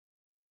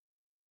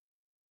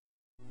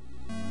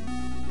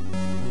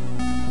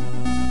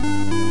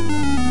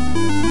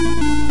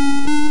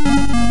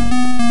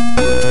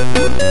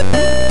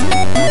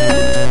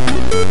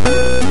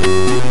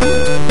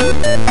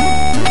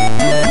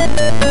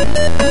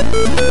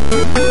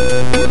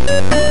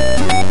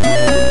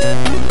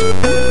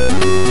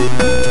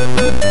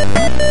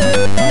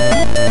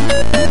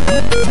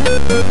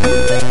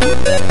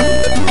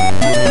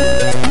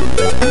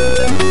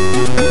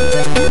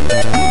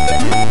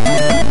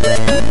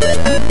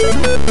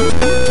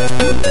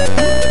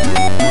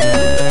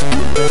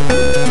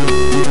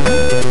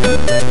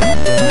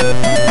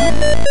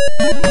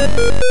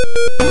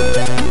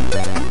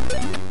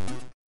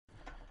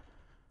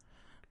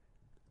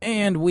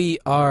And we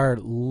are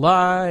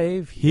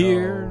live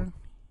here.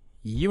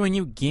 You and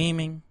You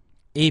Gaming,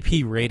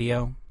 AP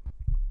Radio.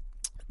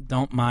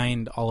 Don't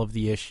mind all of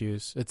the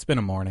issues. It's been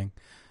a morning.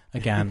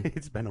 Again.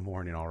 It's been a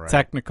morning, all right.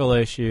 Technical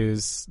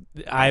issues.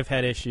 I've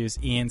had issues.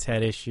 Ian's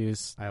had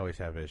issues. I always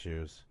have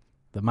issues.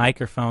 The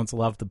microphones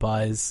love the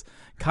buzz.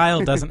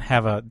 Kyle doesn't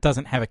have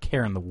a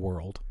care in the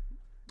world.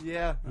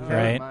 Yeah,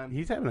 right.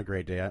 He's having a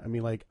great day. I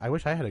mean, like, I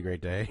wish I had a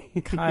great day.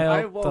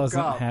 Kyle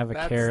doesn't have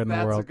a care in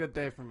the world. That's a good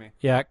day for me.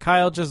 Yeah,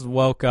 Kyle just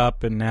woke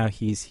up and now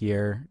he's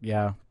here.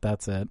 Yeah,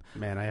 that's it.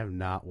 Man, I have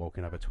not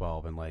woken up at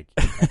 12 in like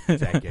a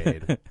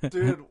decade.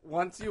 Dude,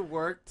 once you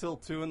work till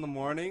 2 in the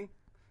morning,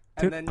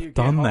 Dude, and then you I've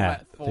get done home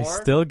that. at 4. I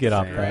still get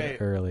up Same. that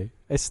early.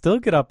 I still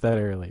get up that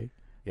early.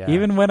 Yeah.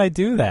 Even when I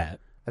do that.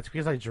 That's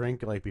because I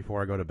drink like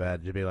before I go to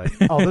bed to be like,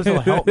 oh, this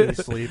will help me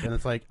sleep. And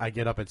it's like I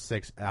get up at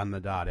 6 on the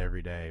dot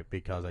every day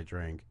because I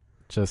drink.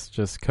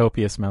 Just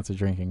copious amounts of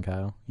drinking,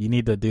 Kyle. You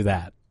need to do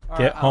that. All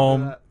get right,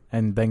 home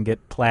and then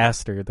get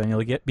plastered. Then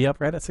you'll be up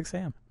right at 6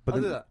 a.m. But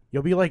I'll then do that.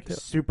 You'll be like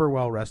super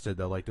well rested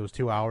though. Like those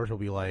 2 hours will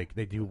be like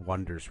they do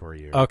wonders for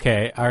you.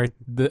 Okay,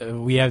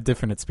 we have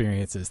different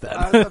experiences then.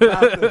 I was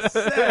about to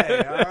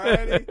say,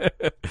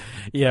 alrighty.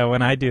 Yeah,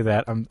 when I do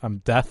that,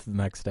 I'm death the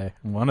next day.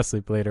 I want to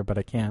sleep later, but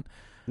I can't.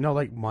 No,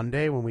 like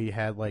Monday when we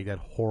had like that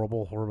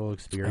horrible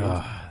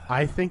experience.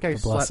 I think I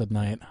slept. Blessed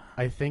night.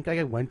 I think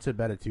I went to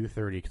bed at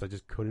 2:30 because I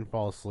just couldn't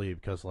fall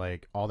asleep because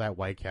like all that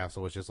White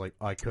Castle was just like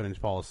I couldn't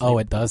fall asleep. Oh,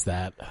 it does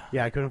that.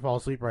 Yeah, I couldn't fall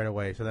asleep right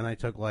away. So then I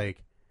took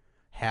like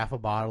half a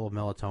bottle of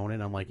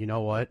melatonin. I'm like, you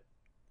know what?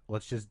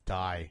 Let's just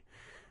die.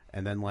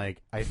 And then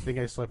like I think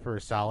I slept for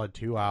a solid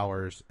 2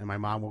 hours. And my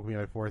mom woke me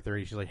up at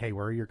 4:30. She's like, "Hey,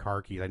 where are your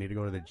car keys? I need to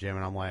go to the gym."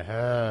 And I'm like,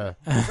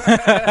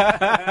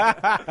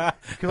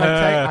 Because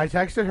I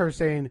texted her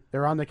saying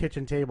they're on the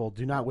kitchen table.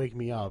 Do not wake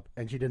me up.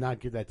 And she did not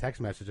get that text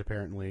message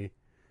apparently.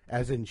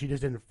 As in, she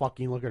just didn't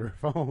fucking look at her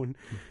phone.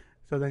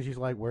 So then she's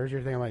like, "Where's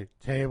your thing?" I'm like,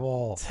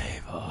 "Table."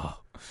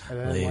 And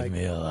then, Leave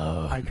me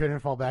alone. I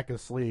couldn't fall back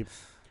asleep.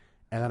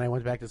 And then I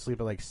went back to sleep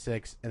at like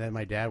 6. And then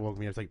my dad woke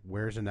me up. It's like,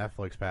 "Where's the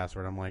Netflix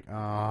password?" I'm like,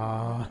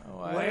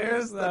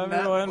 Where's the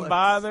everyone Netflix?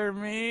 bother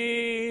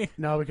me?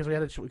 No, because we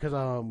had to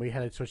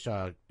switch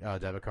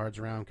debit cards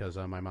around because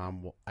my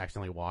mom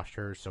accidentally washed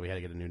hers, so we had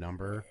to get a new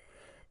number.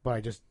 But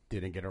I just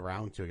didn't get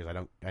around to it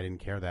because I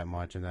didn't care that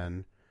much. And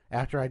then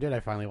after I did, I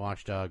finally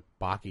watched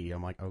Baki.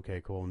 I'm like,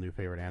 okay, cool, new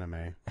favorite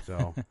anime.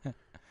 So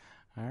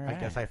All right. I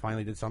guess I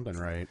finally did something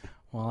right.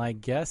 Well, I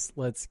guess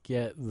let's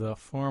get the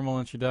formal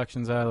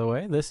introductions out of the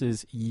way. This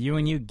is You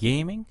and You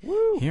Gaming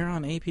here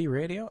on AP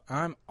Radio.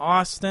 I'm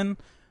Austin.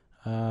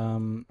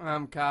 I'm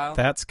Kyle.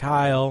 That's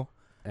Kyle.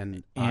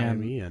 And I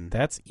am Ian.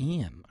 That's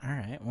Ian. All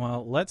right.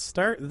 Well, let's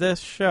start this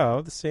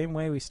show the same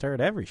way we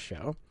start every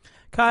show.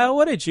 Kyle,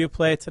 what did you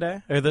play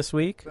today or this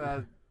week?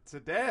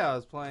 Today I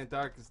was playing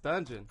Darkest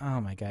Dungeon.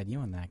 Oh my God, you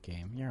and that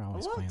game. You're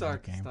always I love playing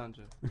Darkest that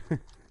game.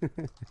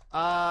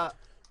 Dungeon.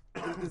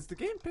 Is the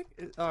game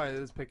Alright, it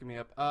is picking me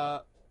up.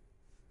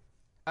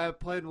 I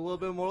played a little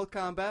bit of Mortal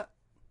Kombat.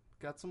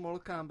 Got some Mortal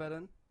Kombat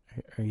in.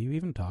 Are you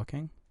even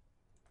talking?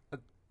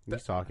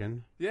 He's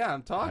talking. Yeah,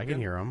 I'm talking. I can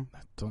hear him.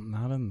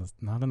 Not in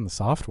the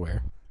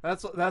software.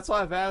 That's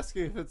why I've asked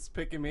you if it's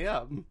picking me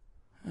up.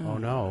 Oh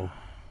no.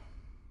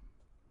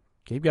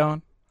 Keep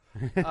going.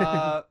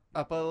 I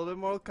played a little bit of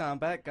Mortal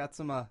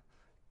Kombat.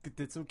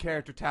 Did some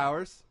character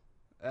towers.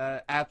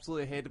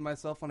 Absolutely hated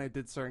myself when I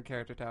did certain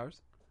character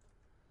towers.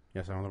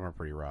 Yeah, some of them are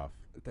pretty rough.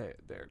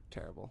 They're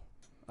terrible.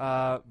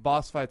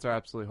 Boss fights are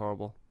absolutely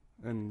horrible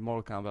in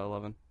Mortal Kombat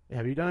 11.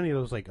 Have you done any of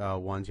those like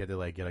ones you had to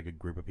like get like a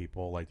group of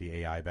people, like the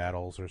AI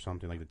battles or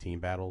something, like the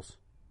team battles?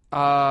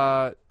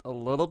 A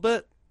little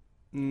bit.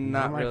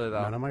 Not really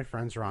though. None of my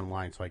friends are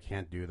online, so I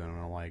can't do them.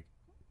 And I'm like,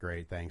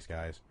 great, thanks,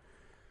 guys.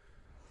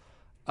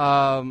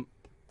 But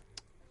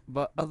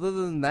other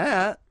than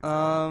that,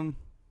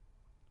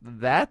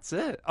 that's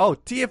it. Oh,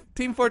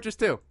 Team Fortress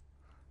 2.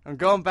 I'm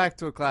going back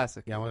to a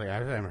classic. Yeah, I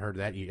haven't heard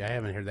that. I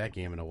haven't heard that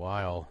game in a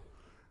while.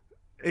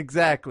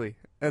 Exactly,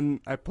 and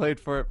I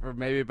played for it for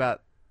maybe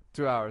about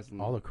 2 hours.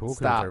 And all the cool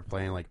kids are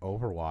playing like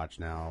Overwatch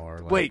now, or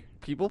like, wait,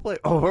 people play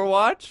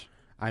Overwatch?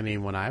 I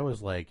mean, when I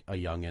was like a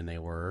youngin', they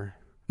were.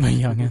 A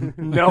youngin'.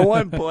 No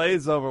one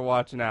plays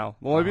Overwatch now.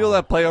 The only people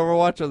that play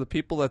Overwatch are the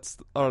people that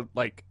are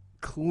like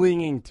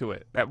clinging to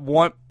it, that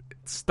want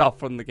stuff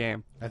from the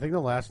game. I think the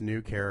last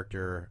new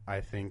character,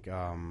 I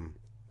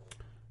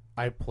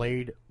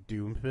played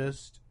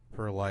Doomfist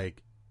for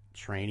like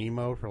training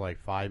mode for like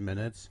 5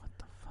 minutes. What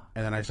the fuck?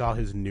 And then I saw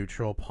his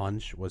neutral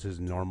punch was his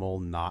normal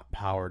not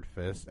powered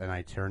fist, and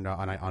I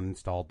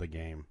uninstalled the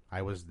game.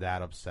 I was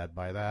that upset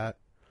by that.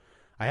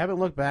 I haven't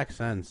looked back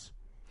since.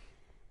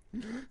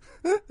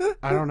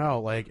 I don't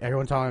know. Like,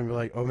 everyone telling me,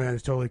 like, oh, man,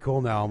 it's totally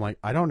cool now. I'm like,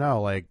 I don't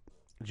know. Like,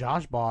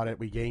 Josh bought it.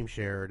 We game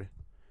shared.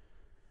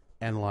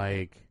 And,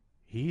 like,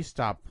 he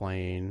stopped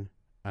playing.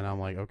 And I'm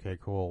like, okay,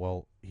 cool.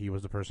 Well, he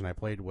was the person I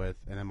played with.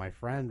 And then my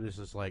friend was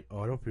just like,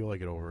 oh, I don't feel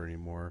like it over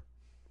anymore.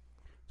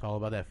 It's all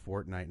about that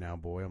Fortnite now,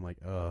 boy. I'm like,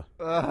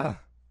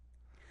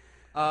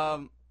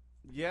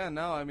 Yeah,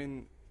 no, I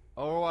mean,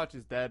 Overwatch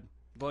is dead.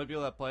 The only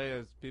people that play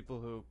is people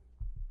who,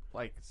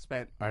 like,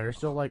 spent... Are there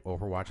still, like,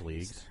 Overwatch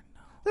leagues?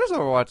 There's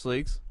Overwatch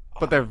leagues,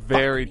 but they're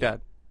very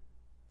dead.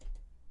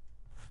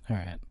 All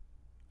right.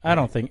 I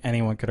don't think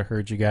anyone could have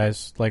heard you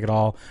guys, like, at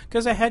all.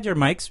 Because I had your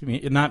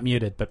mics not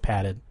muted, but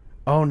padded.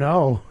 Oh,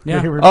 no.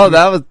 Yeah. Oh,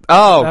 that was...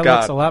 Oh, that God.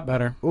 looks a lot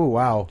better. Oh,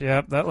 wow.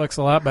 Yep, that looks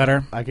a lot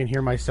better. I can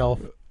hear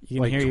myself. You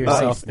can like, hear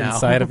twice yourself now.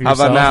 inside of How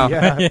yourself. about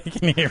now? Yeah. You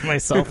can hear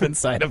myself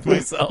inside of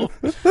myself.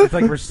 It's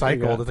like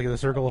recycled. It's like the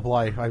circle of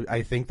life.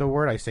 I think the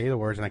word, I say the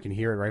words, and I can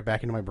hear it right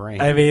back into my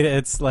brain. I mean,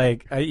 it's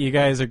like you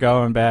guys are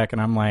going back,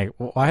 and I'm like,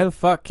 well, why the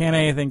fuck can't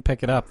anything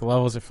pick it up? The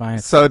levels are fine.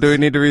 So, do we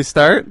need to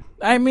restart?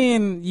 I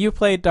mean, you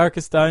played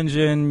Darkest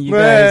Dungeon. You Man.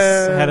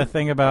 guys had a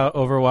thing about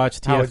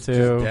Overwatch How it's TF2.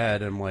 just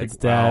dead. I'm like, It's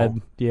dead.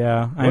 wow.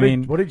 Yeah.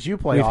 What did you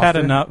play, we've Austin? had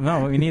enough.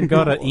 No, we need to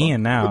go to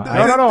Ian now.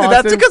 No,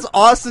 That's Austin. because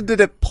Austin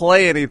didn't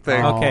play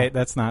anything. Oh. Okay,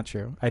 that's not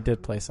true. I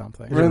did play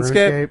something. Is it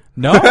RuneScape?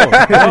 No,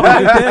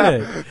 I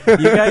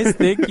didn't. You guys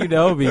think you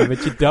know me,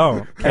 but you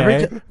don't.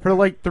 Okay? For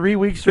like 3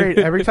 weeks straight,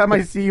 every time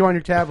I see you on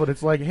your tablet,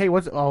 it's like, hey,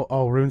 what's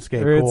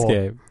RuneScape?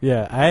 RuneScape. Cool.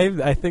 Yeah,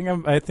 I think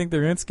the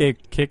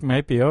RuneScape kick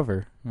might be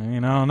over. I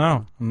mean, I don't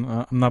know.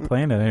 I'm not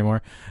playing it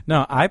anymore.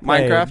 No, I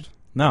played Minecraft?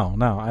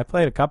 No, I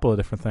played a couple of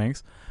different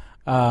things.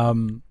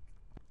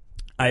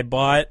 I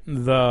bought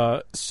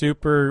the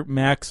Super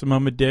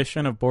Maximum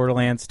Edition of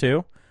Borderlands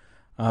 2.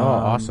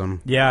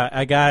 Awesome. Yeah,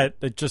 I got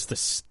just a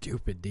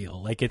stupid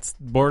deal. Like, it's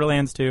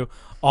Borderlands 2,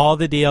 all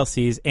the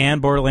DLCs,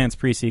 and Borderlands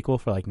pre-sequel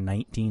for like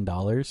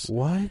 $19.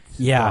 What?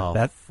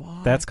 Yeah,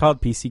 that's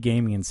called PC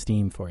Gaming and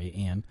Steam for you,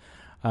 Ian.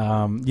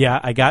 Yeah,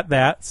 I got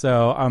that,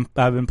 so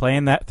I've been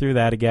playing that through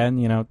that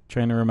again,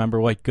 trying to remember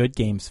what good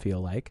games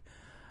feel like.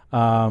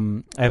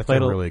 That's a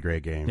really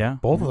great game. Yeah.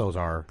 Both of those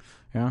are.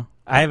 Yeah.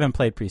 I haven't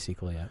played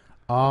pre-sequel yet.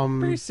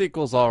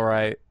 Pre-sequel's all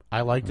right.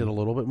 I liked it a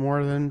little bit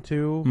more than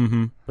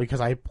 2 because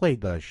I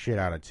played the shit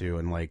out of 2,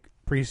 and like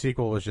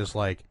pre-sequel was just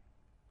like,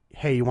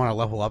 hey, you want to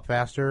level up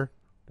faster?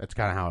 That's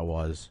kind of how it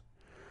was.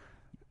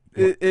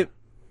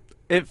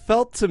 It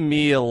felt to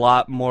me a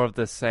lot more of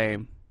the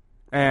same,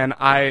 and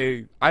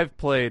I've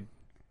played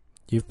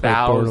You've played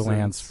thousands.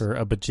 Borderlands for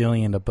a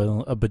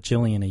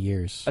bajillion of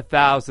years.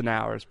 1,000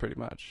 hours pretty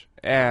much,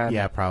 and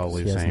Yeah,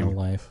 probably He the has no same.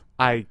 life.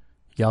 I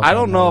Y'all don't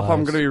got know no if I'm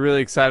lives. going to be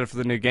really excited for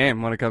the new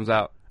game when it comes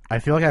out. I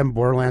feel like I'm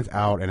Borderlands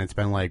out, and it's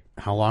been like,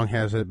 how long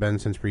has it been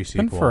since It's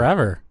pre-sequel? been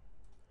forever.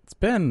 It's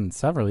been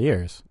several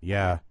years.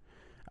 Yeah.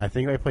 I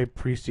think I played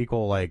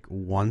pre-sequel like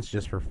once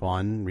just for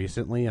fun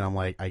recently, and I'm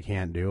like, I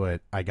can't do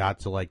it. I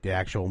got to like the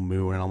actual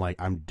moon, and I'm like,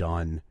 I'm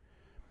done.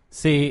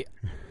 See,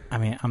 I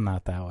mean, I'm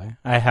not that way.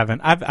 I haven't.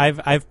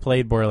 I've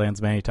played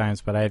Borderlands many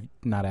times, but I've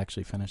not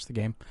actually finished the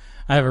game.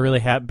 I have a really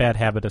bad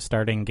habit of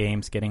starting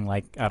games, getting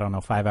like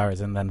 5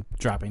 hours, and then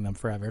dropping them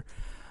forever.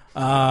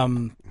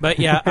 But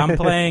yeah, I'm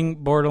playing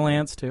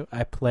Borderlands 2.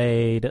 I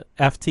played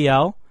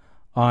FTL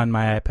on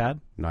my iPad.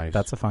 Nice.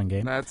 That's a fun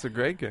game. That's a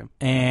great game.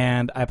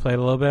 And I played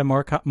a little bit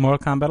more Mortal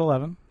Kombat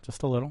 11,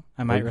 just a little.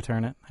 I might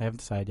return it. I haven't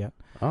decided yet.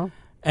 Oh.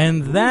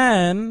 And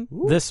then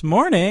this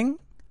morning,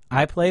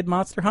 I played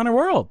Monster Hunter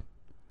World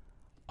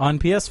on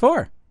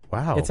PS4.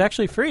 Wow. It's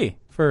actually free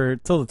for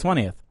till the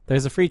 20th.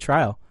 There's a free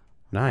trial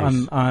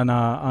nice. on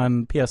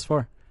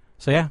PS4.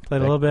 So yeah,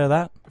 played a little bit of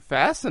that.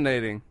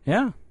 Fascinating.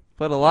 Yeah,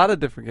 Played a lot of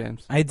different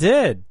games. I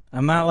did.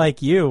 I'm not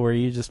like you, where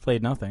you just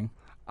played nothing.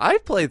 I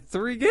played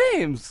 3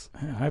 games.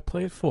 I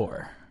played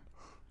 4.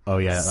 Oh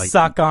yeah, like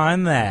Suck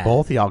on that.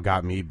 both of y'all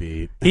got me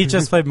beat. He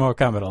just played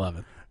Mortal Kombat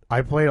 11.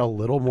 I played a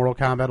little Mortal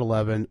Kombat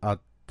 11, a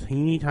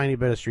teeny tiny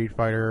bit of Street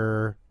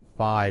Fighter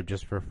 5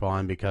 just for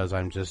fun because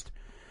I'm just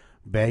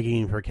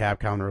begging for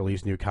Capcom to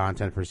release new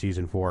content for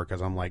Season 4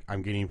 because I'm like,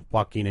 I'm getting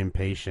fucking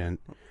impatient.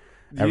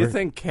 Do you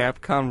think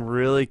Capcom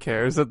really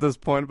cares at this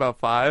point about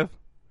 5?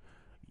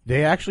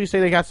 They actually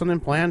say they got something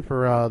planned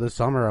for this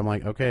summer. I'm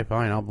like, okay,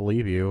 fine, I'll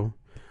believe you.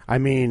 I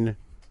mean,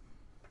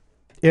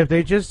 if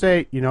they just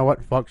say, you know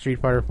what, fuck Street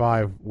Fighter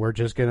 5, we're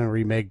just going to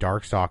remake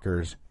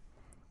Darkstalkers,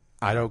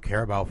 I don't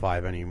care about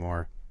 5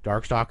 anymore.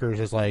 Darkstalkers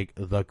is like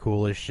the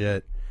coolest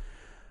shit.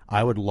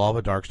 I would love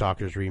a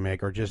Darkstalkers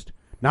remake, or just,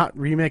 not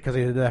remake because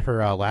they did that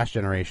for last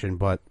generation,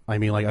 but I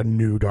mean like a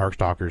new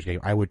Darkstalkers game.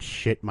 I would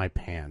shit my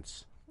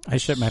pants. I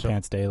shit my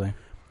pants daily.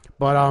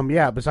 But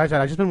yeah, besides that,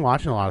 I've just been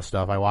watching a lot of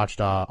stuff. I watched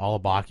all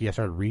of Baki. I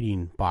started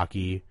reading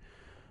Baki.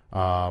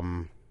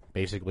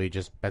 Basically,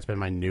 just that's been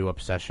my new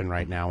obsession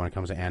right now when it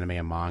comes to anime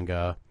and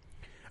manga.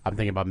 I'm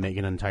thinking about making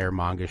an entire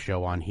manga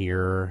show on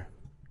here.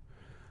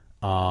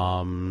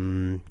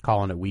 Calling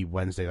it Weeb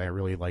Wednesday. I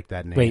really like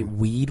that name. Wait,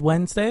 Weed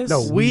Wednesdays?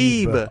 No,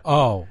 Weeb.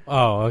 Oh,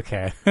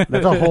 okay.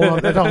 That's a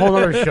whole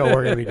other show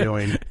we're gonna be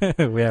doing.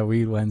 Yeah,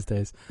 Weed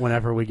Wednesdays.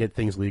 Whenever we get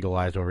things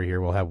legalized over here,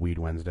 we'll have Weed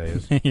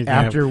Wednesdays. You're gonna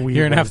have to wait.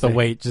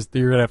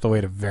 You're gonna have to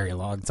wait a very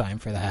long time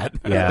for that.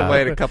 Have to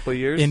wait a couple of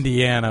years.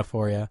 Indiana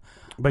for you.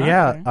 But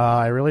Okay.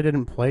 I really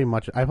didn't play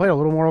much. I played a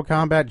little Mortal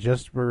Kombat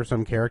just for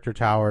some character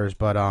towers,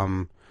 but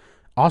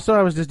also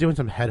I was just doing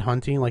some head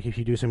hunting. Like if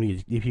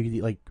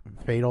you like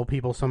fatal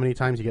people so many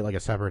times, you get like a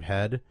severed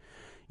head.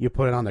 You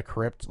put it on the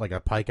crypt, like a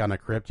pike on the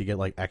crypt. You get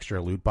like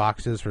extra loot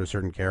boxes for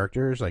certain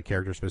characters, like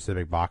character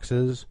specific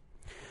boxes.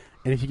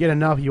 And if you get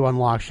enough, you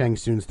unlock Shang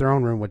Tsung's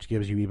throne room, which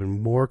gives you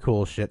even more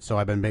cool shit. So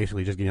I've been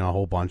basically just getting a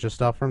whole bunch of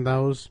stuff from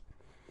those.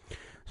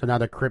 So now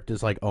the crypt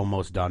is like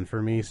almost done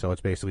for me. So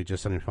it's basically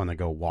just something fun to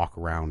go walk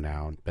around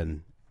now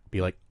and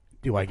be like,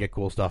 do I get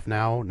cool stuff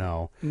now?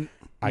 No.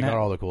 I got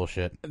all the cool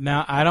shit.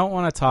 Now, I don't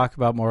want to talk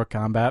about Mortal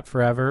Kombat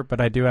forever, but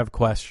I do have a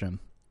question.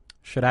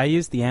 Should I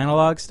use the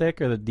analog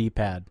stick or the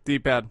D-pad?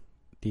 D-pad.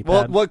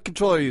 D-pad? What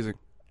controller are you using?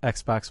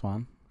 Xbox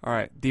One. All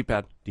right,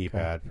 D-pad.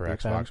 D-pad for D-pad.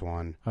 Xbox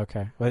One.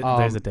 Okay.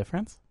 There's a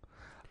difference?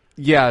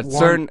 Yeah,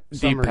 certain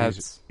some are D-pads.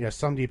 easy. Yeah,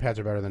 some D-pads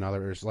are better than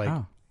others. Like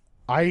Oh.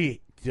 I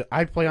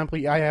play on.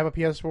 I have a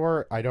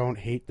PS4. I don't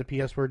hate the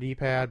PS4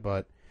 D-pad,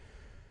 but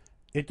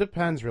it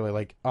depends really.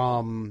 Like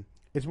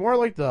it's more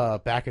like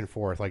the back and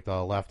forth, like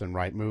the left and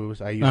right moves.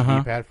 I use the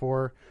D-pad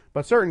for,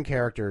 but certain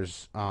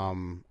characters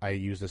I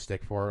use the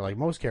stick for. Like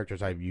most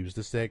characters, I've used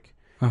the stick.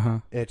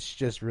 It's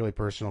just really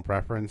personal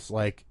preference.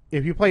 Like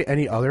if you play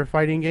any other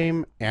fighting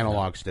game,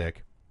 analog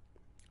stick.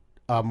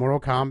 Mortal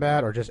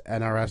Kombat or just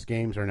NRS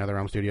games or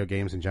NetherRealm Studio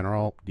games in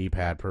general,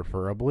 D-pad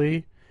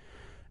preferably.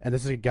 And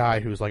this is a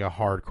guy who's like a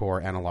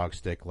hardcore analog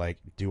stick, like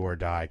do or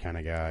die kind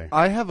of guy.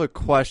 I have a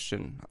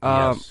question.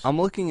 Yes. I'm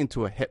looking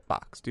into a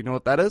hitbox. Do you know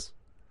what that is?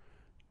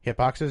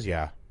 Hitboxes,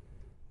 yeah.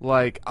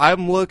 Like,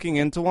 I'm looking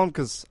into one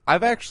because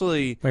I've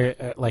actually... Wait,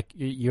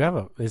 you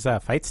have is that a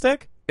fight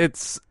stick?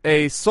 It's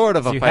a sort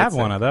of a You fight have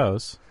stick. one of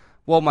those.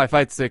 Well, my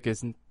fight stick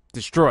is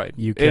destroyed.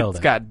 You killed it.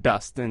 It's got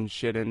dust and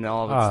shit and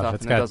all that stuff. If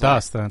it's and it got doesn't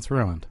dust, then it's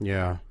ruined.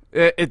 Yeah.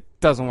 It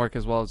doesn't work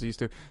as well as it used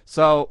to.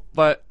 So,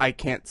 but I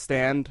can't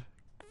stand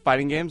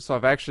fighting games, so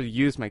I've actually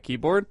used my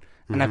keyboard,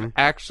 and I've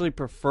actually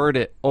preferred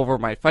it over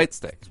my fight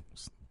stick.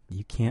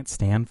 You can't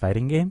stand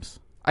fighting games?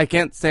 I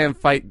can't stand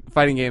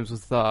fighting games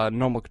with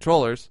normal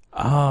controllers.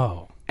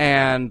 Oh.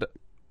 And,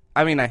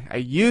 I mean, I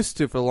used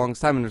to for the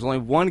longest time, and there's only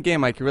one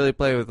game I can really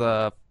play with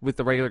the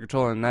regular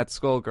controller, and that's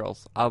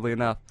Skullgirls, oddly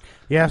enough.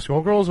 Yeah,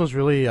 Skullgirls was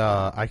really,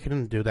 I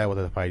couldn't do that with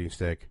a fighting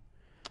stick.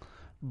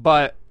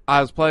 But I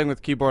was playing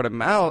with keyboard and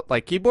mouse,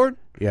 like keyboard,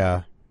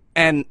 Yeah.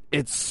 and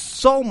it's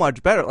so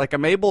much better. Like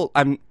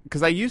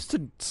because I used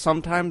to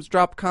sometimes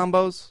drop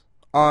combos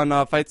on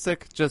Fight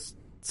Stick, just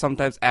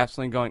sometimes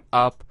absolutely going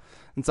up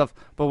and stuff.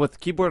 But with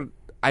keyboard,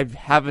 I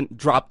haven't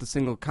dropped a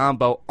single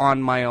combo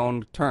on my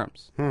own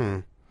terms.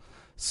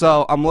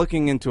 So I'm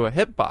looking into a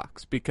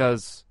hitbox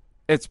because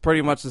it's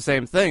pretty much the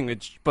same thing,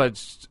 but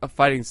it's a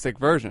fighting stick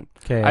version.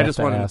 Okay, I just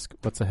want want to ask,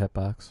 what's a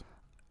hitbox?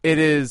 It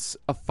is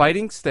a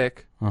fighting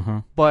stick,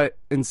 but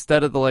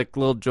instead of the like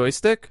little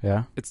joystick,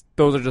 Yeah.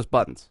 those are just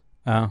buttons.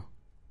 Oh.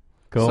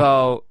 Cool.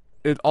 So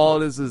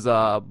all it is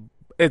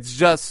it's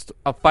just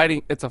a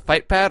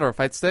fight pad or a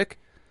fight stick.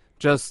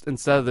 Just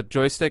instead of the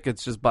joystick,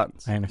 it's just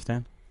buttons. I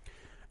understand.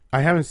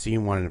 I haven't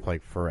seen one in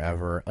like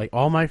forever. Like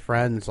all my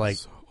friends, like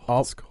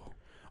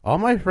all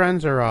my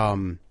friends are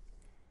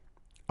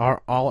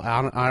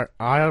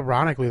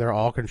ironically they're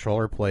all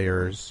controller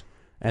players,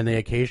 and the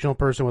occasional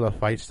person with a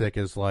fight stick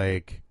is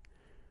like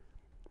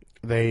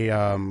they.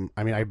 I mean,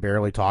 I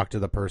barely talk to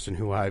the person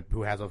who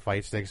has a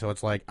fight stick, so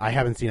it's like I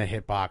haven't seen a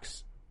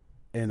hitbox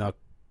in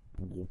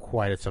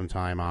quite some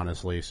time,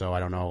 honestly. So I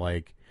don't know.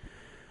 Like,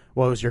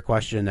 what was your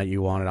question that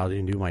you wanted? I'll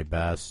do my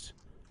best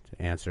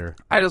to answer.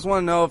 I just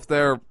want to know if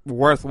they're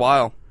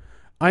worthwhile.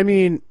 I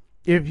mean,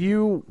 if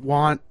you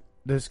want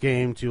this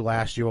game to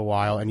last you a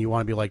while and you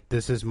want to be like,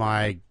 this is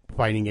my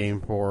fighting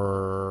game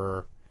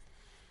for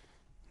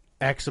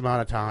X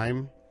amount of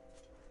time,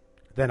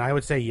 then I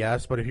would say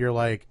yes. But if you're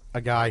like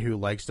a guy who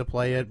likes to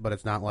play it, but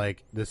it's not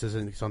like this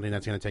isn't something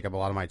that's going to take up a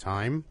lot of my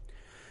time,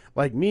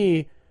 like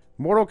me,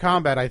 Mortal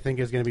Kombat I think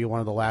is going to be one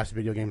of the last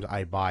video games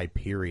I buy,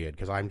 period.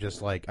 Because I'm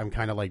just like, I'm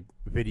kind of like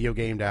video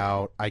gamed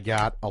out. I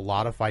got a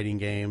lot of fighting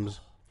games,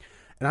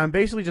 and I'm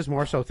basically just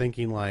more so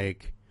thinking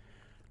like,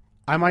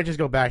 I might just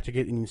go back to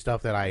getting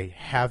stuff that I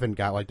haven't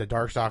got, like the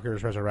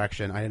Darkstalkers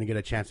Resurrection. I didn't get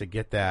a chance to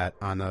get that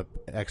on the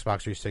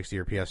Xbox 360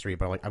 or PS3,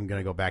 but like I'm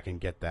gonna go back and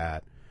get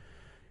that.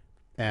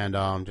 And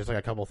just like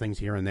a couple things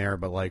here and there,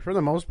 but like for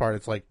the most part,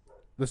 it's like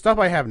the stuff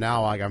I have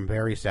now, like I'm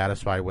very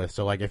satisfied with.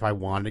 So like if I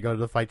wanted to go to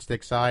the fight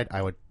stick side,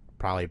 I would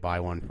probably buy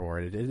one for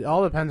it. It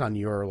all depends on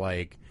your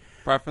like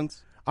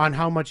Preference? on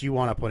how much you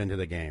want to put into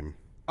the game.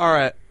 All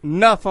right,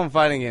 enough on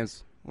fighting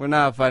games. We're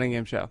not a fighting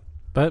game show.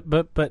 But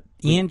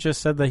Ian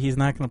just said that he's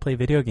not going to play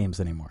video games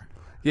anymore.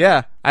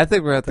 Yeah, I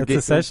think we're at the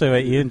That's essentially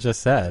what Ian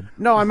just said.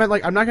 No, I meant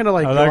like I'm not gonna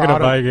like. I'm not going to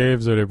buy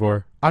games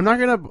anymore. I'm not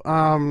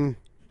gonna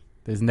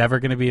There's never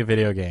going to be a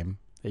video game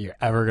that you're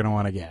ever going to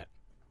want to get.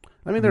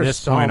 I mean, From there's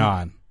this point some-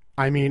 on.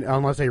 I mean,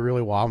 unless they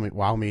really wow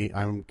me.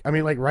 I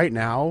mean, like right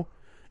now,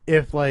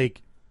 if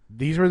like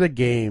these were the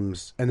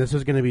games and this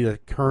is going to be the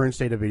current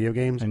state of video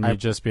games, And you'd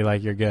just be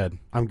like, you're good.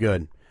 I'm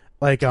good.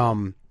 Like,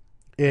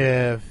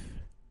 if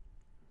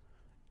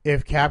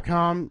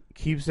Capcom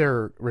keeps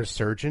their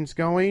resurgence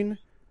going,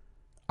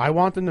 I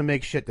want them to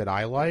make shit that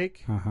I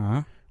like,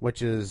 Uh-huh.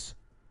 which is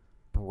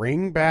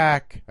bring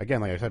back,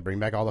 again, like I said, bring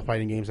back all the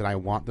fighting games that I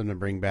want them to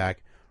bring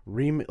back.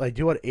 Like,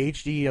 do an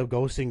HD of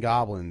Ghosts and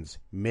Goblins.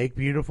 Make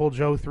Beautiful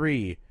Joe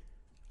 3.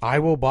 I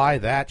will buy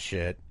that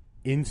shit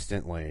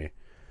instantly.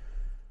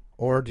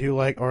 Or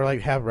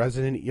have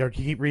Resident, or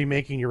keep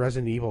remaking your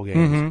Resident Evil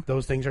games. Mm-hmm.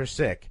 Those things are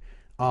sick.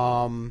 You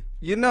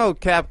know,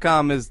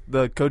 Capcom is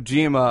the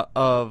Kojima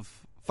of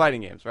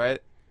fighting games, right?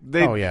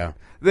 Oh yeah.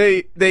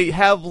 They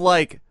have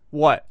like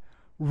what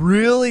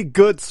really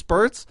good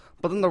spurts,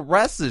 but then the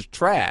rest is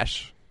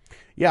trash.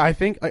 Yeah, I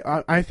think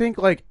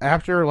like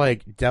after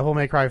like Devil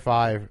May Cry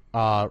 5,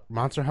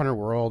 Monster Hunter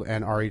World,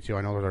 and RE2,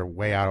 I know those are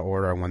way out of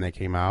order on when they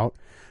came out,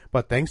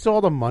 but thanks to all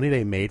the money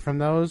they made from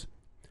those,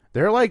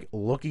 they're like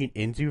looking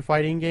into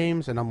fighting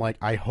games, and I'm like,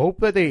 I hope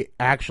that they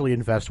actually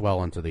invest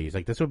well into these.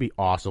 Like, this would be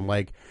awesome.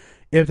 Like,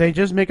 if they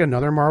just make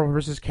another Marvel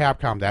vs.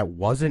 Capcom that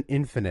wasn't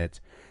Infinite,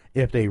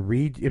 if they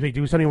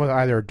do something with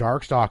either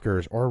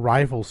Darkstalkers or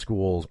Rival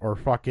Schools or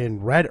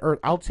fucking Red Earth,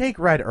 I'll take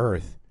Red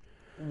Earth.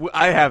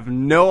 I have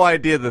no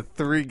idea the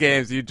 3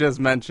 games you just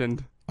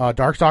mentioned.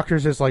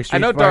 Darkstalkers is like Street I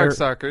know Fighter.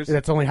 Darkstalkers.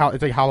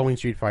 It's like Halloween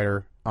Street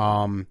Fighter.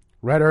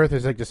 Red Earth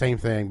is like the same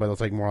thing, but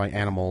it's like more like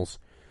animals.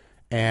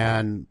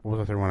 And what was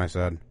the third one I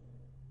said?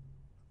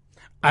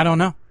 I don't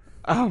know.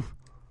 Oh.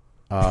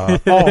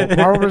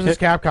 Marvel vs.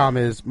 Capcom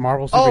is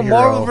Marvel Superhero. Oh,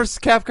 Marvel vs.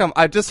 Capcom.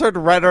 I just heard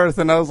Red Earth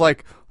and I was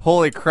like,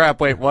 holy crap,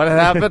 wait, what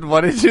happened?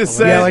 What did you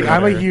say? Yeah, like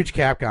I'm a huge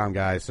Capcom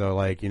guy, so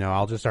like,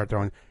 I'll just start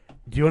throwing.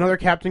 Do another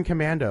Captain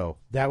Commando.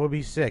 That would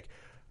be sick.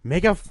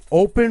 Make a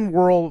open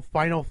world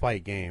Final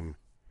Fight game.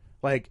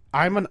 Like,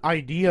 I'm an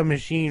idea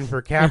machine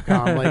for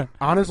Capcom. Like,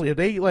 honestly, if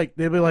they'd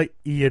be like,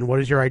 Ian, what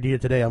is your idea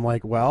today? I'm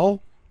like,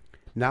 well,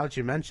 now that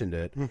you mentioned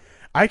it,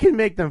 I can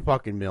make them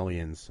fucking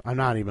millions. I'm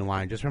not even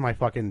lying. Just for my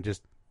fucking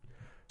just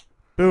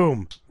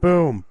boom,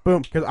 boom,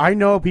 boom. Because I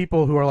know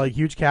people who are like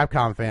huge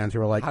Capcom fans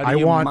who are like, How do I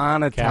you want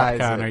monetize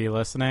Capcom, it? are you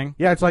listening?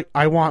 Yeah, it's like,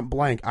 I want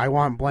blank. I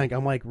want blank.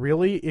 I'm like,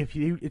 really?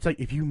 It's like,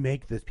 if you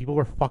make this, people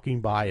will fucking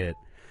buy it.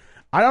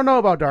 I don't know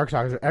about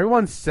Darkstalkers.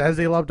 Everyone says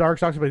they love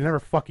Darkstalkers, but they never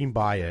fucking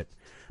buy it.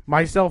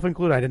 Myself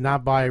included, I did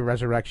not buy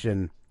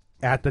Resurrection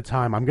at the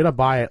time. I'm going to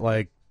buy it,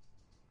 like,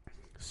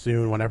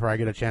 soon, whenever I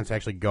get a chance to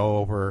actually go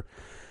over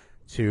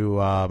to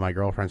my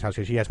girlfriend's house,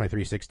 because she has my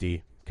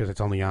 360, because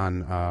it's only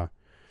on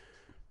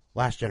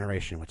Last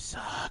Generation, which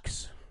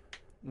sucks.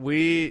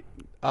 We,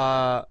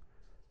 enough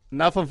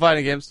on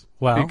fighting games.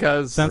 Well,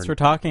 because since we're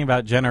talking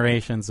about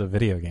generations of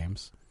video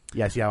games.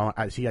 Yeah, see,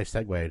 I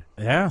segued.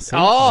 Yeah. See,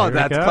 Oh, there we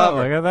that's go.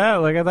 clever. Look at that.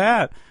 Look at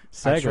that.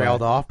 I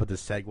trailed off, but the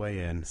segue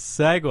in.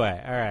 Segue.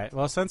 All right.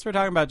 Well, since we're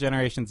talking about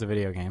generations of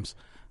video games,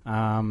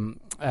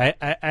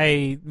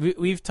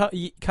 we've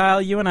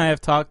Kyle, you and I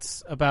have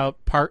talked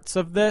about parts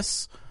of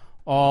this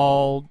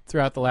all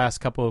throughout the last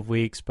couple of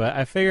weeks, but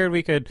I figured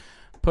we could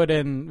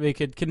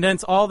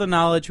condense all the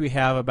knowledge we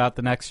have about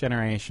the next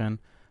generation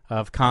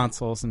of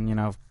consoles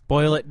and,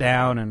 boil it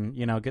down and,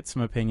 get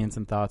some opinions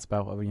and thoughts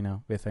about what,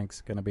 we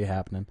think's going to be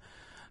happening.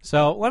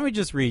 So let me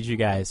just read you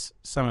guys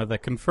some of the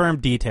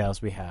confirmed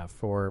details we have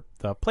for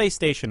the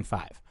PlayStation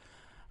 5.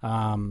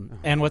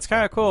 And what's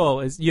kind of cool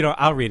is,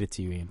 I'll read it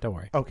to you, Ian. Don't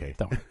worry. Okay.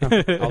 Don't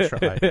worry. I'll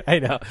try. I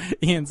know.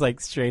 Ian's like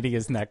straining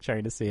his neck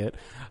trying to see it.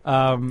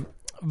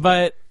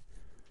 But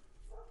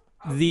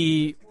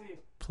the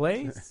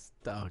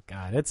oh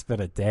God, it's been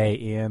a day,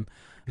 Ian.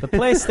 The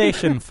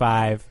PlayStation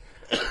 5,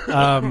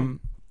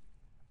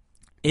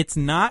 it's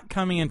not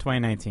coming in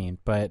 2019,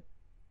 but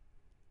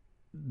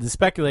the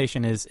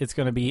speculation is it's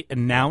going to be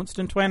announced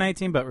in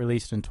 2019 but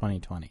released in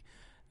 2020.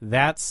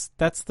 That's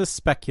the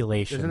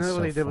speculation. Isn't that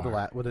what they did far. with the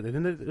last?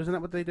 Isn't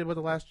that what they did with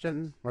the last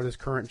gen or this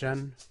current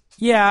gen?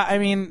 Yeah, I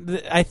mean,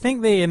 I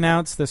think they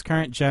announced this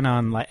current gen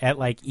at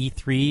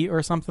E3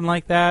 or something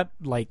like that,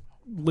 like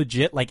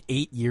legit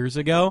 8 years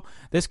ago.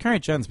 This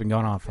current gen's been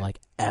going on for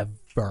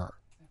ever.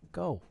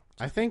 Go.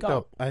 I think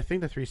the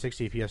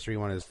 360 PS3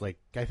 one is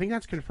I think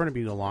that's confirmed to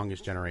be the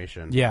longest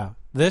generation. Yeah,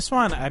 this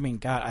one. I mean,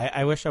 God,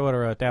 I wish I would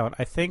have wrote it down.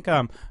 I think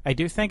I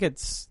do think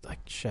it's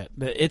shit.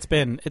 It's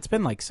been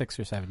 6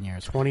 or 7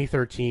 years.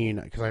 2013,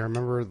 because I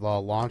remember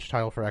the launch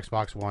title for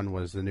Xbox One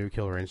was the new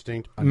Killer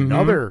Instinct.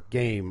 Another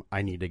game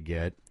I need to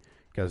get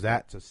because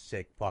that's a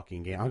sick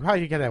fucking game. I'll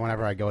probably get that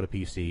whenever I go to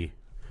PC.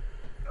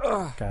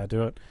 Gotta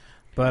do it.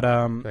 But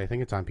I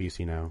think it's on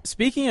PC now.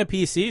 Speaking of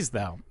PCs,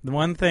 though, the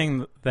one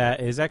thing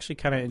that is actually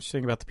kind of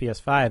interesting about the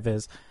PS5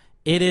 is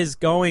it is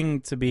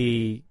going to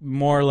be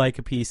more like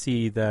a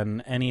PC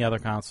than any other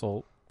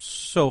console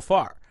so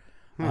far.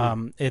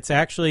 It's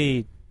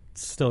actually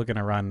still going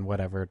to run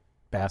whatever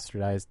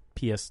bastardized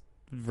PS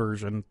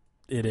version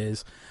it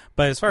is.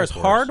 But as far as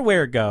course.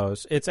 hardware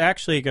goes, it's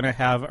actually going to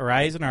have a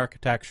Ryzen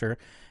architecture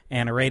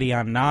and a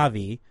Radeon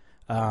Navi.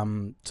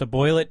 To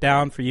boil it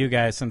down for you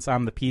guys, since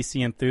I'm the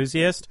PC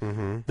enthusiast,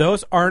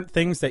 those aren't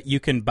things that you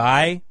can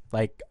buy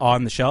like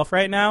on the shelf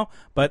right now,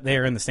 but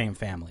they're in the same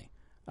family.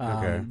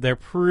 Okay. They're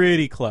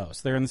pretty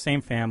close. They're in the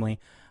same family.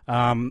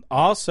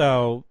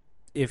 Also,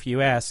 if you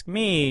ask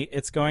me,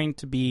 it's going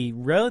to be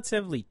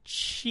relatively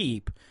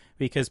cheap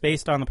because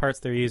based on the parts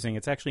they're using,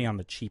 it's actually on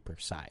the cheaper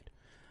side.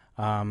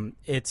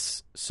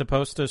 It's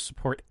supposed to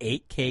support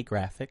 8K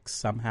graphics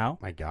somehow.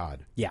 My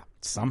God. Yeah,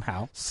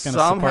 somehow. It's going to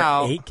support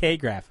 8K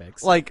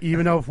graphics. Like,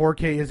 Even though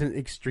 4K isn't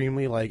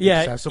extremely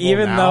accessible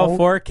even now, though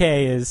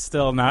 4K is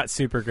still not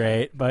super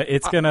great, but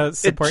it's going to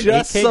support it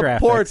just 8K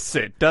supports graphics.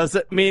 it.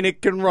 Doesn't mean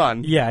it can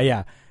run.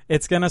 Yeah.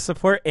 It's going to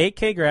support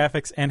 8K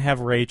graphics and have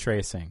ray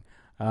tracing.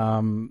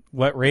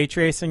 What ray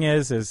tracing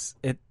is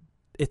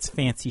it's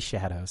fancy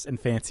shadows and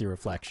fancy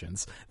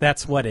reflections.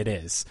 That's what it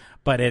is.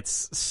 But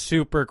it's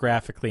super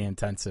graphically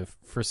intensive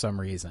for some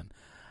reason.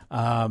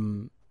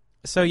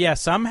 So yeah,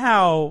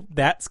 somehow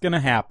that's going to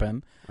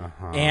happen.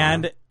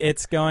 And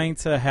it's going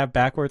to have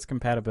backwards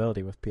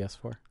compatibility with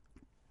PS4,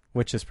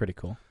 which is pretty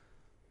cool.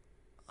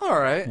 All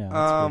right. Yeah,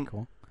 that's pretty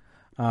cool.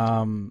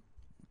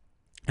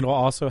 It will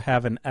also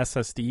have an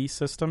SSD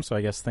system, so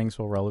I guess things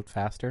will load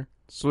faster.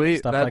 Sweet.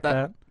 Stuff like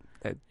that.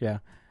 Yeah.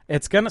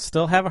 It's going to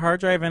still have a hard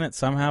drive in it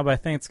somehow, but I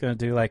think it's going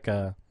to do like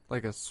a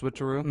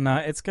switcheroo? No,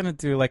 it's going to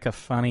do like a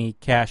funny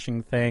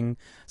caching thing.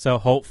 So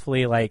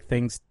hopefully like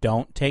things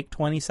don't take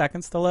 20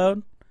 seconds to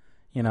load,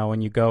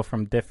 when you go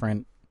from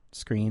different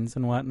screens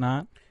and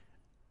whatnot.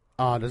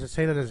 Does it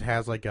say that it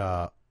has like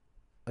a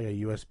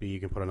USB you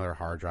can put another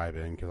hard drive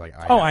in? Cause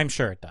I'm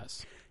sure it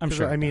does. I'm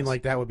sure. I mean,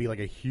 like that would be like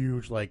a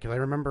huge because I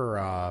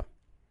remember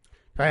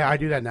I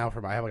do that now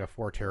I have like a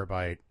 4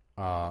 terabyte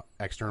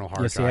external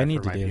hard drive I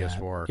need for to my do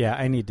PS4. That. Yeah,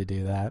 I need to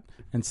do that.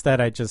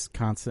 Instead, I just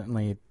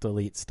constantly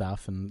delete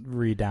stuff and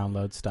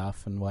re-download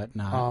stuff and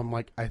whatnot.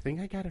 I think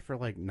I got it for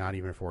like not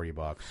even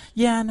 $40.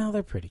 Yeah, no,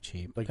 they're pretty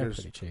cheap. Like they're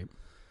pretty cheap.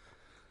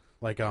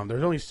 Like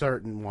there's only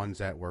certain ones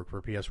that work for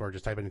PS4.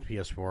 Just type in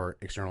PS4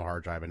 external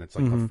hard drive, and it's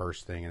like the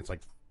first thing, and it's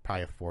like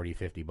probably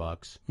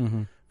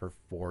 $40-$50 for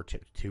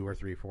 2 or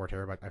 3 4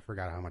 terabytes. I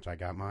forgot how much I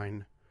got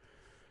mine.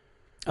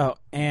 Oh,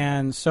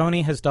 and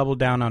Sony has doubled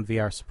down on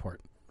VR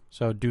support.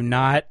 So do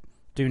not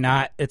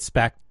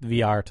expect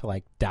VR to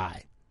like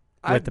die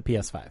with the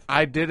PS5.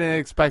 I didn't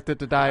expect it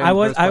to die. I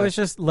was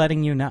just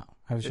letting you know.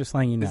 I was just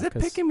letting you know. Is it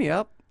picking me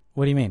up?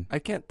 What do you mean? I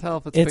can't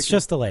tell if it's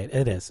just delayed.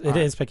 It is. It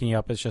is picking you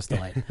up. It's just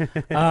delayed.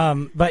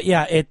 But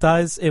yeah, it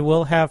does. It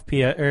will have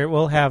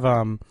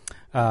VR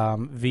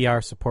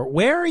support.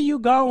 Where are you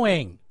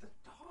going? The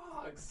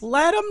dogs.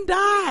 Let them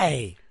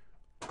die.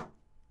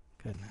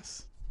 Goodness.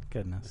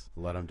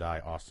 Let them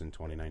die, Austin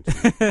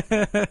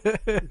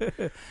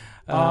 2019.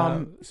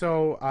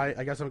 So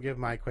I guess I'll give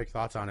my quick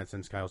thoughts on it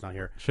since Kyle's not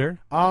here. Sure.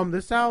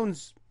 This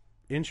sounds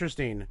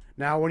interesting.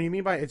 Now, what do you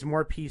mean by it's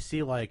more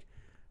PC like?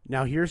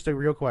 Now, here's the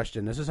real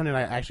question. This is something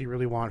I actually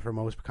really want for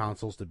most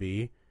consoles to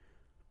be.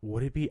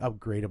 Would it be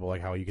upgradable,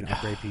 like how you can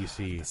upgrade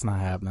PC? It's not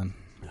happening.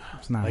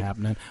 It's not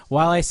happening.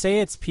 While I say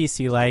it's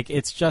PC-like,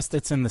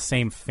 it's in the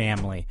same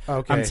family.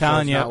 Okay, I'm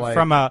telling you,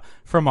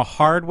 from a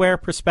hardware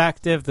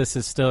perspective, this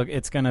is still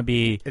it's going to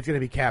be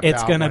capped.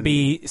 It's going to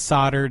be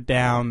soldered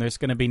down. There's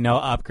going to be no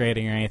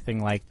upgrading or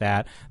anything like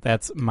that.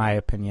 That's my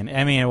opinion.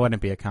 I mean, it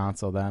wouldn't be a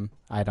console then.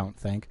 I don't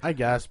think. I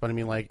guess, but I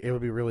mean, like, it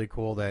would be really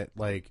cool that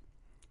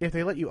if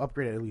they let you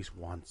upgrade it at least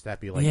once, that'd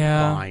be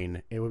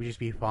fine. It would just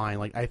be fine.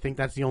 Like, I think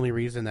that's the only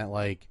reason that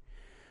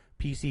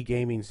PC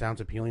gaming sounds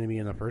appealing to me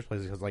in the first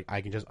place, because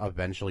I can just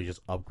eventually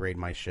just upgrade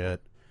my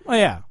shit. Oh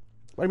yeah.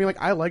 I mean,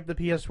 I like the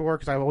PS4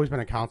 because I've always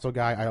been a console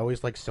guy. I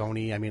always liked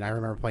Sony. I mean, I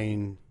remember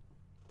playing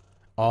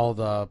all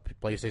the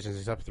PlayStations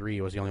except 3.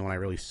 It was the only one I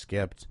really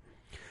skipped.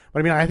 But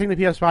I mean, I think the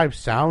PS5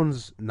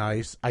 sounds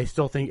nice. I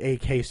still think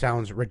 8K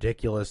sounds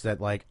ridiculous.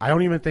 That I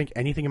don't even think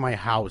anything in my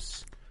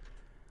house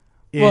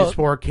is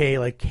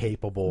 4K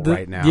capable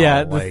right now.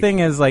 Yeah, the thing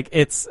is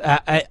it's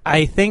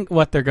I think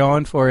what they're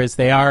going for is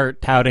they are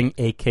touting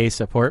 8K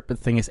support, but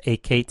the thing is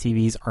 8K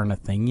TVs aren't a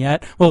thing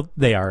yet. Well,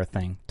 they are a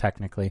thing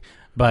technically,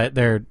 but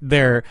they're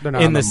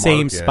in the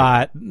same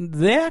spot.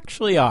 They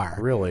actually are.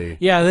 Really?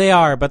 Yeah, they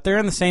are, but they're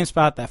in the same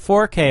spot that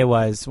 4K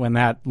was when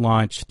that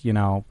launched,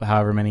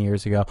 however many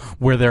years ago,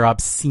 where they're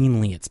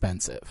obscenely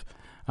expensive.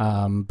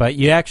 But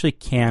you actually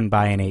can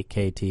buy an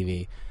 8K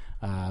TV.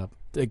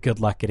 Good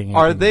luck getting.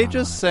 Are they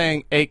just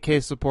saying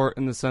 8K support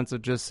in the sense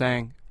of just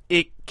saying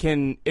it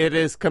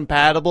is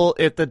compatible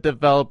if the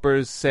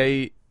developers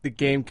say the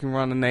game can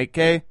run in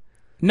 8K?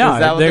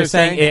 No, they're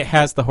saying it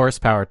has the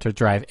horsepower to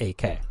drive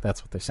 8K.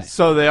 That's what they're saying.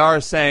 So they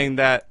are saying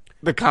that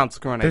the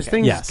console can run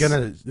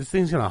 8K. This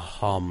thing's gonna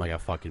hum like a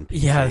fucking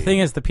PC. Yeah, the thing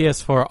is, the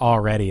PS4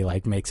 already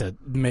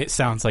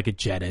sounds like a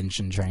jet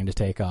engine trying to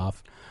take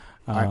off.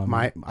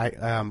 I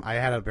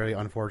had a very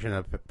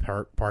unfortunate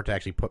part to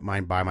actually put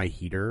mine by my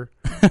heater.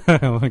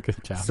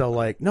 Good job.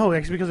 So no,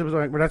 actually because it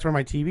was that's where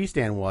my TV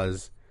stand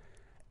was,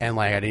 and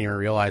like I didn't even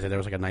realize that there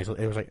was like a nice.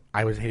 It was like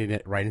I was hitting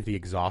it right into the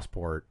exhaust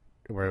port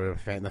where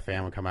the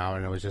fan would come out,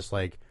 and it was just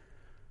like.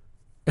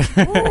 Like,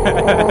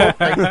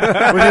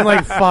 within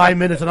like 5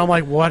 minutes, and I'm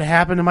like, "What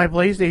happened to my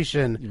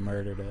PlayStation?" You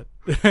murdered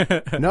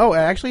it. No,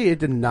 actually, it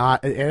did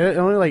not. It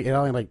only like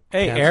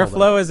Hey, canceled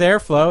airflow is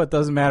airflow. It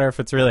doesn't matter if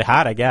it's really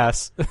hot, I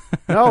guess.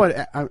 No,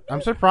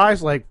 I'm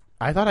surprised. Like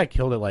I thought I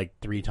killed it like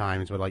 3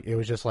 times, but like it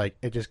was just like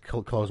it just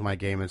closed my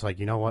game. It's like,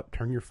 you know what?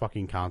 Turn your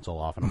fucking console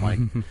off. And I'm like,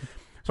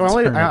 so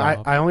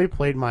I only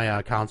played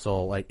my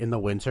console like in the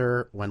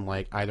winter when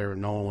like either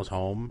no one was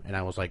home, and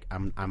I was like,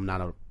 I'm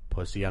not a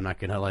pussy. I'm not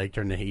gonna like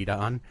turn the heat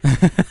on.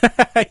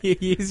 You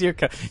use your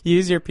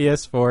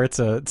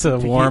PS4 to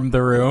warm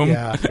the room.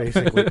 Yeah,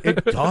 basically,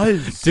 it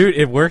does, dude.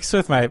 It works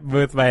with my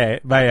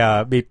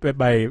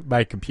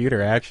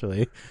computer.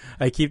 Actually,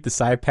 I keep the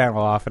side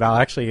panel off, and I'll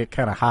actually get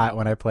kind of hot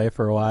when I play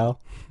for a while.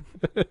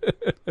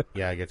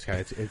 Yeah,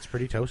 it's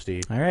pretty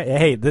toasty. All right,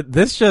 hey,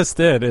 this just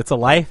did. It's a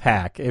life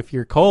hack. If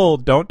you're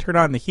cold, don't turn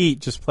on the heat.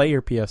 Just play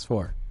your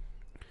PS4,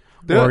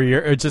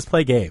 or just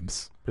play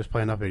games. Just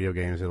play enough video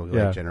games, it'll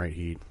like generate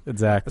heat.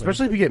 Exactly.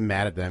 Especially if you get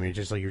mad at them, you're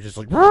just like,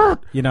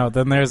 you know.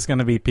 Then there's going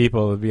to be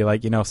people who'll be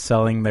like,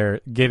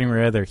 getting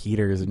rid of their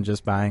heaters and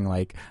just buying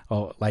like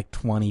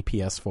 20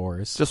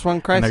 PS4s. Just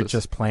run Crysis. And they're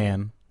just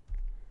playing.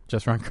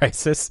 Just run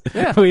Crysis.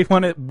 Yeah. we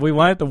want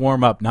it to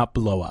warm up, not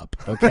blow up.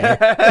 Okay.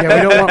 Yeah,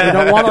 we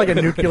don't want like a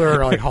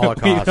nuclear like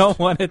holocaust. We don't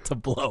want it to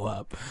blow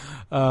up.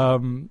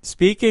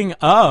 Speaking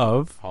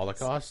of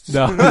Holocausts.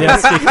 No.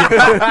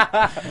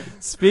 Yeah.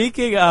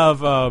 Speaking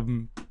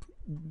of.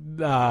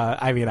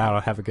 I mean, I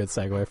don't have a good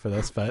segue for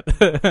this, but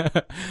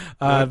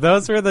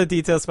those were the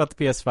details about the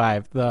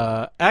PS5.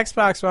 The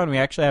Xbox One, we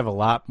actually have a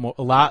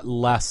lot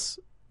less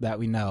that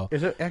we know.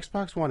 Is it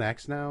Xbox One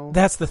X now?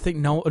 That's the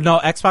thing. No,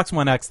 Xbox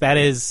One X. That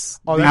is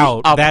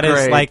out. That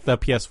is like the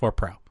PS4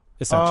 Pro,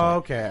 essentially. Oh,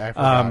 okay. I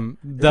forgot.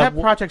 Is that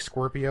Project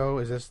Scorpio?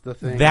 Is this the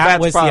thing? That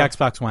was the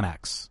Xbox One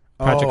X.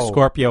 Project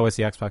Scorpio was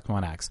the Xbox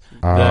One X.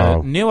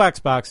 The new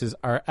Xboxes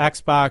are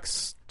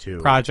Xbox 2.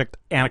 Project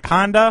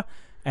Anaconda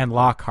and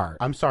Lockhart.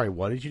 I'm sorry,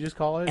 what did you just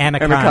call it?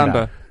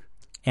 Anaconda.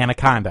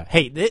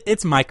 Hey,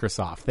 it's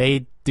Microsoft.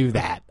 They do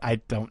that. I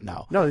don't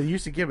know. No, they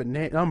used to give it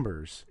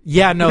numbers.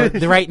 Yeah, no.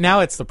 Right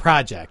now it's the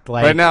project.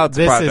 Like, right now it's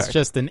this project. is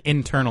just an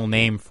internal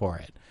name for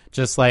it.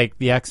 Just like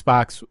the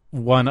Xbox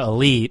One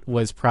Elite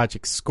was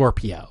Project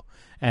Scorpio,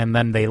 and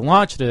then they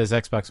launched it as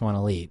Xbox One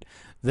Elite.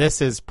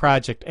 This is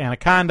Project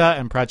Anaconda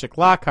and Project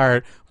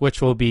Lockhart,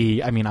 which will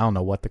be, I mean, I don't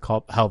know what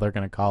the hell they're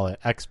going to call it.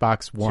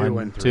 Xbox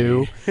One,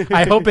 2.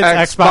 I hope it's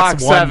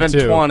Xbox One,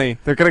 720.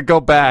 2. They're going to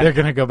go back. They're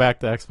going to go back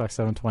to Xbox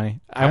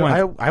 720.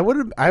 I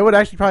would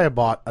actually probably have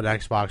bought an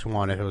Xbox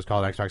One if it was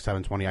called Xbox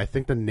 720. I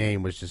think the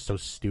name was just so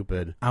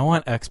stupid. I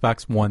want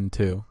Xbox One,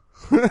 2.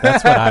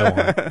 That's what I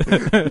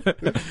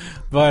want.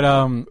 But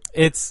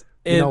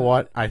you know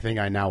what? I think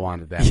I now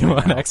wanted that. You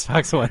want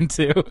Xbox One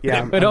 2?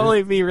 Yeah, it would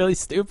only be really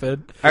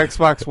stupid.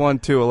 Xbox One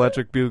 2,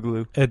 Electric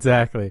Boogaloo.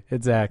 Exactly.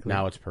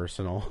 Now it's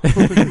personal. But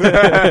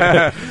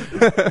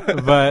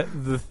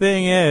the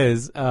thing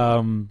is,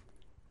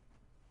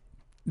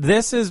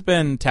 this has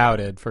been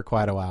touted for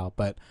quite a while,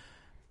 but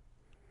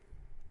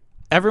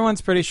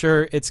everyone's pretty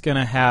sure it's going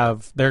to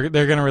have. They're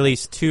going to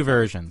release 2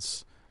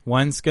 versions.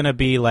 One's going to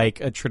be like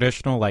a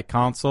traditional like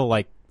console,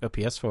 like a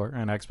PS4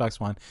 and Xbox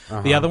One.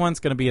 Uh-huh. The other one's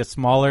going to be a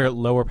smaller,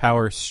 lower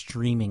power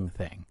streaming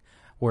thing,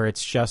 where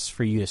it's just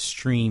for you to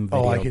stream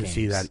video games. Oh, I can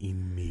see that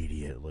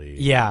immediately.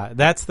 Yeah,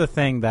 that's the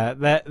thing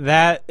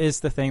that is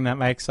the thing that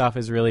Microsoft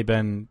has really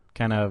been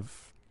kind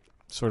of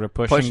sort of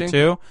pushing?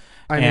 to.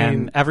 I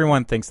mean,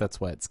 everyone thinks that's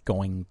what it's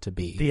going to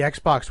be. The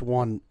Xbox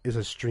One is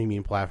a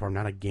streaming platform,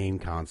 not a game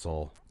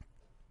console.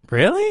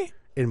 Really?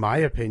 In my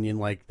opinion,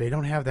 like, they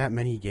don't have that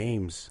many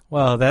games.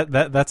 Well,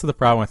 that's the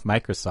problem with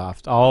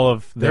Microsoft. All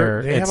of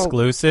their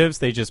exclusives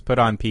they just put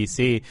on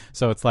PC,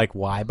 so it's like,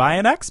 why buy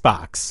an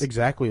Xbox?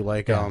 Exactly.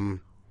 Like,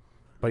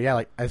 but yeah,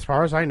 like, as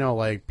far as I know,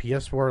 like,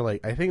 PS4,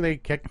 like, I think they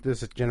kicked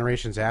this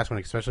generation's ass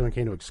especially when it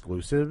came to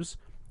exclusives.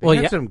 They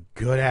had some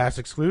good ass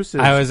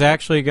exclusives. I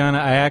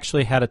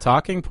actually had a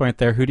talking point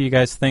there. Who do you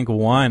guys think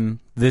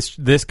won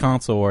this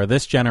console war,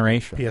 this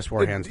generation?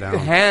 PS4, hands down.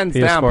 Hands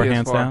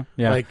down.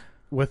 Yeah. Like,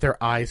 with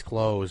their eyes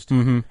closed,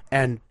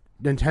 and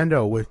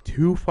Nintendo with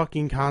 2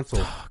 fucking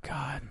consoles. Oh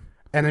God!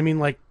 And I mean,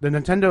 like, the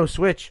Nintendo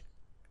Switch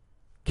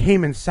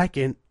came in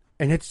second,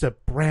 and it's a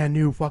brand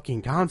new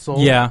fucking console.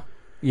 Yeah.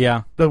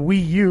 The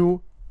Wii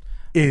U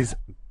is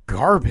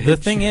garbage. The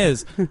thing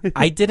is,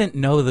 I didn't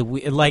know the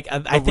Wii. Like,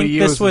 I think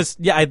this was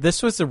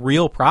this was a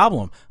real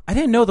problem. I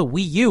didn't know the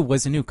Wii U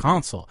was a new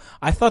console.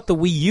 I thought the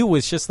Wii U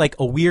was just like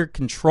a weird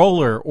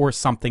controller or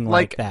something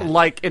like that,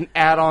 like an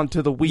add-on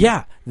to the Wii.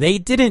 Yeah, they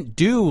didn't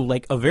do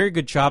like a very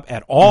good job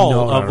at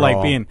all of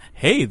like being,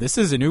 hey, this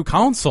is a new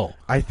console.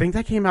 I think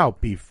that came out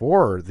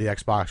before the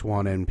Xbox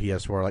One and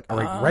PS4. Like,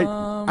 right?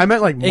 I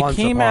meant like months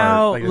it came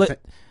apart. out.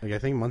 Like, I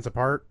think months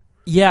apart.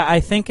 Yeah,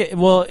 I think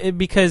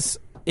because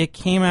it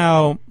came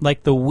out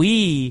like the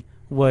Wii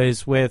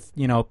was with,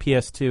 PS2,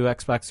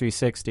 Xbox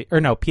 360,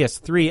 or no,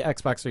 PS3,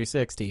 Xbox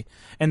 360.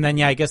 And then,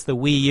 I guess the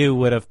Wii U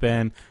would have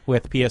been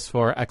with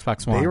PS4,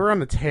 Xbox One. They were on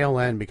the tail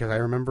end because I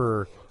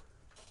remember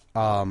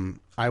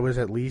I was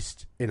at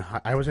least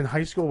I was in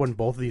high school when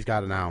both of these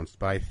got announced,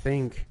 but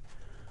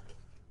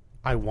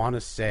I want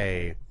to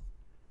say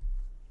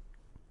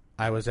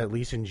I was at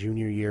least in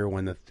junior year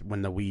when the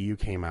Wii U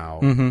came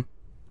out. Mm-hmm.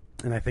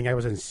 And I think I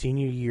was in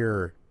senior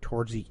year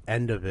towards the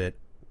end of it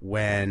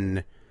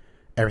when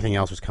everything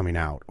else was coming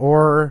out.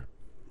 Or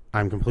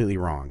I'm completely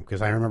wrong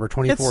because I remember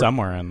 24. It's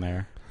somewhere in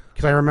there.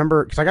 Because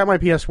I got my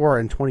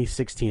PS4 in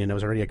 2016 and it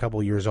was already a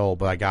couple years old,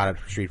 but I got it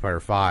for Street Fighter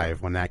V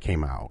when that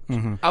came out.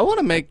 Mm-hmm. I want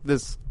to make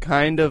this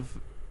kind of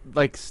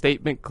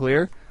statement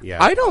clear.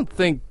 Yeah. I don't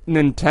think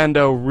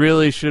Nintendo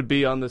really should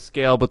be on the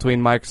scale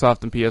between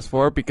Microsoft and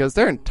PS4 because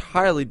they're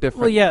entirely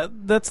different. Well, yeah,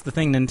 that's the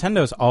thing.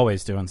 Nintendo's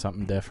always doing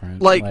something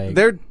different.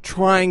 They're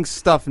trying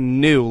stuff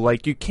new.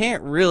 You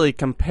can't really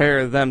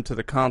compare them to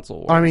the console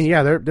wars. I mean,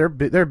 yeah, they're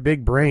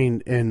big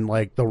brain in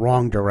the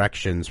wrong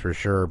directions for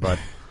sure, but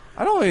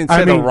I don't even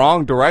say the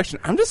wrong direction.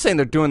 I'm just saying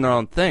they're doing their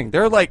own thing.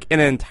 They're in an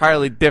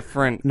entirely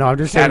different no, I'm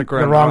just saying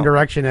category. the wrong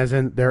direction as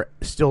in they're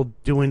still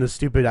doing the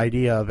stupid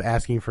idea of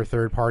asking for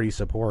third-party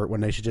support when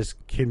they should just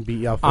can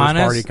be a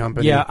first-party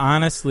company. Yeah,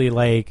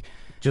 honestly,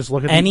 just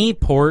look at any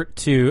port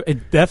to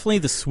definitely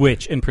the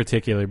Switch in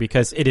particular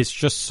because it is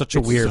just such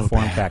a weird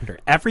form factor.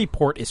 Every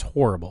port is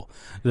horrible.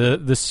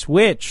 The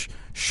Switch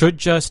should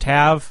just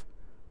have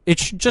it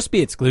should just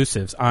be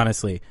exclusives,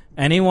 honestly.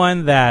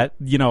 Anyone that,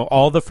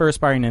 all the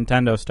first-party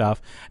Nintendo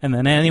stuff, and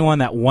then anyone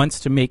that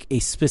wants to make a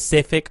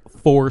specific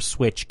for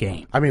Switch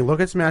game. I mean, look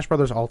at Smash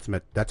Brothers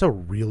Ultimate. That's a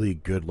really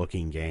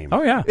good-looking game.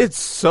 Oh, yeah. It's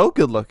so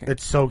good looking.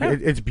 It's so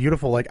good. It's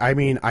beautiful. I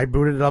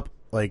booted it up,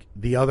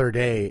 the other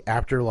day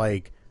after,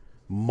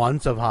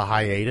 months of a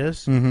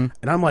hiatus, and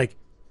I'm like,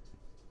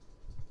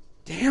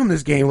 damn,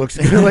 this game looks...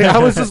 I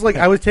was just,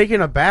 I was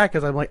taken aback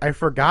because I'm I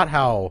forgot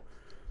how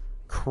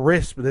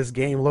crisp this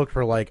game looked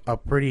for, a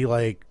pretty,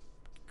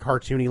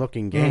 cartoony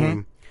looking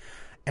game.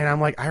 And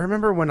I'm I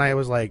remember when I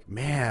was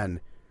man,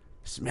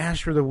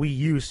 Smash for the Wii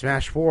U,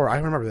 Smash 4, I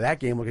remember that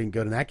game looking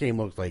good, and that game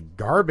looks like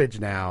garbage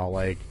now.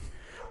 I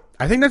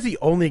think that's the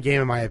only game,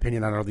 in my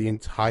opinion, out of the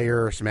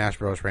entire Smash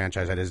Bros.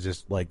 Franchise that is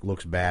just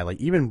looks bad.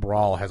 Even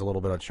Brawl has a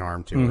little bit of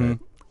charm to it.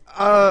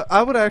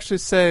 I would actually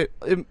say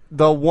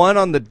the one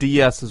on the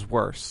DS is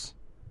worse.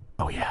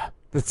 Oh yeah,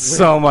 It's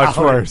so much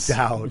worse.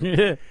 Doubt.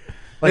 It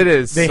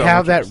is. They so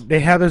have much that. worse. They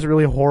have this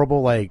really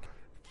horrible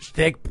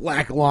thick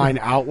black line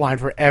outline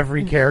for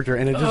every character,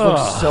 and it just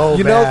looks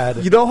so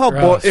bad. You know how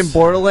Gross. in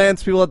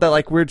Borderlands people had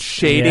that weird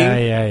shading?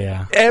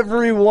 Yeah.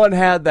 Everyone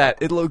had that.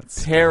 It looked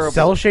terrible.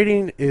 Cell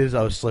shading is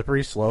a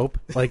slippery slope.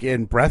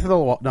 In Breath of the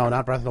Wild, no,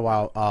 not Breath of the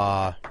Wild.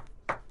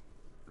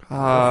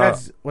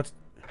 What's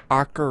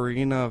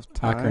Ocarina of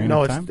Time? Ocarina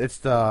no? of Time?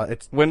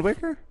 It's Wind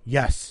Waker?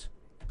 yes.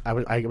 I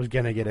was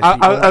gonna get it.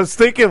 I was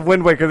thinking of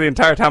Wind Waker the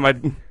entire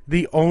time.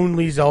 The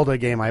only Zelda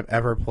game I've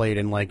ever played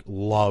and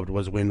loved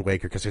was Wind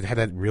Waker because it had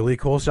that really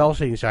cool cell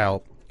shading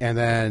style, and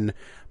then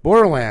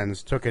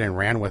Borderlands took it and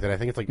ran with it. I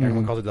think it's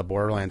everyone calls it the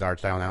Borderlands art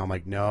style now.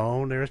 I'm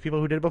no, there's people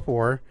who did it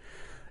before.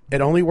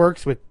 It only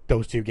works with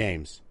those two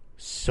games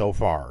so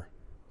far.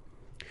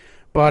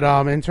 But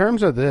in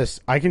terms of this,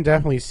 I can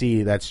definitely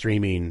see that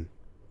streaming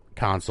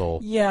console.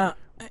 Yeah,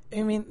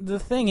 I mean, the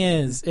thing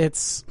is,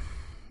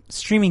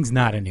 streaming's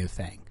not a new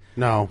thing.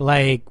 No.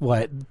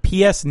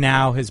 PS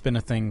Now has been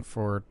a thing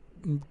for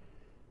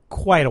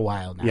quite a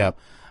while now. Yep.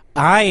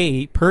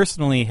 I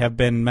personally have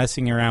been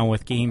messing around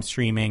with game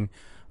streaming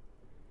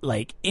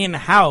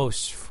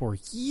in-house for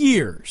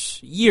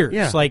years.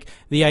 Yeah.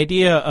 The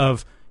idea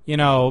of,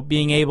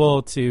 being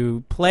able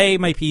to play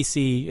my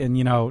PC and,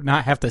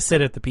 not have to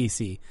sit at the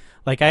PC.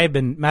 I have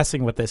been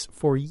messing with this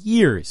for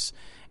years.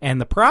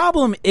 And the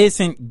problem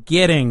isn't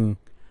getting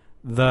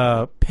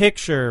the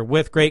picture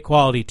with great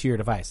quality to your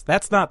device.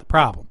 That's not the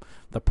problem.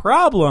 The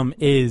problem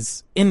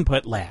is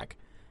input lag.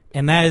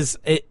 And that is,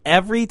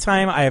 every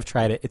time I have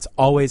tried it, it's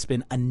always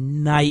been a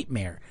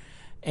nightmare.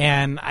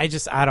 And I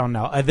don't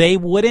know. They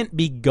wouldn't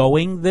be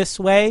going this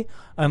way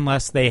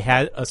unless they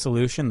had a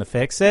solution to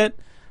fix it.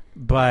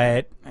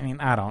 But, I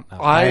mean, I don't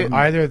know.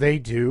 Either they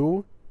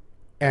do,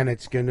 and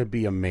it's going to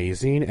be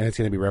amazing, and it's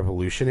going to be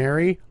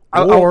revolutionary,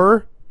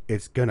 or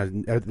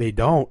they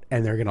don't,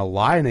 and they're gonna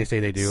lie and they say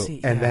they do,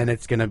 then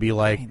it's gonna be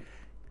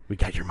we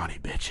got your money,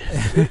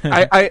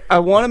 bitches. I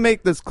want to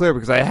make this clear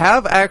because I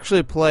have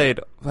actually played.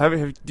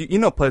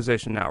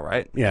 PlayStation Now,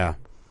 right? Yeah.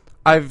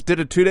 I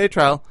did a 2-day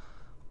trial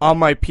on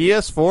my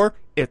PS4.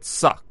 It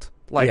sucked.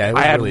 It was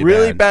I had really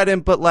really bad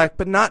input lag,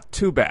 but not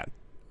too bad.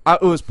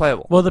 It was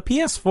playable. Well, the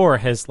PS4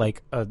 has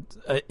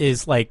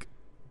is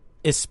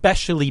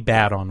especially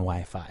bad on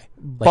Wi-Fi.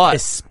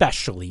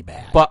 Especially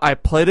bad. But I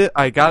played it.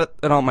 I got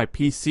it on my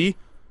PC.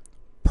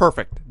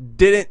 Perfect.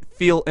 Didn't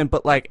feel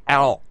input lag at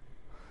all.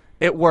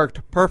 It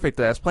worked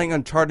perfectly. I was playing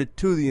Uncharted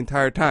 2 the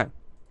entire time.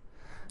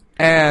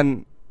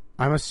 And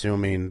I'm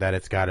assuming that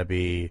it's got to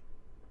be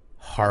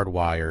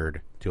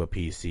hardwired to a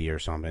PC or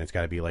something. It's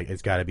got to be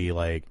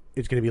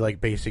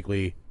like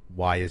basically,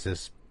 why is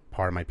this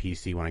part of my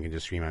PC when I can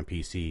just stream on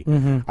PC?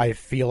 Mm-hmm. I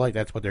feel like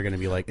that's what they're going to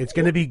be like. It's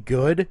going to be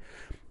good.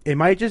 It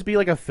might just be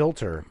like a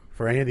filter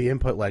for any of the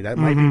input lag. That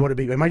might be what it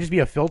be. It might just be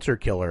a filter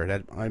killer.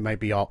 That I might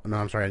be all. No,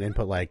 I'm sorry, an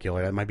input lag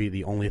killer. That might be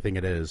the only thing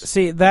it is.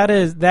 See, that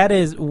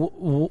is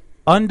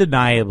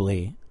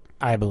undeniably,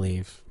 I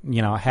believe,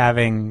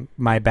 having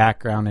my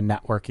background in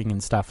networking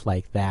and stuff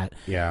like that.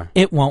 Yeah.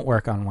 It won't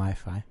work on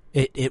Wi-Fi.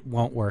 It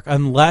won't work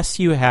unless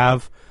you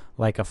have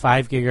like a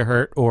 5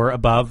 gigahertz or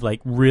above,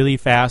 like really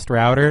fast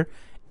router,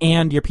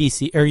 and your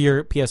PC or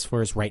your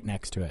PS4 is right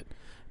next to it.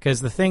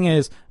 Because the thing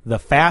is, the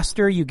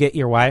faster you get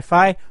your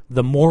Wi-Fi,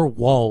 the more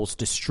walls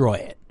destroy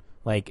it.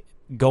 Like,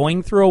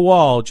 going through a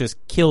wall just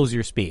kills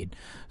your speed.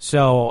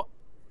 So,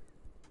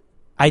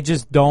 I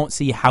just don't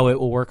see how it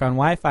will work on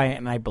Wi-Fi,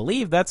 and I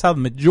believe that's how the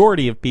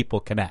majority of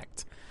people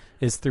connect,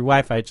 is through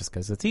Wi-Fi just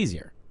because it's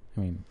easier. I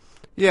mean,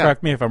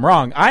 correct me if I'm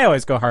wrong. I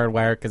always go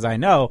hardwired because I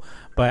know,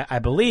 but I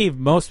believe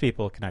most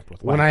people connect with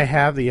Wi-Fi.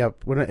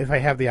 If I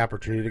have the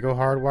opportunity to go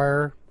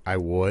hardwire, I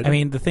would. I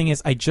mean, the thing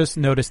is, I just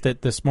noticed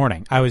it this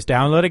morning. I was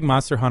downloading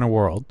Monster Hunter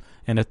World,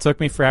 and it took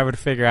me forever to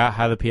figure out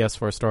how the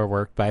PS4 store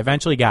worked, but I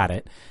eventually got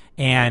it,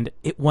 and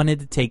it wanted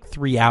to take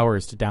 3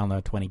 hours to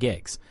download 20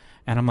 gigs.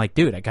 And I'm like,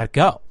 dude, I gotta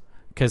go,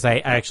 because I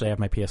actually have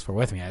my PS4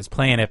 with me. I was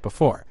playing it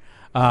before.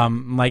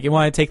 Like, it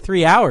wanted to take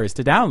 3 hours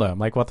to download. I'm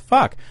like, what the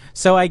fuck?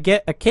 So I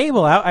get a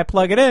cable out, I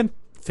plug it in,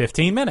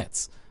 15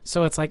 minutes.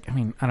 So it's like, I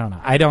mean, I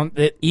don't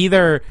know.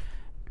 Either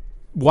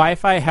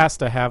Wi-Fi has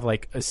to have,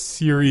 like, a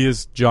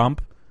serious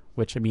jump,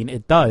 which, I mean,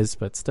 it does,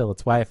 but still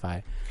it's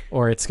Wi-Fi,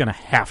 or it's going to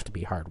have to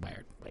be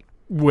hardwired, like,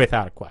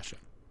 without a question.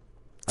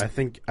 I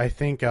think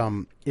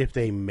if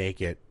they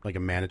make it like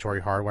a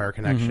mandatory hardwire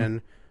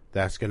connection,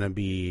 that's going to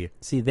be...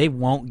 See, they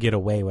won't get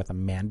away with a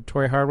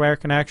mandatory hardwire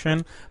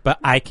connection, but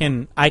I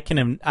can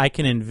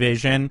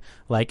envision,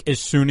 like, as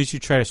soon as you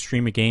try to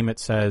stream a game, it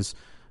says,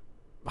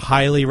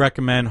 highly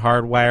recommend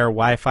hardwire,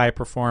 Wi-Fi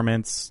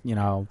performance,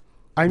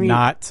 I mean,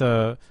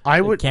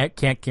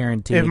 can't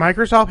guarantee. If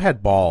Microsoft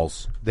had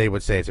balls, they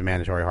would say it's a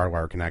mandatory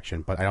hardwire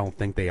connection, but I don't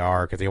think they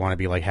are, because they want to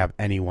be like, have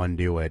anyone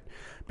do it.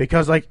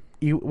 Because, like,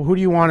 who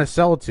do you want to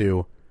sell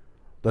to?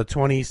 The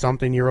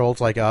 20-something-year-olds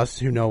like us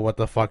who know what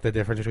the fuck the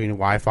difference between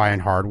Wi-Fi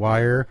and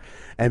hardwire,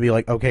 and be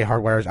like, okay,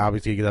 hardwire is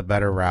obviously the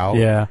better route.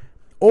 Yeah.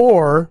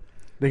 Or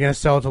they're going to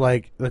sell it to,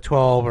 like, the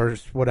 12 or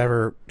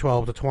whatever,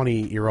 12 to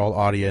 20-year-old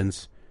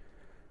audience,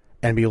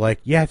 and be like,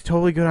 yeah, it's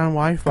totally good on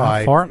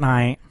Wi-Fi.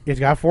 Fortnite. It's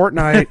got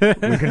Fortnite.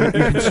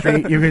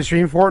 you can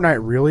stream Fortnite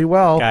really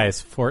well.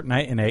 Guys,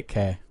 Fortnite in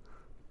 8K.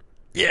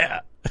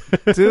 Yeah.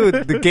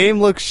 Dude, the game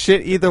looks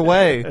shit either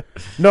way.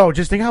 No,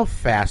 just think how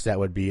fast that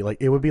would be. Like,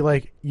 it would be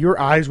like your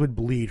eyes would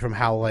bleed from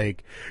how,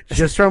 like,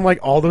 just from like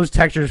all those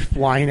textures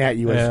flying at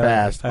you as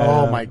fast.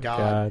 Oh my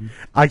god.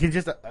 I can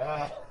just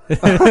I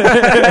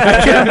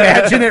can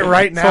imagine it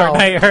right now.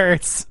 Fortnite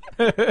hurts.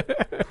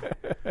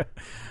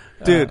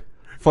 Dude,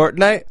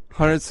 Fortnite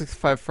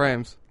 165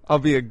 frames. I'll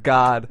be a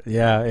god.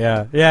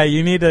 Yeah.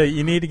 You need to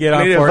get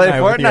on Fortnite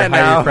Fortnite with your now.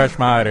 high refresh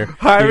monitor.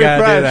 High you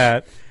gotta refresh. do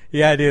that. You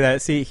gotta do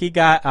that. See, he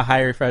got a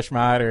high refresh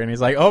monitor, and he's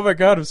like, "Oh my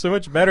god, I'm so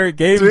much better at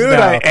games Dude, now."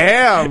 I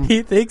am.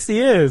 He thinks he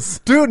is.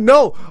 Dude,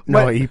 no.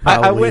 He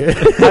probably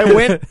I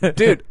went,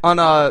 dude, on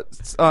a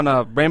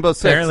Rainbow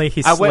Six. Apparently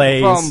he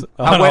slays on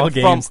all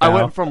games I now.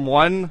 went from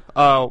 1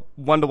 to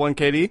 1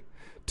 KD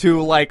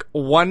to like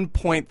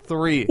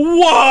 1.3.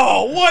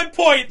 Whoa,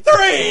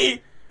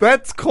 1.3.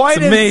 That's quite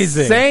It's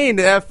amazing.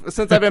 insane.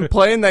 Since I've been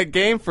playing that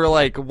game for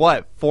like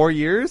what, 4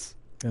 years?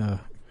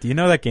 Do you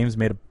know that game's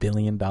made $1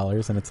 billion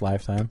in its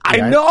lifetime?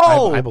 I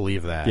know. I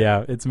believe that.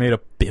 Yeah, it's made $1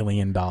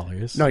 billion.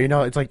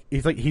 No, it's like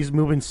he's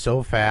moving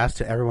so fast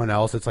to everyone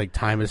else. It's like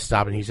time is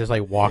stopping. He's just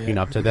like walking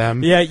up to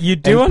them. Yeah, you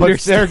do and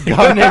puts their understand.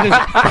 gun in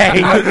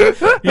his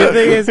face. The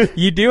thing is,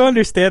 you do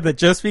understand that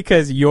just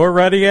because you're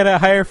running at a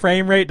higher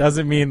frame rate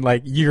doesn't mean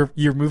like you're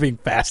moving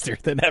faster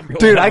than everyone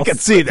Dude, else. I can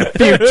see the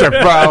future,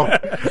 bro.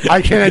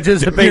 I can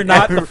anticipate. You're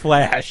not the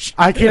Flash.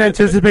 I can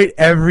anticipate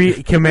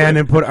every command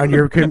input on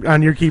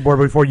your keyboard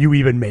before you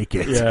even make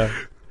it. Yeah.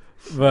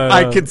 But,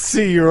 I can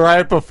see you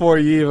right before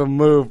you even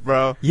move,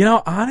 bro.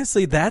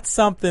 Honestly, that's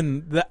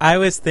something that I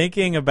was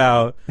thinking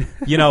about.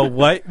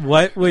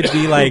 What would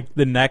be like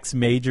the next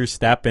major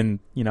step in,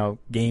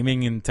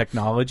 gaming and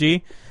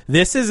technology?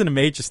 This isn't a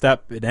major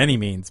step in any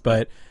means,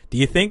 but do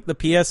you think the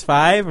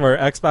PS5 or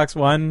Xbox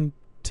One,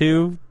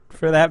 2,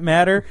 for that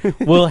matter,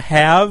 will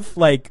have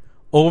like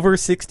over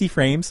 60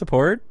 frame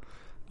support?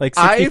 Like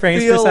 60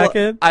 frames per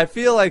second? I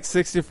feel like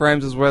 60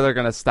 frames is where they're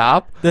going to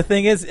stop. The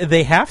thing is,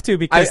 they have to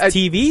because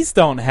TVs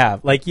don't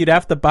have. Like, you'd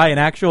have to buy an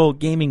actual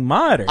gaming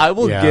monitor. I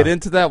will get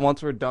into that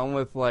once we're done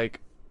with, like,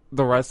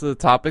 the rest of the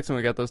topics and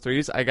we get those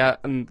threes. I got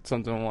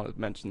something I want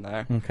to mention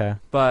there. Okay.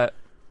 But,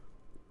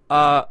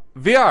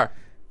 VR.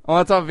 I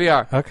want to talk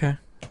VR. Okay.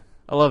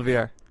 I love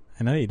VR.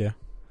 I know you do.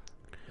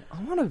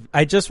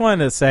 I just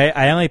wanted to say,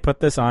 I only put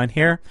this on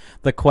here.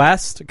 The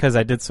Quest, because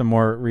I did some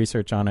more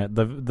research on it,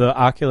 the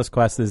Oculus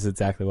Quest is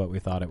exactly what we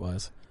thought it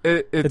was.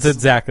 It's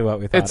exactly what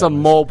we thought. It's a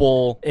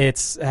mobile.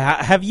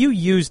 Have you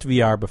used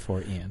VR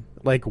before, Ian?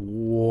 Like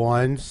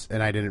once,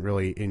 and I didn't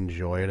really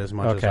enjoy it as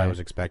much as I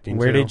was expecting.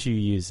 Where did you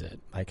use it?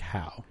 Like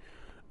how?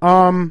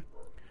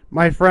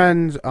 My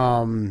friends,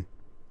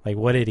 like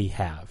what did he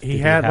have? He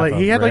had like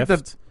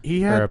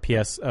or a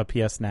PS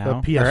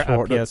Now, the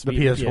PS4, the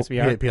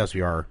PSVR.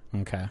 PSVR.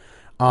 Okay.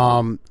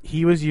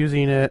 He was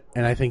using it,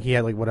 and I think he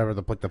had like whatever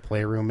the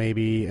playroom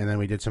maybe, and then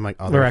we did some like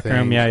other Rec things.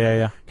 room,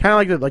 yeah.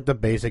 Kind of like the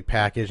basic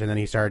package, and then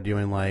he started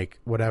doing like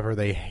whatever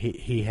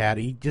he had.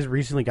 He just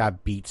recently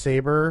got Beat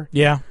Saber.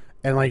 Yeah.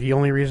 And like the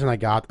only reason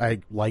I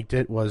liked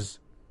it was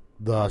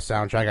the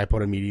soundtrack I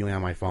put immediately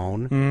on my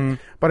phone.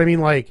 But I mean,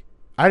 like,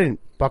 I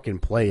didn't fucking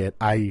play it.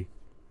 I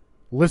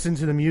listened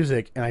to the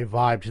music and I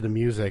vibed to the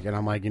music, and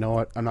I'm like, you know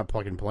what? I'm not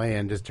fucking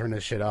playing. Just turn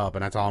this shit up,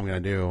 and that's all I'm gonna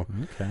do.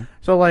 Okay.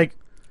 So like,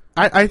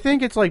 I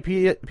think it's like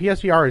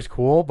PSVR is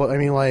cool, but I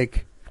mean,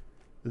 like,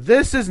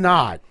 this is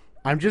not.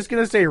 I'm just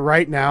gonna say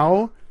right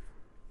now,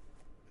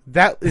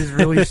 that is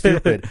really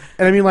stupid.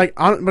 And I mean, like,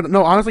 but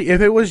no, honestly,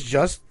 if it was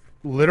just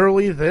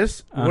literally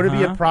this, would it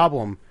be a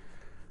problem?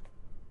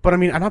 But I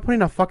mean, I'm not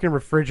putting a fucking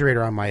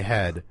refrigerator on my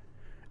head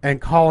and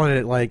calling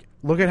it like,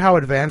 look at how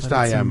advanced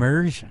I am.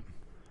 Immersion.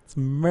 It's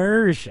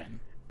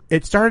immersion.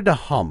 It started to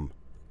hum.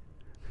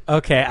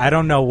 Okay, I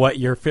don't know what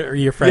your friend's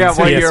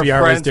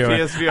PSVR was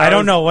doing. I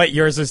don't know what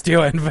yours is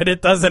doing, but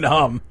it doesn't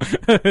hum.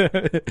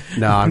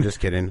 No, I'm just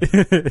kidding.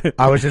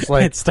 I was just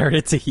like, it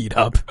started to heat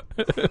up.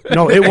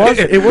 No, it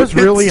was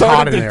really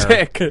hot in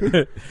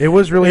there. It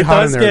was really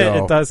hot in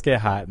there. It does get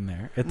hot in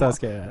there. It does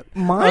get hot.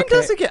 Mine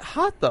doesn't get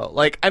hot though.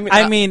 Like I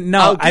mean,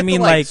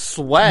 like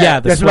sweat.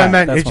 Yeah, that's sweat. what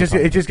I meant.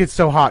 It just gets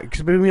so hot.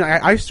 Because I mean,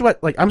 I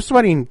sweat. Like, I'm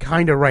sweating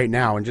kind of right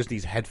now in just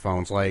these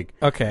headphones. Like,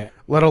 okay,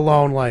 let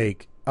alone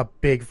like a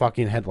big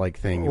fucking head like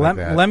thing like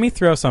that. Let me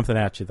throw something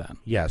at you then.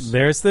 Yes.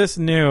 There's this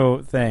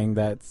new thing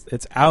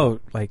it's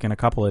out like in a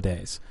couple of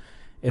days.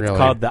 It's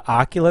called the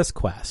Oculus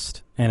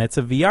Quest, and it's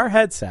a VR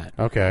headset.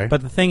 Okay.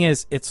 But the thing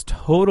is, it's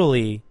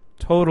totally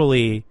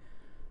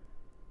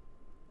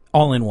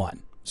all in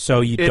one. So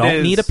you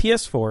don't need a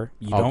PS4.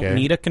 You don't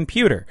need a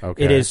computer.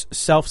 Okay. It is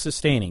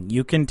self-sustaining.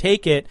 You can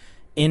take it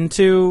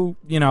into,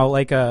 you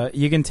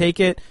can take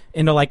it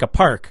into like a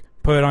park,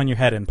 put it on your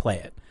head and play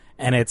it.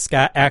 And it's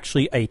got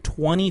actually a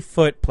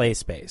 20-foot play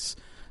space.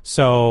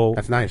 So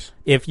that's nice.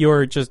 If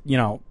you're just,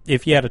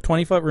 if you had a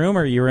 20-foot room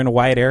or you're in a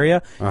wide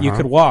area, you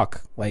could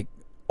walk like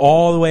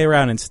all the way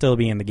around and still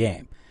be in the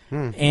game.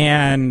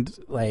 And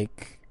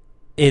like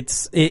it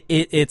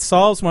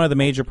solves one of the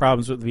major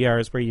problems with VR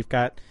is where you've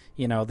got,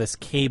 this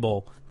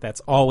cable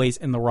that's always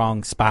in the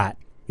wrong spot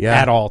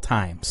at all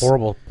times.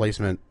 Horrible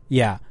placement.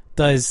 Yeah.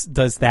 Does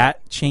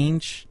that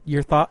change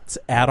your thoughts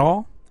at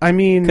all? I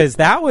mean, because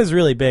that was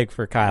really big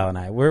for Kyle and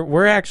I.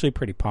 We're actually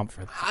pretty pumped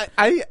for that.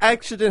 I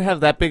actually didn't have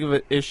that big of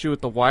an issue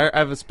with the wire. I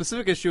have a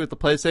specific issue with the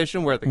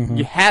PlayStation where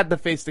you had to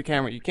face the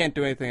camera. You can't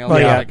do anything else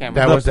without the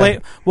camera.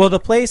 The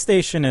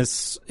PlayStation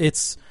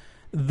it's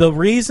the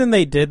reason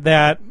they did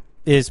that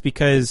is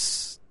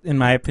because, in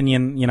my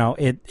opinion,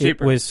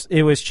 it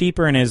was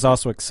cheaper and is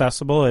also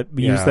accessible.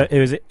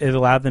 It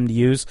allowed them to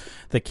use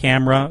the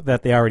camera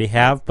that they already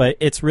have, but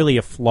it's really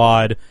a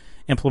flawed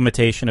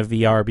implementation of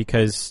VR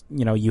because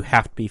you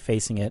have to be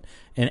facing it.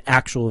 In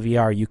actual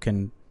VR, you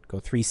can go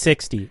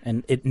 360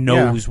 and it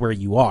knows where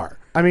you are.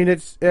 I mean,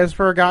 it's as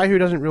for a guy who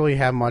doesn't really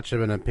have much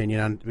of an opinion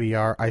on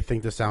VR, I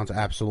think this sounds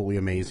absolutely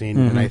amazing,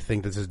 and I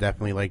think this is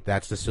definitely like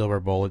that's the silver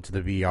bullet to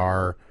the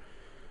VR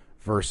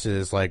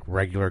versus like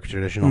regular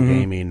traditional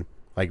gaming,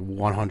 like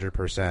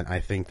 100%.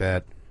 I think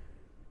that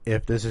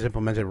if this is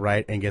implemented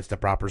right and gets the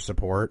proper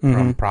support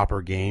from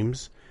proper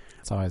games.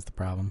 That's always the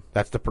problem.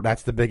 That's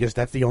the biggest.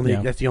 That's the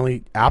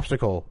only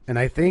obstacle. And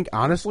I think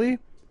honestly,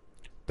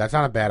 that's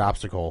not a bad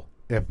obstacle.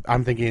 If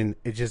I'm thinking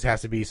it just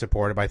has to be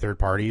supported by third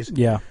parties.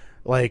 Yeah.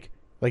 Like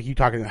you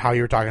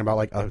were talking about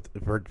like a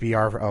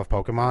VR of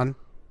Pokemon.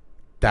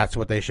 That's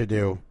what they should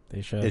do.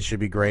 They should. It should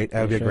be great.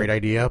 That would be a great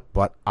idea.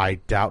 But I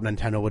doubt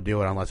Nintendo would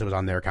do it unless it was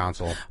on their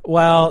console.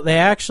 Well, they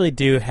actually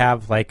do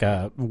have like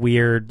a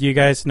weird. Do you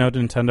guys know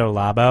Nintendo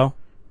Labo?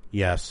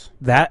 Yes.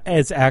 That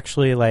is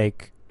actually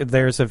like.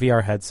 There's a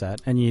VR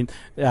headset, and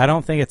I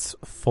don't think it's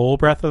full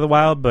Breath of the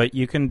Wild, but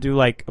you can do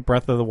like a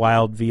Breath of the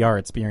Wild VR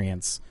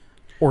experience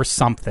or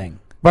something.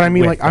 But I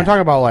mean, like, I'm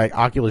talking about like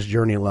Oculus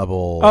Journey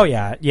level. Oh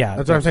yeah.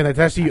 That's what I'm saying.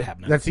 That's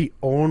the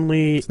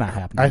only. It's not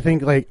happening. I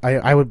think like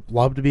I would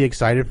love to be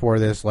excited for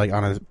this like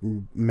on a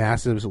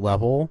massive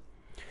level,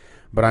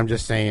 but I'm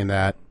just saying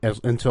that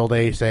until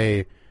they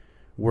say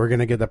we're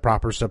gonna get the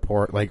proper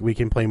support, like we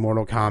can play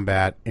Mortal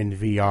Kombat in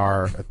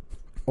VR.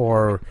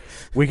 Or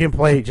we can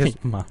play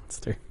just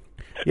Monster.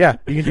 Yeah,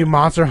 you can do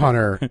Monster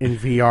Hunter in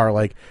VR.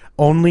 Like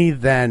only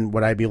then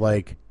would I be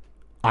like,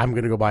 I'm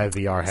gonna go buy a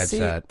VR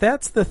headset. See,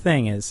 that's the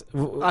thing is,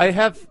 I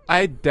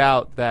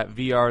doubt that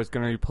VR is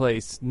going to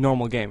replace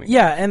normal gaming.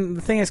 Yeah, and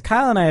the thing is,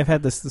 Kyle and I have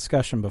had this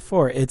discussion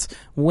before. It's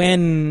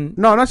when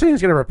no, I'm not saying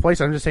it's gonna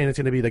replace it. I'm just saying it's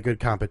gonna be the good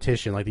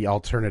competition, like the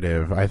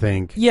alternative. I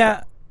think.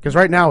 Yeah. Because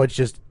right now it's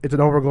an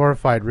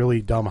overglorified,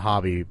 really dumb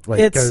hobby. Like,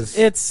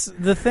 it's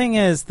the thing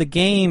is the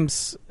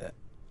games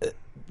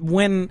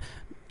when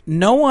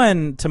no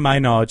one, to my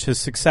knowledge, has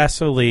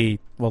successfully.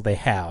 Well, they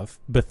have.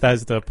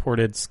 Bethesda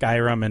ported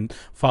Skyrim and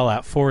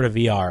Fallout 4 to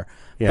VR.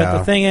 Yeah. But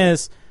the thing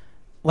is,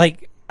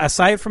 like,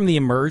 aside from the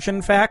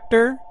immersion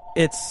factor,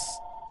 it's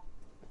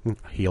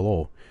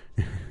hello.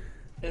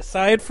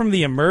 aside from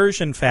the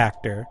immersion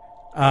factor.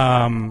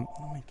 Oh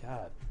my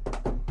god!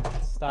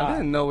 Stop! I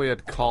didn't know we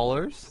had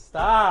callers.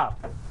 Stop!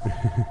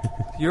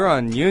 You're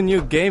on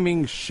You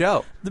Gaming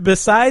Show.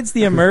 Besides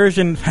the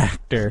immersion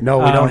factor, No,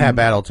 we don't have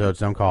Battletoads.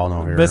 Don't call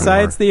no here.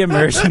 Besides the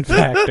immersion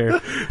factor,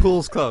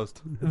 Pool's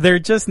closed. they're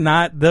just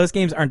not. Those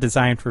games aren't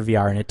designed for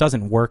VR, and it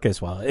doesn't work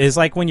as well. It's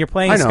like when you're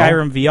playing I know.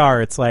 Skyrim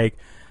VR. It's like,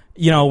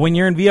 when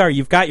you're in VR,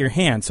 you've got your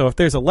hand. So if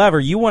there's a lever,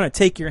 you want to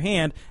take your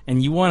hand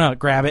and you want to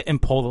grab it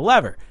and pull the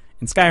lever.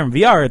 In Skyrim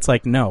VR, it's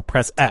like, no,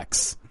 press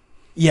X.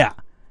 Yeah,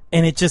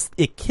 and it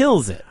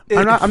kills it.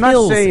 I'm not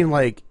kills saying it.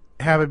 like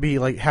have it be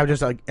like have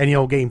just like any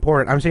old game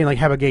port. I'm saying like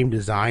have a game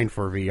designed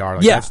for VR.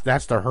 Like, Yeah.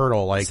 that's the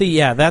hurdle. Like, See,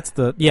 yeah,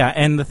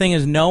 and the thing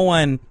is, no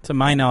one, to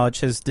my knowledge,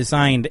 has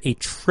designed a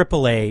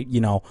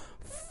AAA,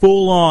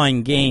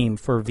 full-on game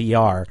for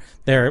VR.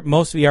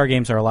 Most VR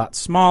games are a lot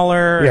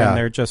smaller, Yeah. and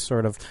they're just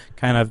sort of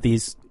kind of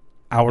these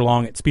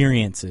hour-long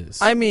experiences.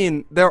 I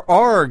mean, there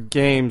are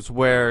games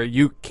where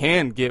you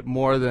can get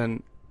more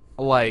than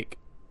 8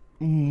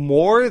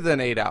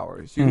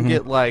 hours. You can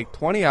get like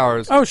 20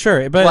 hours. oh,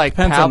 sure, but like it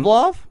depends on,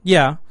 Pavlov.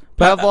 yeah.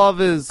 But, Pavlov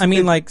is. I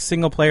mean, like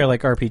single-player,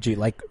 like RPG,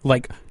 like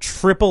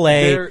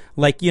AAA, There-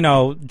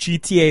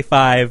 GTA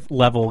 5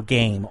 level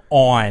game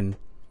on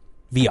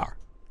VR.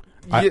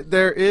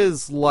 There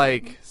is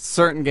like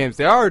certain games.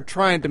 They are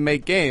trying to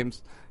make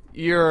games.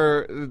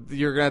 You're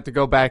gonna have to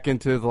go back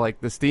into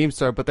the Steam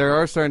store, but they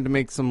are starting to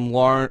make some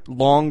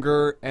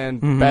longer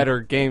and better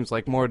games,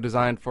 like more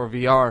designed for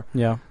VR.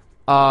 Yeah.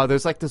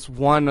 There's like this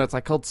one that's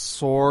like called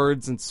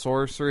Swords and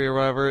Sorcery or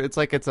whatever. It's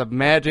a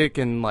magic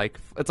and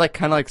it's like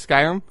kind of like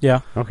Skyrim, Yeah.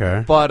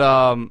 okay.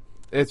 but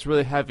it's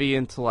really heavy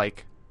into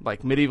like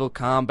medieval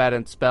combat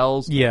and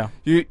spells. Yeah.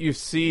 You've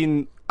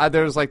seen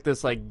there's like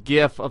this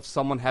GIF of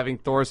someone having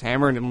Thor's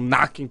hammer and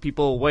knocking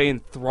people away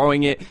and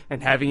throwing it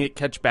and having it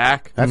catch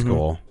back. That's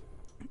cool.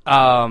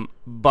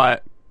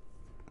 But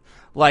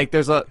like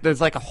there's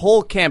like a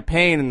whole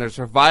campaign and there's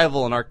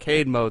survival and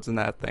arcade modes in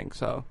that thing.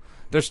 So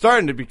they're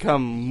starting to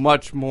become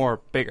much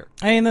more bigger.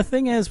 I mean, the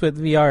thing is with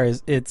VR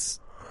is it's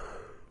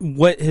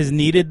what has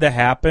needed to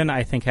happen,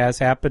 I think has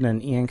happened,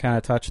 and Ian kind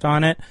of touched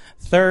on it.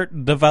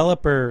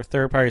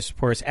 Third-party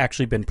support has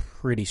actually been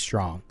pretty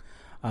strong.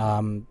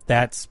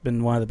 That's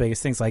been one of the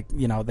biggest things. Like,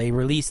 they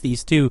released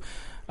these two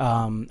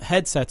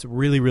headsets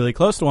really, really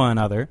close to one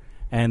another,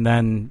 and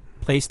then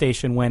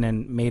PlayStation went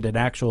and made an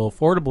actual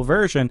affordable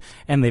version,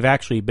 and they've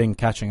actually been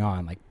catching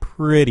on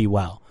pretty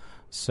well.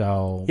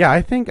 So Yeah,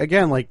 I think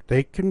again,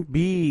 they can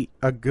be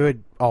a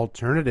good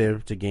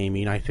alternative to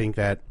gaming. I think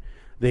that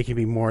they can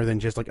be more than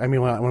just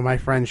when my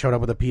friend showed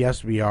up with a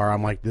PSVR,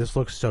 I'm like, this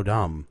looks so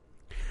dumb.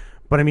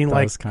 But I mean,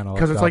 does kinda look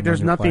because it's dumb there's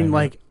when you're nothing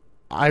playing it.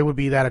 I would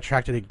be that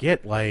attracted to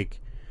get.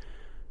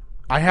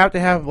 I have to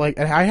have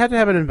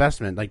an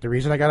investment. The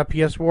reason I got a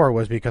PS4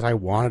 was because I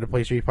wanted to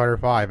play Street Fighter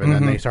 5, and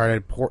then they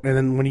started and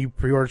then when you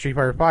pre-order Street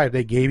Fighter 5,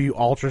 they gave you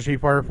Ultra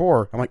Street Fighter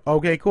 4. I'm like,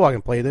 okay, cool, I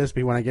can play this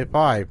when I get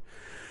 5.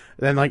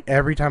 Then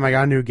every time I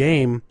got a new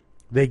game,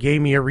 they gave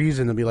me a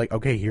reason to be like,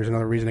 okay, here's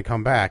another reason to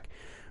come back.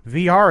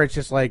 VR, it's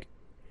just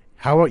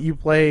how about you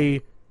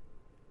play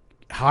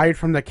Hide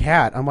from the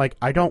Cat? I'm like,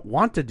 I don't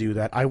want to do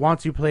that. I want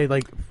to play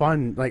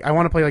fun. I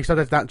want to play stuff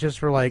that's not just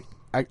for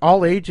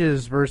all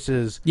ages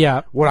versus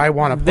what I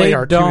want to play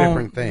are two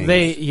different things.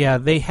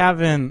 They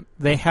haven't.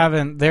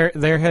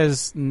 There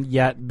has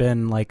yet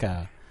been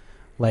a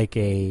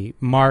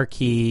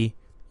marquee.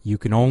 You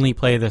can only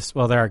play this.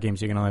 Well, there are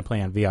games you can only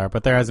play on VR,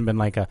 but there hasn't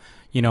been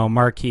a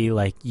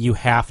marquee you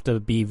have to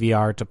be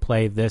VR to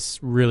play this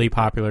really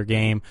popular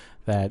game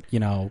that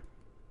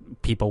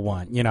people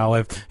want.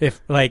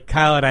 If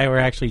Kyle and I were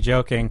actually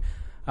joking,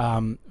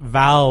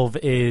 Valve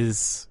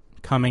is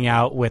coming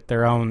out with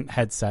their own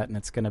headset, and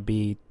it's going to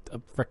be a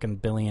frickin'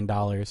 $1 billion.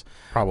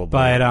 Probably.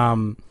 But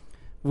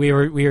we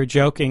were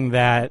joking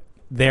that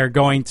they're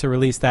going to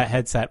release that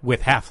headset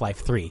with Half-Life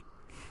 3.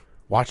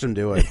 Watch them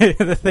do it.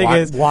 The thing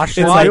is, watch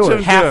it's them do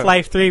it.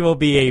 Half-Life 3 will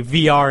be a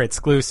VR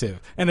exclusive.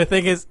 And the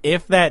thing is,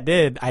 if that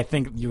did, I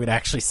think you would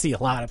actually see a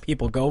lot of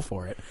people go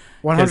for it.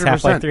 100%.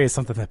 Half-Life 3 is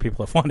something that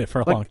people have wanted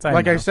for a long time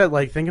now. I said,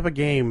 think of a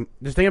game.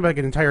 Just think about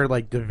an entire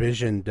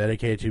division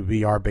dedicated to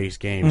VR-based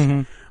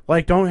games.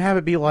 Don't have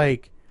it be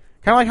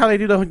kind of like how they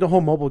do the whole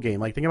mobile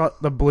game. Think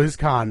about the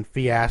BlizzCon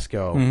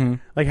fiasco.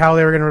 How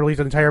they were going to release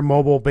an entire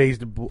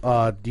mobile-based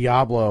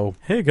Diablo.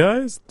 Hey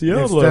guys,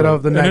 Diablo. Instead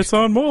of the and next, it's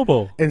on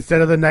mobile. Instead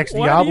of the next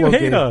Why Diablo do you hate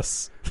game.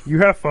 us? You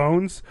have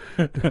phones.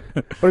 But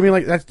I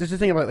mean, that's just the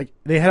thing about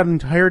they had an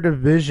entire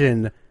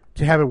division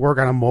to have it work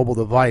on a mobile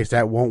device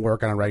that won't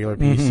work on a regular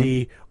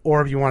PC,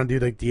 or if you want to do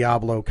the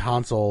Diablo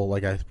console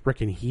like a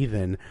freaking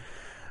heathen.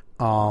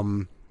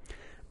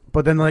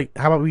 But then, like,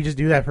 how about we just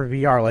do that for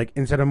VR? Like,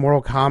 instead of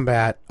Mortal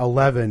Kombat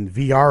 11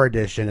 VR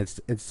edition,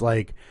 it's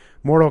like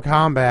Mortal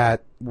Kombat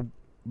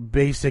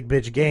basic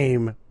bitch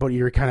game, but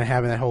you're kind of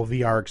having that whole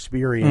VR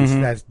experience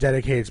that's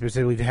dedicated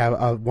specifically to have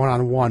a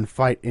one-on-one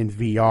fight in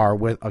VR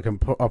with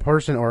a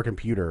person or a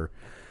computer.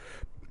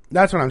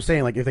 That's what I'm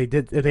saying. Like, if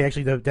they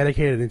actually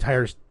dedicated an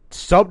entire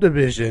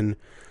subdivision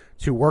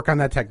to work on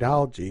that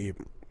technology,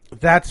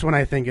 that's when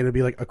I think it would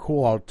be like a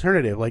cool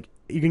alternative. Like,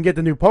 you can get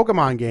the new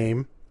Pokemon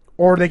game,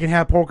 or they can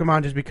have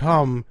Pokemon just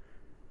become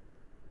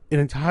an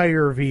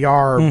entire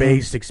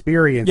VR-based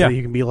experience that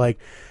you can be like,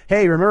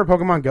 hey, remember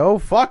Pokemon Go?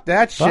 Fuck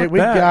that shit. We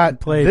got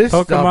play this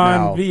Pokemon stuff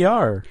now.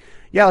 VR.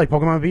 Yeah, like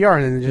Pokemon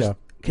VR, and then just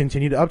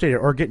continue to update it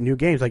or get new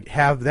games. Like,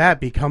 have that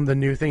become the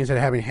new thing instead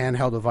of having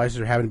handheld devices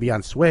or having to be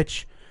on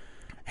Switch.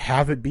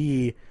 Have it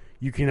be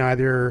you can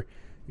either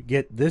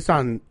get this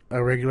on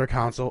a regular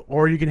console,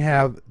 or you can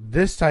have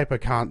this type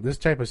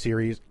of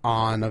series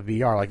on a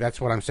VR. Like,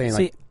 that's what I'm saying.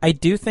 See, like, I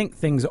do think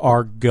things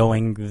are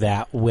going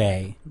that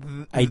way.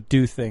 I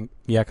do think,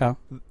 yeah, Kyle?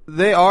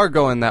 They are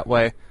going that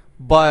way,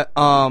 but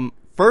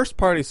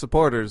first-party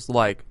supporters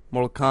like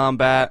Mortal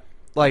Kombat,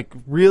 like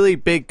really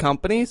big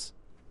companies,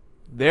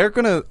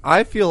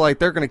 I feel like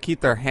they're gonna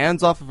keep their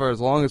hands off of it as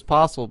long as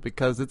possible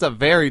because it's a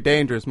very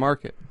dangerous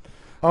market.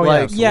 oh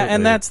like, yeah, Yeah,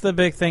 and that's the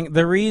big thing.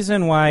 The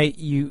reason why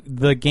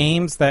the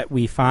games that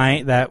we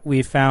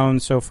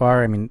found so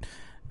far, I mean,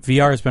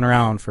 VR has been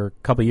around for a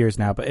couple of years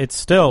now, but it's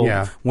still,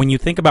 when you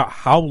think about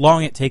how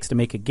long it takes to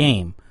make a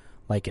game,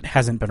 like, it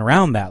hasn't been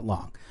around that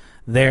long.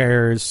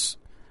 There's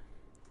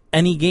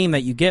any game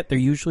that you get, they're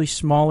usually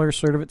smaller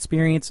sort of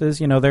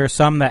experiences. You know, there are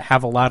some that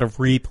have a lot of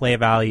replay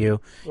value,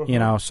 you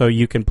know, so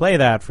you can play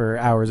that for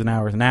hours and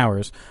hours and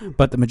hours.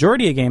 But the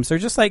majority of games, they're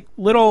just like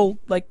little,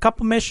 like,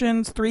 couple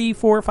missions, 3,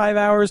 4, 5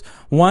 hours.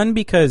 One,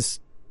 because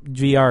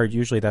VR,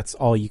 usually that's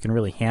all you can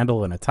really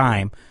handle in a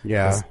time.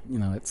 Yeah. You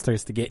know, it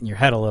starts to get in your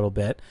head a little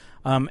bit.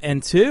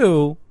 And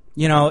two,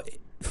 you know,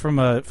 from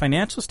a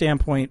financial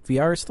standpoint,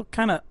 VR is still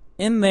kind of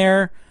in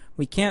there.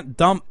 We can't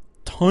dump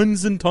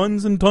tons and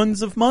tons and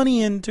tons of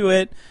money into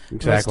it.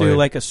 Exactly. Let's do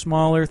like a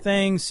smaller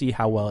thing, see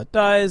how well it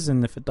does,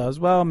 and if it does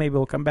well, maybe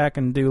we'll come back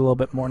and do a little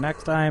bit more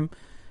next time.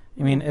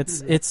 I mean,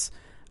 it's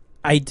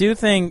I do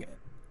think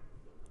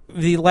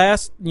the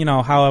last, you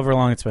know, however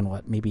long it's been,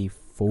 what, maybe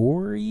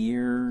 4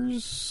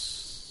 years?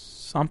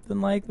 Something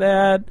like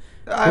that.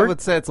 I would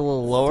say it's a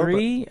little lower.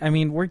 3? I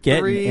mean, we're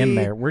getting in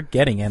there. We're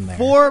getting in there.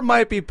 4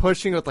 might be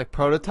pushing with like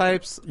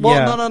prototypes. Well,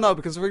 Yeah. no,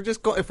 because we're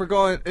just if we're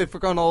going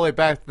all the way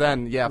back,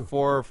 then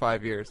 4 or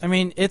 5 years. I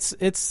mean, it's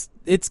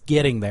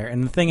getting there.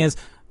 And the thing is,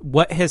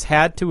 what has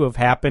had to have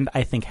happened,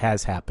 I think,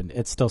 has happened.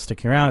 It's still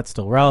sticking around. It's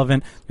still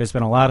relevant. There's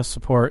been a lot of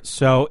support.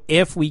 So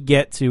if we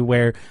get to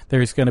where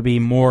there's going to be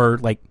more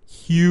like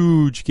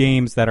huge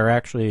games that are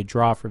actually a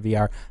draw for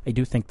VR, I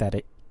do think that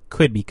it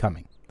could be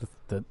coming.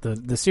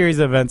 The series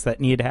of events that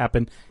need to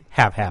happen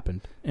have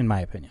happened, in my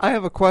opinion. I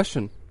have a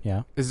question.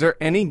 Yeah. Is there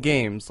any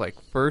games,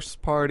 like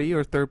first party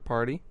or third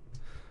party,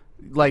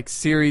 like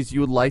series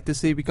you would like to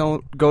see go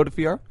to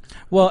VR?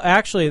 Well,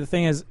 actually, the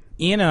thing is,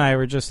 Ian and I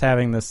were just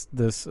having this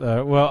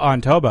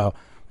on Tobo.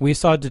 We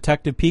saw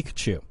Detective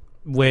Pikachu,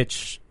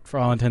 which, for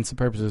all intents and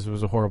purposes,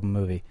 was a horrible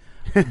movie.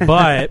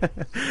 But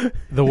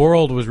the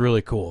world was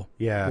really cool.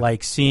 Yeah.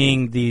 Like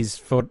seeing these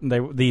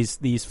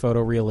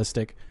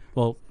photorealistic,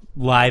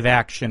 live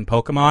action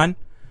Pokemon,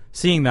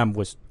 seeing them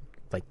was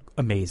like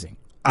amazing.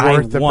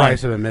 Worth the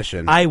price of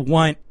admission. I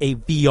want a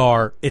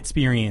VR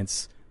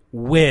experience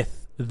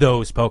with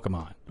those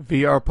Pokemon.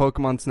 VR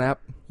Pokemon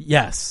Snap?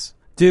 Yes.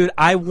 Dude,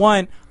 I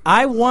want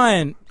I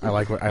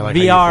like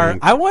VR.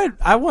 I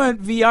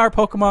want VR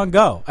Pokemon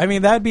Go. I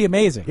mean, that'd be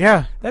amazing.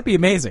 Yeah. That'd be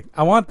amazing.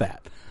 I want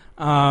that.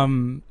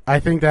 I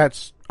think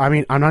that's, I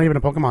mean, I'm not even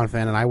a Pokemon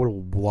fan, and I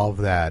would love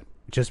that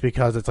just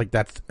because it's like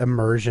that's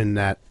immersion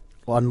that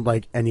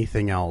unlike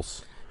anything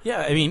else.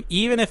 Yeah, I mean,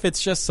 even if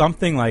it's just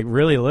something like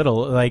really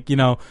little, like, you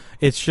know,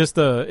 it's just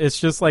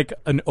like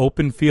an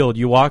open field.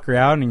 You walk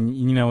around and,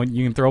 you know,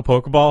 you can throw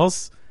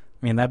Pokeballs.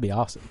 I mean, that'd be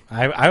awesome.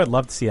 I would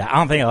love to see that. I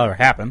don't think it'll ever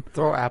happen.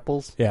 Throw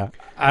apples? Yeah.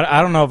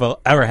 I don't know if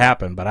it'll ever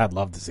happen, but I'd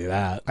love to see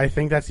that. I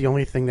think that's the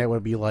only thing that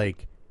would be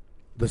like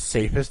the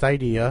safest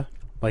idea.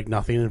 Like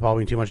nothing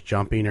involving too much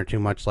jumping or too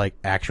much like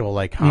actual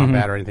like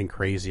combat or anything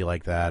crazy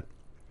like that.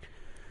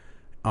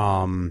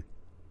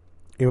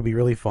 It would be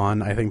really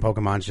fun. I think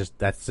Pokemon's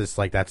that's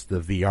the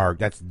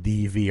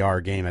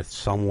VR game that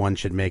someone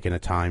should make in a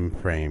time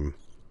frame.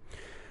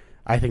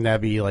 I think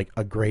that'd be like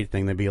a great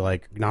thing. That'd be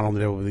like, not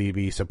only would there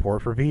be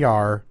support for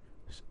VR,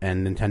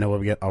 and Nintendo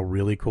would get a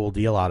really cool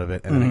deal out of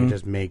it, and then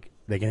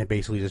they can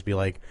basically just be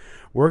like,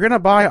 we're gonna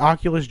buy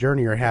Oculus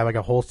Journey or have like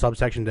a whole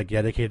subsection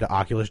dedicated to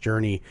Oculus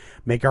Journey,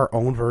 make our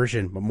own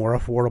version but more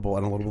affordable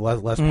and a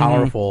little less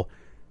powerful,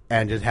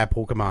 and just have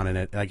Pokemon in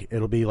it. Like,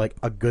 it'll be like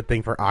a good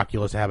thing for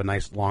Oculus to have a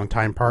nice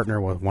long-time partner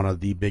with one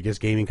of the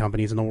biggest gaming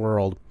companies in the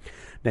world.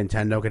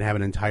 Nintendo can have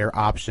an entire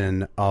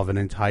option of an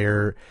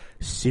entire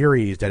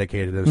series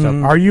dedicated to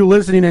themselves. Are you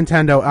listening,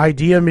 Nintendo?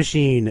 Idea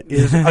Machine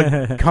is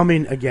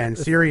coming again.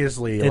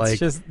 Seriously, It's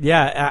just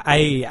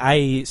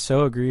I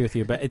so agree with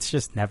you, but it's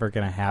just never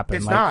going to happen.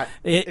 It's not.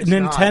 It's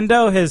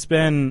Nintendo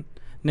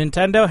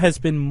has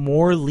been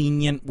more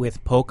lenient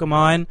with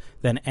Pokemon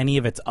than any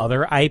of its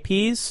other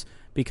IPs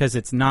because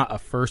it's not a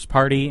first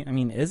party. I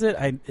mean, is it?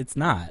 It's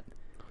not.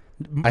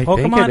 I Pokemon,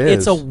 think it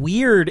is. it's a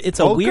weird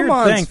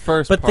thing.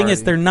 First but the thing is,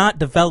 party. they're not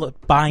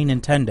developed by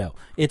Nintendo.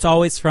 It's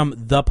always from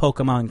the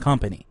Pokemon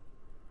Company.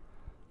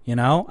 You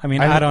know, I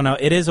mean, I don't know.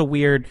 It is a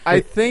weird.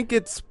 I think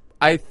it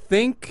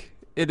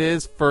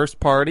is first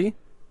party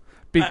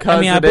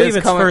because I believe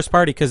it's first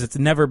party because it's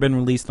never been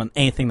released on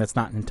anything that's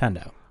not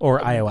Nintendo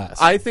or iOS.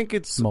 I think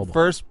it's mobile.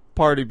 First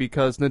party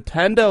because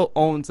Nintendo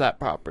owns that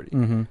property,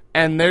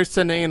 and they're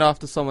sending it off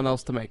to someone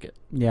else to make it.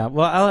 Yeah,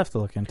 well, I'll have to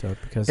look into it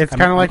because It's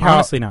kinda like how-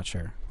 honestly not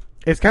sure.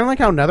 It's kind of like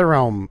how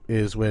NetherRealm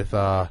is with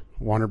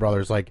Warner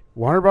Brothers. Like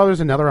Warner Brothers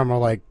and NetherRealm are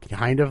like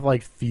kind of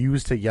like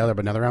fused together,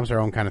 but NetherRealm's their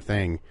own kind of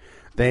thing.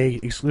 They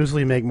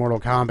exclusively make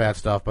Mortal Kombat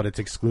stuff, but it's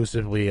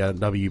exclusively a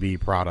WB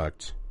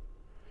product.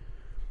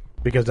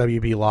 Because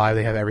WB Live,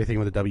 they have everything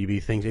with the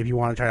WB things. If you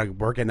want to try to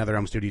work at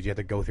NetherRealm Studios, you have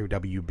to go through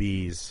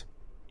WB's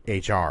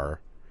HR.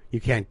 You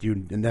can't do.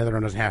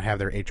 NetherRealm doesn't have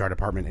their HR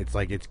department. It's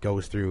like it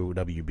goes through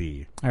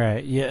WB. All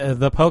right, yeah,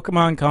 the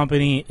Pokemon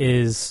Company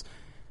is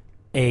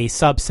a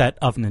subset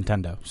of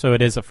Nintendo, so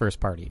it is a first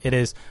party. It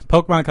is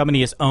Pokemon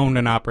Company is owned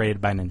and operated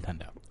by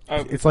Nintendo.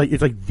 It's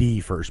like the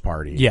first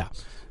party. Yeah.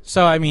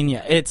 So I mean,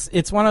 yeah,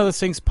 it's one of those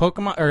things.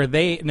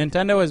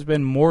 Nintendo has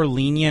been more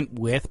lenient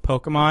with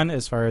Pokemon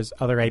as far as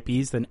other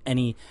IPs than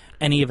any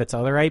of its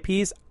other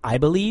IPs, I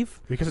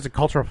believe. Because it's a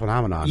cultural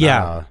phenomenon.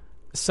 Yeah.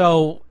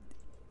 So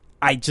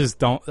I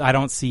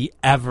don't see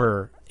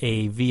ever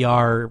a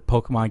VR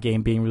Pokemon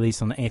game being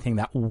released on anything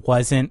that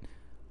wasn't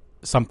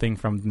something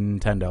from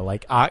Nintendo.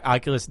 Like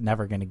Oculus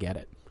never going to get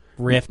it.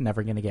 Rift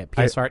never going to get it.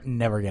 PSVR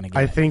never going to get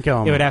it. I think it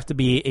would have to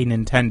be a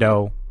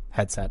Nintendo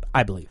headset,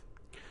 I believe.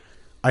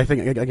 I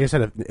think, like I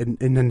said, if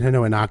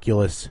Nintendo and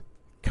Oculus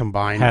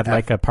combined had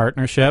a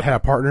partnership. Had a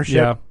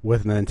partnership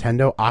with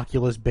Nintendo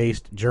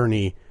Oculus-based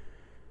Journey,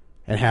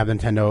 and have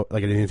Nintendo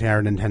like an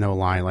entire Nintendo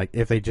line. Like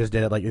if they just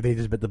did it, like if they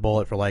just bit the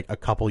bullet for like a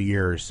couple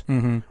years,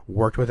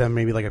 worked with them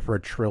maybe like for a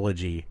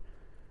trilogy,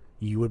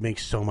 you would make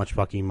so much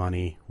fucking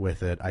money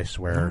with it. I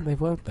swear. They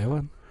would. They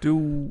would.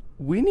 Do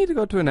we need to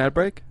go to an ad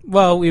break?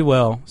 Well, we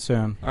will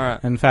soon. All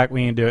right. In fact,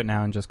 we can do it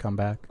now and just come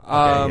back.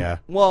 Okay, yeah.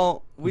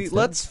 Well,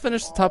 let's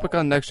finish the topic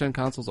on next gen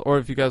consoles, or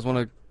if you guys want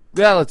to,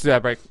 let's do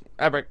ad break.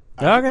 Ad break.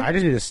 Okay. I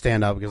just need to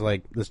stand up because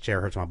like this chair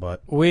hurts my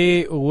butt.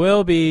 We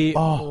will be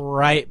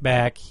right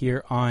back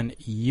here on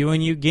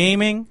You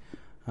Gaming.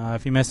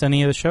 If you missed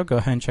any of the show, go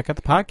ahead and check out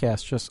the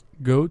podcast. Just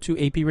go to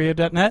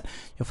apradio.net.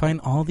 You'll find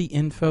all the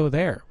info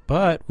there.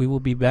 But we will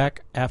be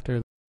back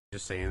after.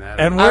 Just saying that.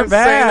 And I'm we're saying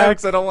that back.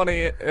 because I don't want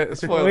to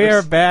spoilers. We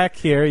are back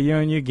here,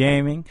 You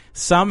Gaming.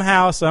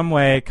 Somehow, some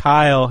way,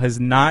 Kyle has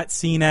not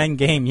seen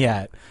Endgame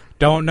yet.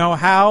 Don't know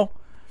how,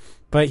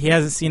 but he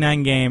hasn't seen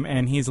Endgame,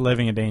 and he's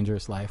living a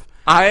dangerous life.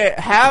 I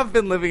have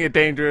been living a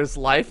dangerous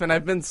life, and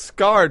I've been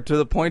scarred to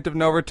the point of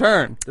no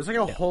return. There's like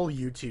a whole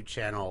YouTube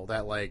channel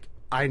that like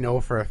I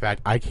know for a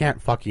fact I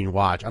can't fucking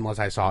watch unless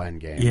I saw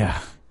Endgame.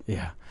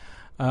 Yeah.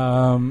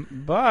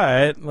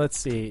 But let's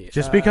see.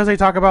 Just because they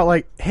talk about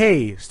like,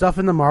 hey, stuff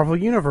in the Marvel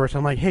universe,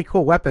 I'm like, hey,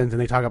 cool weapons,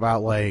 and they talk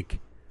about like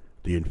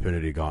the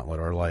Infinity Gauntlet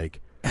or like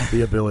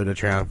the ability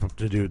to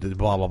do the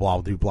blah blah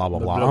blah, do blah blah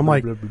blah. I'm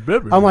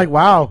like,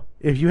 wow.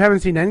 If you haven't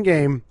seen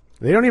Endgame,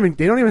 they don't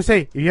even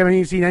say if you haven't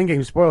even seen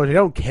Endgame spoilers. They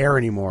don't care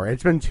anymore.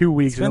 It's been 2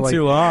 weeks. It's been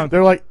too long.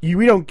 They're like,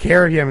 we don't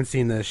care if you haven't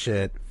seen this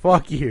shit.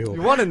 Fuck you.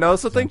 You want to know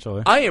something?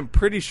 Essentially. I am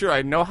pretty sure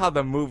I know how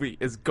the movie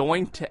is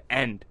going to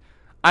end.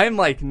 I'm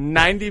like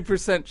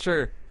 90%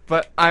 sure,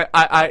 but How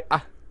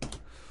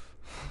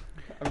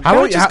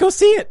just about go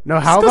see it. No,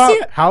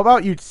 how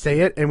about you say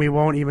it and we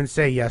won't even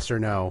say yes or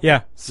no?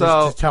 Yeah.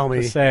 so just tell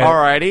me. Just say it.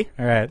 alrighty.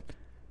 All right.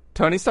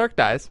 Tony Stark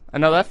dies. I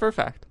know that for a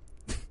fact.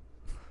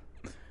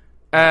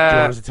 Do you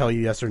want us to tell you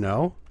yes or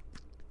no?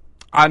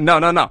 No.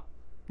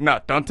 No,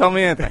 don't tell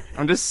me anything.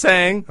 I'm just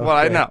saying what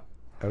I know.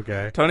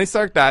 Okay. Tony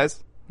Stark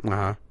dies.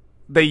 Uh-huh.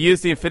 They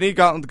use the Infinity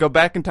Gauntlet to go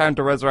back in time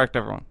to resurrect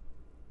everyone.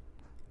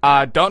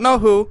 Don't know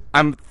who.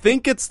 I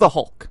think it's the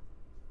Hulk.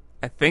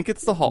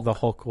 The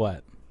Hulk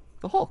what?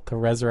 The Hulk. To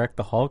resurrect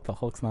the Hulk? The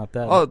Hulk's not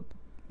dead. Oh,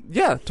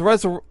 yeah.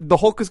 The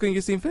Hulk is going to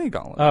use the Infinity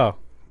Gauntlet.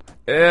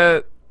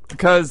 Oh.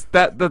 Because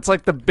that's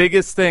like the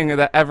biggest thing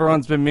that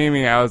everyone's been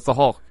memeing out is the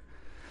Hulk.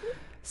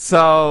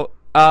 So,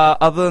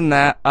 other than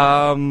that,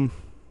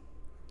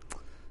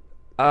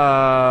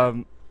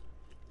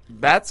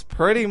 that's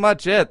pretty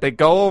much it. They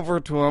go over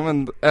to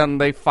him and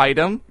they fight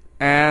him.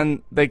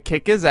 And they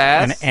kick his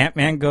ass. And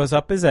Ant-Man goes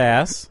up his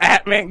ass.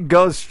 Ant-Man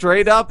goes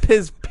straight up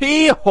his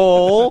pee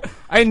hole.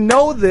 I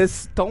know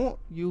this. Don't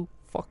you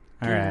fucking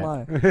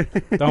lie.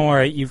 Don't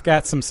worry. You've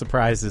got some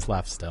surprises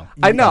left still.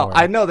 I know.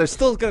 There's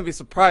still going to be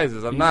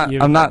surprises. I'm not.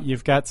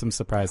 You've got some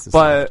surprises.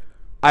 But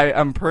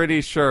I'm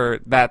pretty sure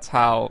that's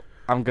how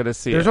I'm gonna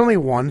see There's it. only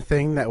one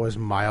thing that was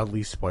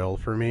mildly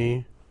spoiled for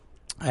me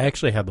I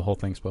actually had the whole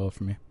thing spoiled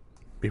for me.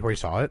 before you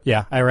saw it.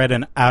 Yeah, I read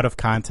an out of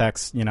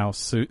context,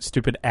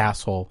 stupid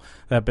asshole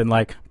that had been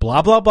like,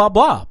 blah, blah, blah,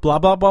 blah, blah,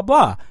 blah, blah,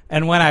 blah.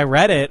 And when I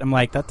read it, I'm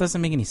like, that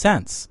doesn't make any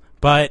sense.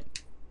 But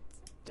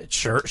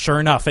sure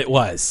enough, it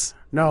was.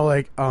 No,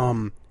 like,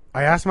 I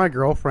asked my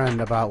girlfriend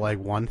about, like,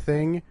 one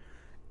thing,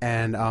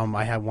 and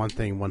I had one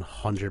thing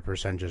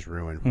 100% just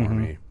ruined for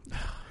me.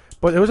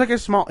 But it was like a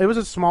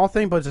small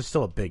thing, but it's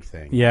still a big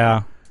thing.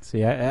 Yeah.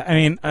 See, I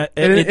mean, it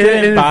It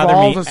didn't bother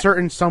involves me. a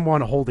certain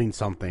someone holding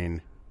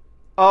something.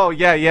 Oh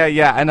yeah.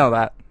 I know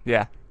that.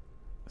 Yeah.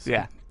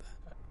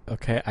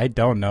 Okay, I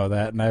don't know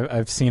that, and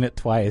I've seen it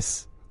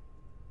twice.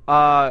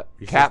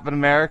 Captain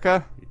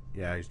America.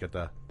 Yeah, he's got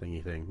the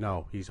thingy thing.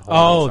 No, he's holding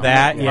Oh, something.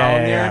 that,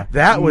 yeah.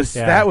 That was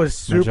Yeah, that was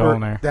super.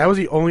 Mjolnir. That was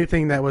the only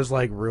thing that was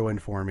like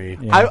ruined for me.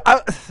 Yeah.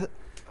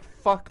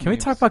 Fuck. Can we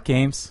talk about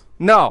games?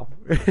 No.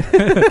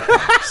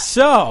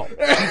 So,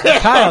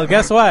 Kyle,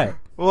 guess what?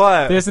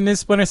 What? There's a new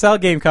Splinter Cell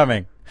game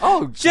coming.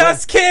 Oh,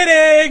 Just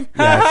kidding!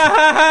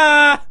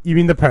 You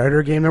mean the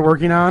Predator game they're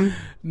working on?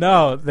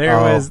 No, there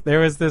Oh. was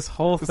this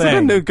whole Is thing. it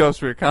a new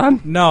Ghost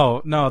Recon?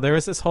 No, there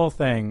was this whole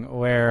thing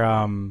where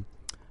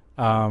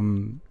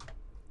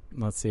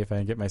let's see if I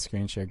can get my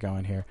screen share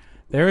going here.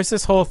 There was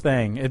this whole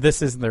thing.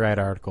 This isn't the right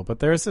article, but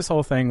there was this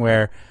whole thing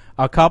where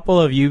a couple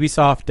of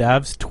Ubisoft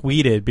devs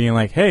tweeted being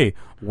like, "Hey,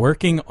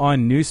 working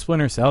on new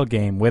Splinter Cell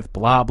game with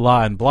blah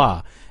blah and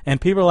blah." And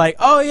people are like,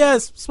 "Oh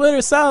yes,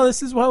 Splinter Cell,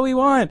 this is what we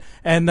want."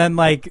 And then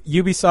like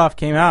Ubisoft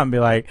came out and be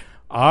like,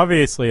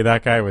 "Obviously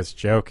that guy was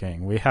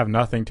joking. We have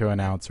nothing to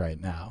announce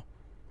right now."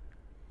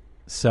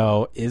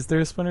 So, is there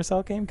a Splinter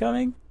Cell game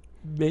coming?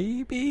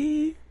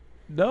 Maybe.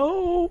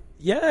 No.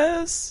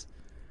 Yes.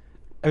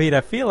 I mean,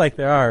 I feel like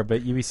there are,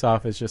 but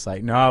Ubisoft is just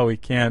like, no, we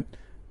can't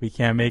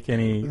make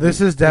any.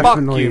 This is Fuck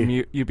definitely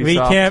you, Ubisoft. We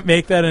can't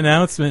make that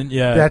announcement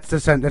yet. that's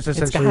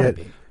essentially gotta it.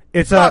 be.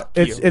 It's Fuck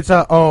you.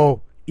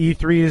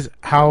 E3 is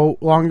how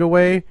long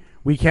away?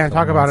 We can't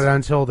talk about it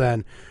until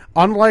then.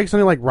 Unlike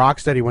something like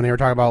Rocksteady when they were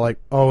talking about like,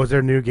 oh, is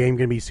their new game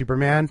gonna be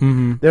Superman?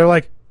 Mm-hmm. They're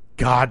like,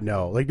 God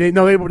no. Like they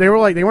were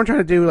like they weren't trying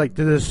to do like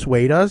to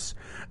dissuade us.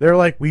 They're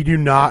like, we do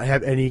not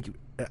have any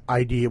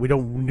idea. We do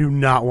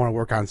not want to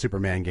work on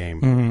Superman game.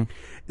 Mm-hmm.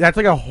 That's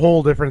like a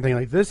whole different thing.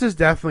 Like this is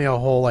definitely a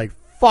whole like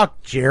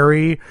fuck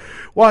Jerry.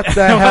 What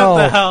the hell?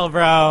 What the hell,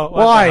 bro?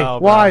 What Why? the hell,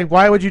 bro? Why?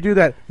 Why would you do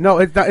that? No,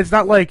 it's not. It's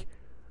not like,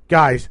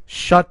 guys,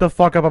 shut the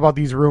fuck up about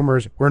these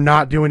rumors. We're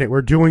not doing it.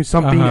 We're doing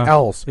something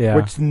else. Yeah.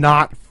 Which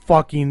not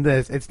fucking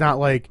this. It's not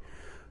like,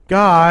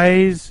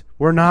 guys,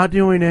 we're not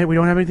doing it. We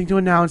don't have anything to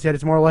announce yet.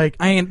 It's more like,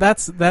 I mean,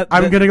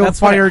 I'm gonna go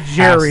that's what fire it has to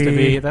Jerry.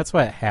 be. That's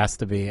what it has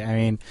to be. I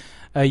mean,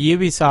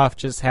 Ubisoft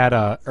just had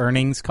a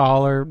earnings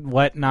call or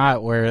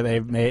whatnot where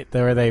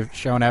they've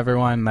shown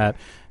everyone that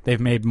they've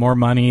made more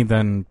money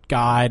than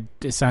God,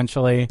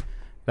 essentially.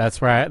 That's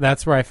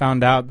where I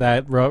found out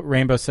that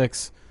Rainbow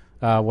Six,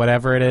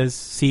 whatever it is,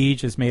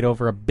 Siege has made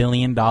over $1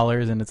 billion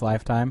in its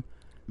lifetime.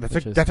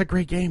 That's a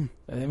great game.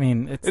 I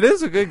mean, It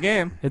is a good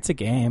game. it's a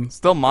game.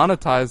 Still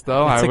monetized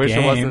though. It's I a wish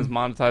it wasn't game. as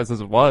monetized as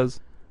it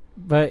was.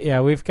 But yeah,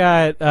 we've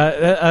got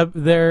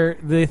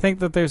they think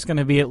that there's going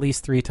to be at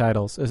least 3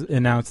 titles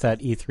announced at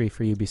E3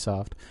 for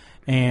Ubisoft,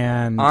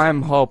 and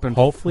I'm hoping.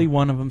 hopefully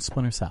one of them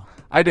Splinter Cell.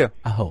 I do.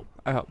 I hope.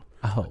 I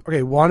hope.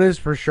 Okay, one is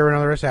for sure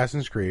another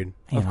Assassin's Creed.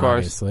 Of course.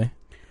 Obviously.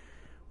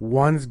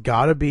 One's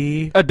gotta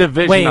be. A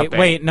Division. update.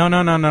 Wait, no.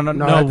 not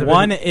Division.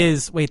 One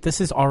is this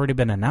has already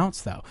been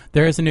announced though.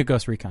 There is a new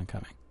Ghost Recon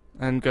coming.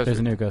 And Ghost There's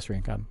a Recon. new Ghost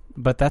Recon,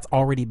 but that's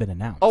already been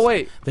announced. Oh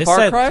wait, this Far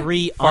said Cry?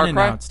 3 Far Cry?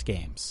 unannounced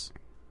games.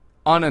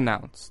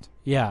 Unannounced.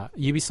 Yeah,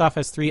 Ubisoft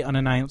has 3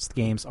 unannounced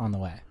games on the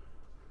way.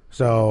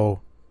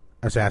 So,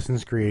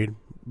 Assassin's Creed,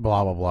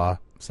 blah blah blah.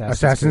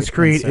 Assassin's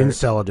Creed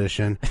insert. Incel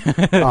Edition.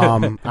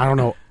 I don't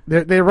know.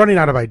 They're running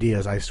out of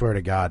ideas. I swear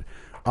to God.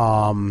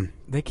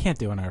 They can't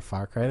do another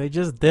Far Cry. They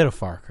just did a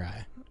Far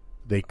Cry.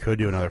 They could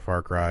do another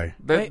Far Cry.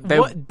 Wait,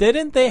 what,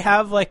 didn't they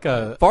have like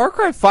a Far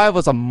Cry 5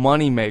 was a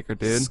moneymaker,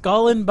 dude.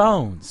 Skull and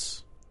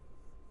Bones?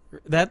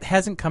 That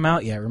hasn't come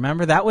out yet.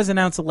 Remember, that was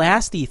announced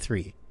last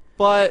E3.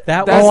 But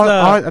That that's, was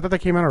I thought that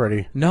came out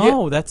already.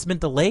 No, that's been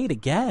delayed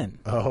again.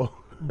 Oh,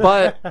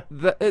 but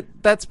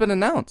that's been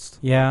announced.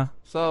 Yeah,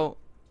 So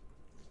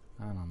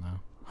I don't know.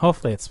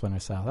 Hopefully, it's Splinter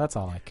Cell. That's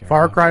all I care.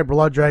 Far about. Cry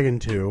Blood Dragon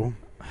 2.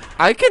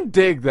 I can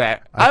dig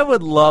that. I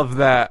would love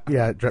that.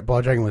 Yeah,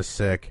 Blood Dragon was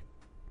sick.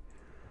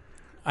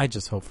 I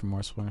just hope for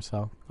more Splinter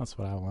Cell. That's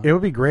what I want. It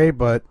would be great,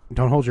 but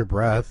don't hold your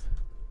breath.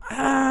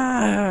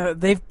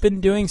 They've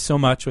been doing so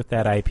much with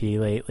that IP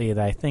lately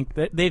that I think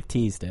that they've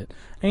teased it.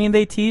 I mean,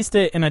 they teased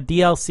it in a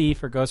DLC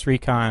for Ghost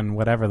Recon,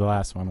 whatever the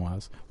last one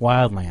was,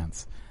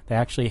 Wildlands. They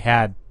actually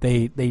had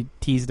they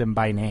teased him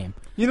by name.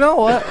 You know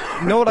what?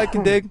 You know what I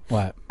can dig?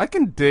 What? I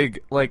can dig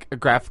like a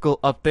graphical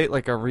update,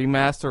 like a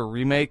remaster or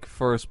remake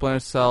for Splinter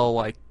Cell,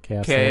 like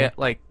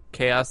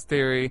Chaos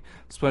Theory,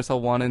 Splinter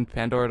Cell 1 and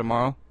Pandora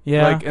Tomorrow.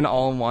 Yeah. Like an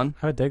all-in-one.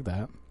 I would dig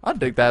that. I'd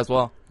dig that as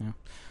well.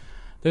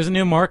 There's a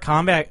new Mortal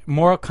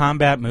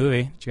Kombat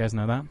movie. Did you guys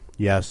know that?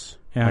 Yes.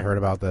 Yeah. I heard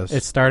about this.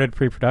 It started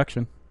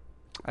pre-production.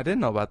 I didn't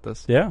know about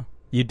this. Yeah.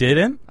 You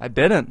didn't? I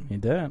didn't. You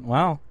didn't.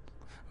 Wow.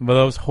 But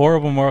those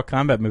horrible Mortal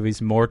Kombat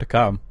movies, more to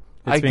come.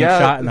 It's I being get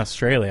shot it. in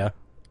Australia,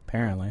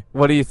 apparently.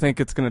 What do you think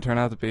it's going to turn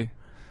out to be?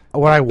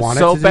 what I want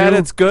So it to bad do,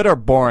 it's good or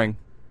boring?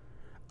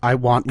 You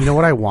know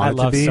what I want I it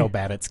to love be? So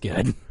Bad It's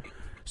Good.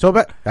 So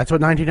bad. That's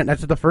what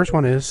the first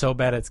one is. So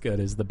Bad It's Good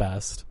is the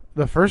best.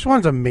 The first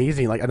one's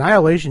amazing. Like,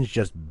 Annihilation's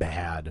just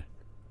bad.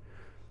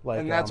 Like,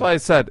 And that's why I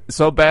said,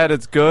 so bad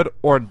it's good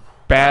or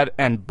bad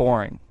and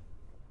boring.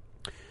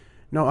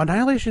 No,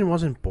 Annihilation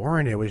wasn't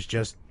boring. It was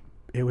just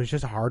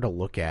hard to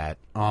look at.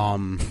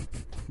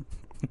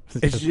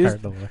 It's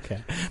just hard to look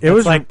at. It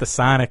was like the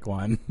Sonic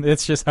one.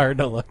 It's just hard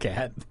to look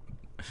at.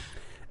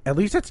 At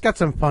least it's got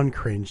some fun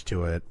cringe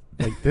to it.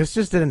 Like, this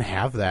just didn't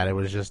have that. It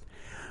was just,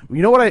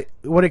 you know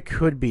what it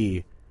could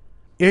be?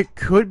 It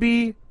could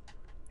be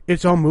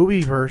its own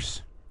movie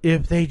verse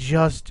if they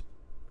just,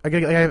 like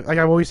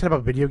I've always said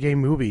about video game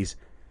movies,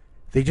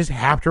 they just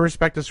have to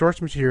respect the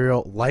source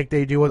material like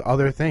they do with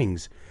other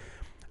things.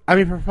 I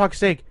mean, for fuck's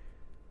sake,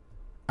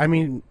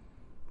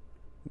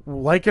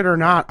 like it or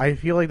not, I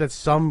feel like that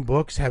some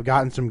books have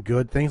gotten some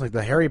good things. Like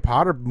the Harry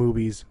Potter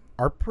movies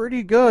are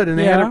pretty good, and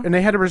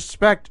they had to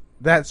respect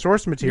that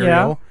source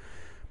material.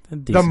 Yeah.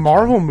 The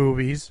Marvel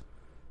movies,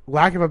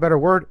 lack of a better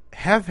word,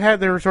 have had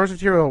their source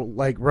material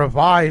like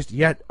revised.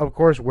 Yet, of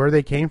course, where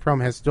they came from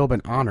has still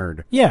been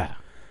honored. Yeah.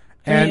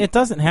 I And mean, it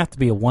doesn't have to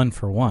be a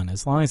 1-for-1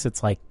 as long as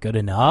it's like good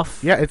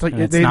enough. yeah, it's like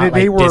and it's they not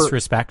like were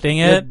disrespecting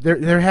it.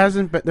 There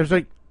hasn't been. There's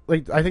like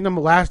I think the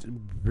last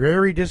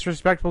very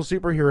disrespectful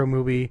superhero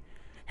movie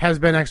has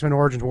been X-Men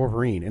Origins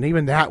Wolverine, and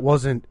even that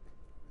wasn't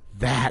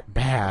that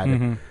bad.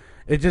 Mm-hmm.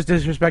 It just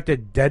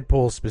disrespected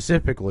Deadpool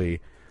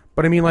specifically.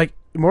 But I mean, like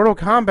Mortal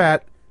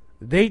Kombat,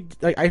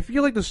 I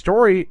feel like the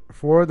story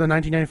for the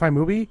 1995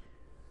 movie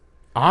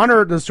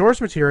honored the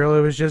source material.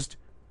 It was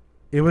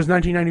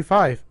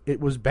 1995. It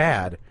was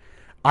bad.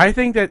 I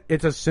think that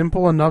it's a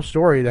simple enough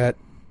story that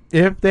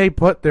if they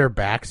put their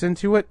backs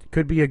into it,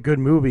 could be a good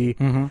movie.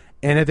 Mm-hmm.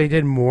 And if they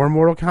did more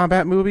Mortal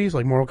Kombat movies,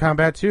 like Mortal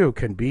Kombat 2,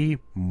 could be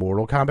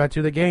Mortal Kombat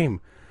 2 the game.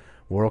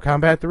 Mortal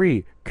Kombat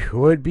 3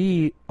 could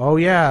be, oh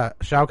yeah,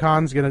 Shao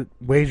Kahn's going to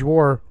wage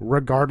war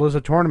regardless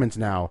of tournaments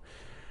now.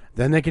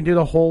 Then they can do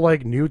the whole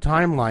like new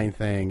timeline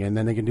thing, and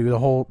then they can do the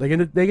whole they can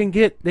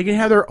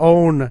have their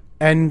own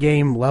end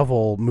game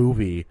level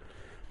movie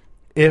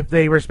if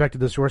they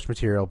respected the source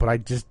material. But I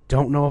just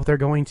don't know if they're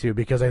going to,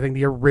 because I think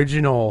the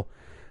original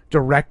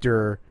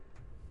director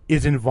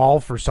is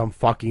involved for some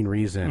fucking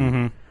reason.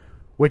 Mm-hmm.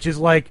 Which is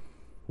like,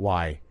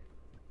 why?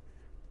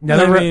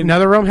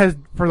 NetherRealm has,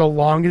 for the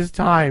longest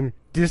time,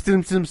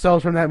 distanced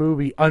themselves from that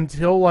movie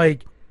until,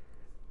 like,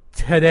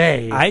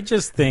 today. I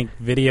just think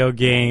video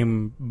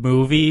game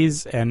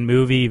movies and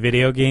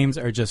video games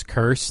are just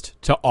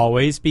cursed to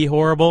always be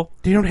horrible.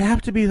 They don't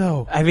have to be,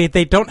 though. I mean,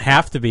 they don't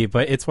have to be,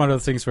 but it's one of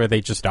those things where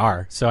they just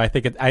are. So I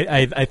think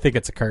I think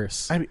it's a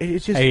curse. I mean,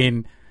 it's just...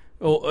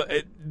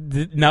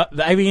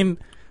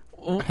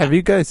 Have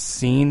you guys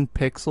seen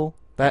Pixel?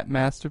 That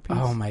masterpiece?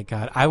 Oh my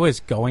god! I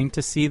was going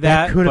to see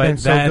that. That could have been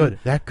then, so good.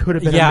 That could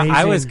have been yeah, amazing.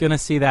 I was gonna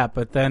see that,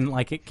 but then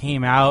like it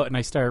came out and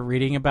I started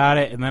reading about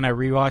it, and then I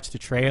rewatched the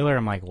trailer.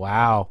 I'm like,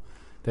 wow,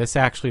 this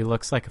actually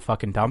looks like a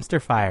fucking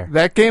dumpster fire.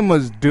 That game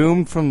was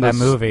doomed from the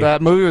movie.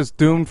 That movie was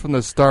doomed from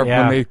the start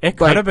Yeah, when they it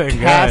could have been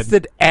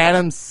casted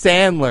Adam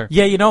Sandler.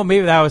 Yeah, you know,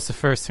 maybe that was the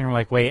first thing. I'm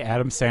like, wait,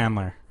 Adam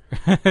Sandler.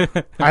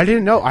 I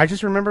didn't know. I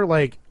just remember,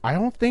 like, I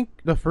don't think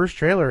the first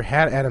trailer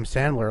had Adam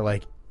Sandler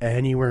like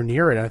anywhere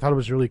near it. And I thought it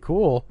was really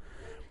cool.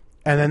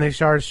 And then they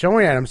started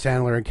showing Adam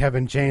Sandler and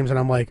Kevin James, and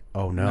I'm like,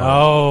 oh no.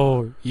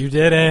 No, you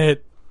did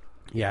it.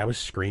 Yeah, I was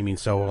screaming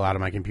so loud on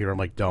my computer. I'm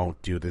like,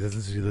 don't do this.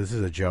 This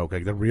is a joke.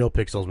 Like, the real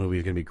Pixels movie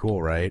is going to be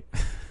cool, right?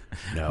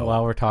 No.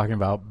 While we're talking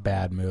about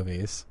bad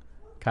movies,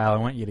 Kyle, I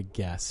want you to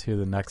guess who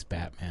the next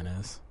Batman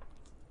is.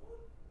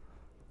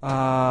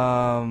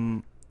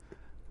 Um.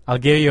 I'll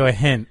give you a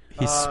hint.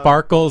 He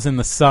sparkles in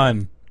the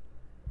sun.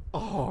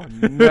 Oh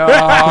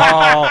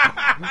no!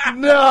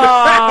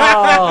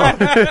 No!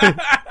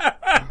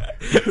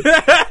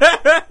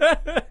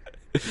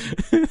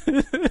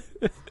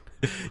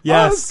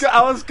 Yes,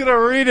 I was gonna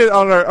read it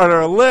on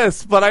our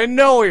list, but I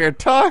know what you're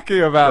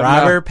talking about.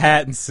 Robert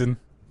Pattinson.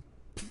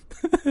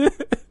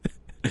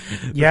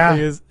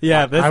 Yeah,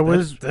 yeah. I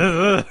was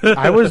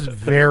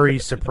very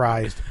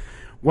surprised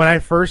when I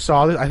first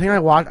saw this. I think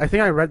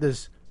I read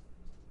this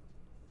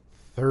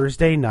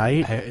Thursday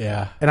night.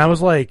 Yeah, and I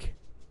was like,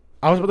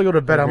 I was about to go to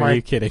bed. Are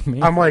you kidding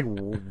me? I'm like,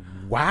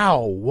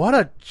 wow, what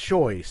a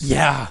choice.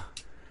 Yeah.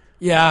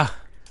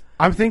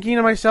 I'm thinking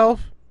to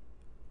myself,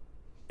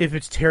 if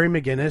it's Terry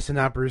McGinnis and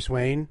not Bruce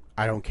Wayne,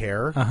 I don't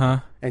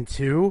care. And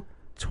two,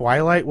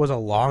 Twilight was a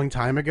long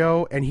time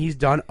ago, and he's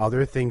done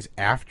other things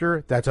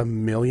after that's a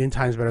million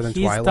times better than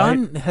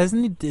Twilight.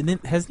 Hasn't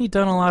he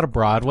done a lot of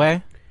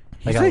Broadway?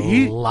 Like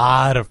a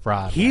lot of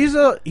Broadway. He's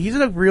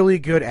a really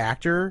good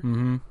actor.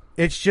 Mm-hmm.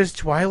 It's just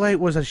Twilight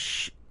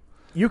was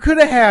you could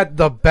have had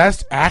the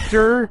best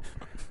actor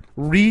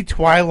read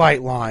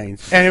Twilight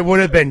lines, and it would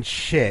have been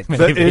shit.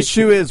 The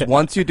issue is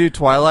once you do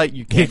Twilight,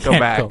 you can't go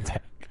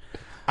back.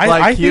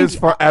 I he think, is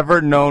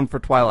forever known for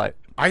Twilight.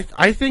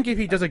 I think if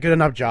he does a good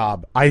enough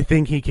job, I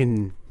think he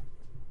can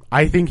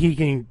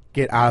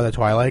get out of the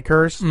Twilight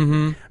curse,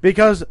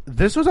 because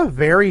this was a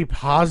very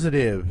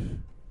positive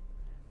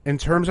in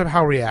terms of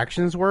how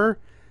reactions were.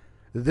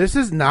 This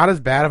is not as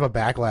bad of a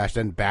backlash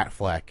than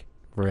Batfleck.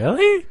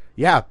 Really?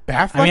 Yeah,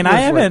 Batfleck. I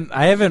mean,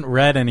 I haven't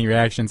read any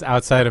reactions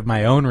outside of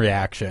my own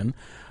reaction.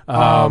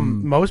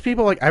 Most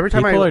people, like, every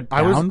time people are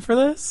I was down for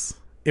this.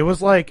 It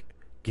was like,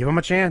 give him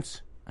a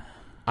chance.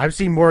 I've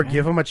seen more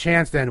give him a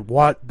chance than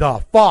what the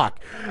fuck.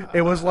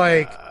 It was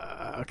like,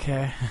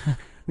 okay.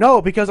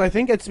 no, because I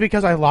think it's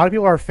because a lot of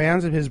people are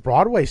fans of his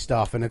Broadway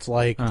stuff, and it's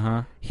like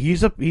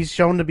he's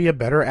shown to be a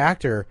better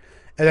actor.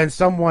 And then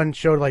someone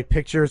showed like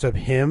pictures of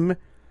him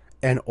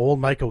and old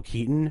Michael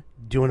Keaton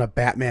doing a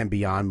Batman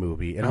Beyond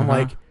movie, and I'm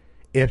like,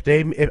 if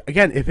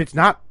it's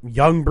not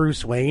young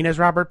Bruce Wayne as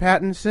Robert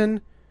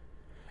Pattinson,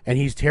 and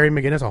he's Terry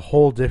McGinnis, a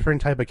whole different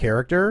type of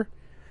character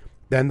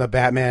than the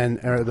Batman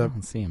or the. I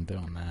don't see him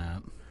doing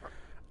that.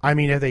 I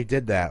mean, if they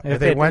did that, if If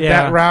they it- went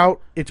yeah. that route,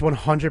 it's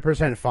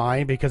 100%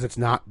 fine because it's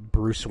not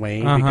Bruce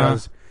Wayne.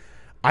 Because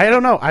I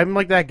don't know, I'm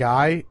like that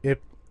guy. If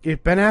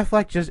Ben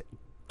Affleck just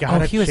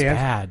got a he was chance,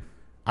 bad.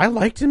 I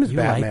liked him as You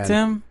Batman. liked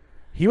him?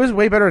 He was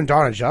way better in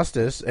Dawn of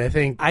Justice. I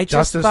think I just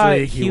Justice thought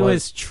League, he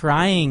was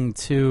trying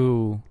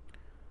to.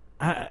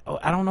 I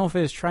don't know if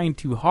it was trying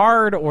too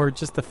hard or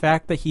just the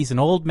fact that he's an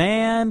old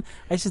man.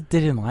 I just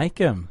didn't like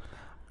him.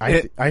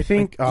 I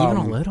think Even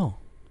a little.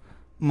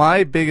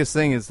 My biggest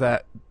thing is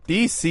that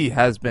DC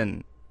has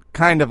been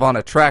kind of on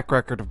a track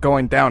record of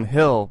going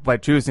downhill by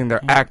choosing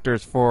their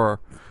actors for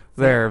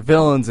their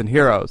villains and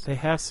heroes. They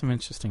have some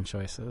interesting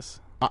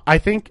choices. I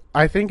think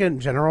in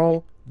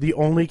general, the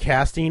only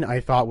casting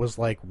I thought was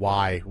like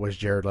why was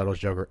Jared Leto's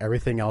Joker.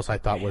 Everything else I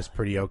thought was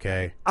pretty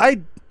okay.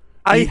 I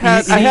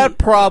had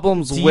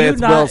problems do you with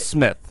not- Will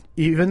Smith.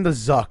 Even the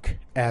Zuck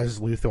as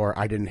Luthor,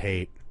 I didn't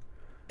hate.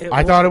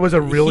 I thought it was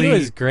a really. He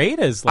was great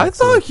as I Lex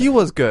thought Luthor. he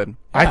was good.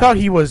 I thought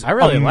he was. I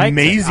really liked him.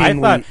 amazingly.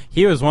 I thought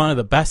he was one of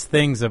the best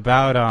things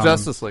about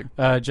Justice League.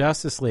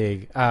 Justice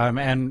League.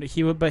 And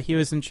but he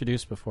was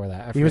introduced before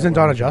that. He was in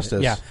Dawn of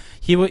Justice. Yeah,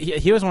 he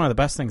was one of the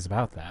best things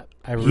about that.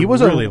 I He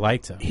was really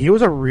liked him. He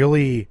was a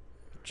really.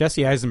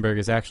 Jesse Eisenberg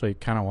is actually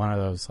kind of one of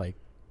those like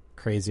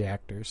crazy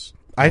actors.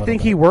 I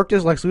think he worked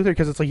as Lex Luthor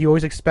because it's like you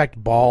always expect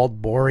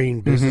bald,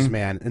 boring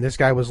businessman, and this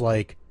guy was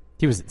like.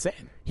 He was insane.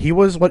 He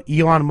was what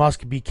Elon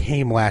Musk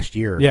became last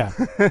year. Yeah.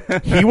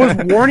 He was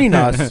warning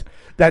us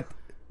that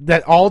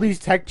all these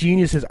tech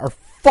geniuses are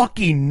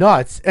fucking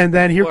nuts, and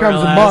then here More comes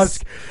or less.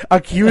 Musk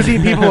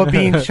accusing people of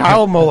being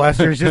child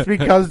molesters just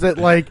because that,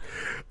 like,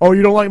 oh,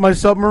 you don't like my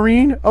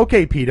submarine?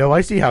 Okay, pedo,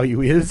 I see how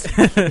you is.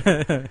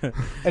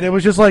 And it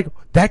was just like,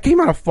 that came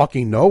out of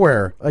fucking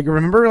nowhere. Like,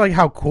 remember like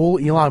how cool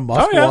Elon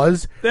Musk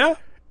was? Yeah.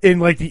 In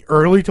like the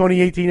early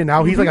 2018, and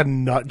now he's like a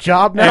nut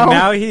job now. And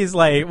now he's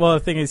like, well, the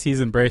thing is,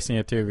 he's embracing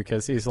it too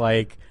because he's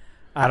like,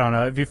 I don't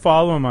know. If you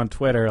follow him on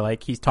Twitter,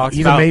 like he's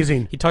He's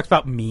amazing. He talks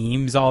about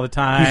memes all the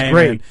time. He's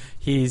great.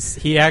 And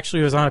he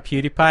actually was on a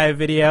PewDiePie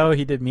video.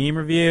 He did meme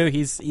review.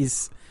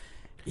 He's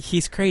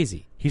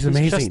crazy. He's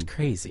amazing. Just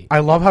crazy. I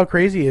love how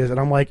crazy he is, and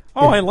I'm like,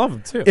 Oh, I love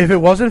him too. if it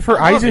wasn't for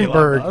I love Elon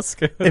Eisenberg,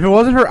 Musk. if it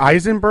wasn't for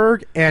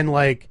Eisenberg and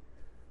like,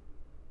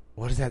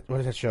 what is that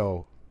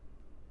show?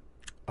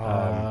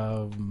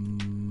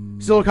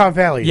 Silicon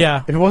Valley.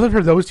 Yeah. If it wasn't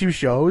for those two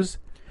shows,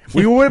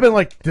 we would have been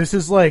like, this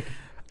is like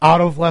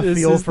out of left this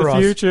field is for the us.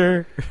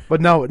 future.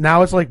 But no,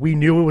 now it's like we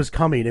knew it was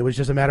coming. It was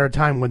just a matter of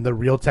time when the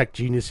real tech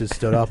geniuses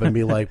stood up and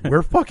be like,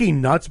 we're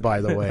fucking nuts,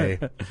 by the way.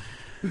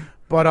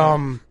 But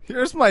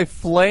Here's my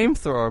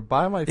flamethrower.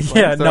 Buy my flamethrower.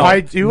 Yeah, no, I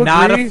do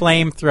not a agree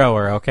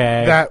flamethrower.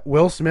 Okay. that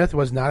Will Smith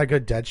was not a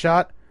good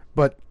Deadshot,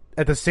 but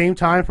at the same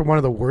time, for one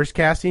of the worst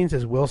castings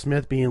is Will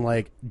Smith being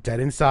like dead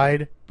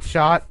inside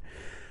shot.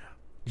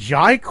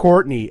 Jai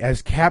Courtney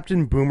as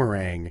Captain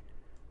Boomerang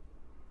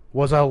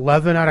was an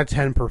 11 out of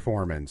 10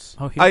 performance.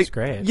 oh, he was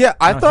great. Yeah,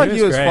 I No, thought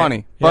he was great. funny,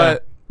 Yeah.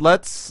 but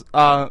let's.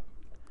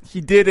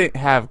 He didn't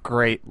have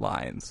great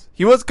lines.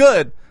 He was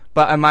good,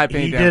 but in my He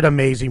opinion, did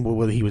amazing with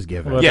what he was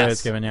given. What Yes. they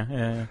was giving you.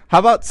 Yeah. How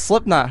about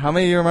Slipknot? How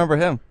many of you remember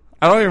him?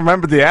 I don't even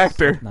remember the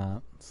actor.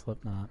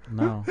 Slipknot.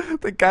 No.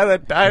 The guy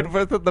that died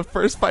within the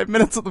first 5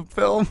 minutes of the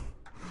film.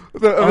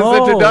 Of his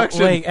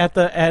introduction. Wait,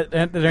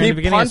 during He the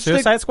beginning of punched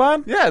Suicide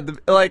Squad? Yeah,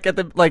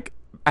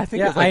 I think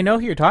Yeah, it's like I know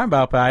who you're talking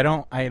about, but I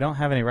don't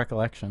have any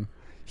recollection.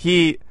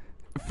 he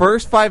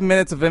first 5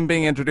 minutes of him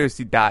being introduced,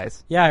 he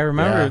dies. Yeah, I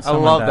remember. Yeah. I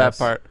someone love that dies.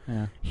 part.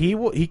 Yeah.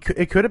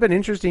 It could have been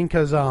interesting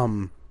because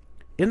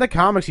in the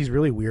comics he's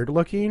really weird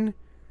looking.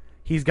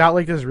 He's got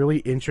like this really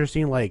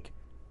interesting like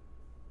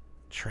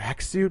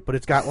tracksuit, but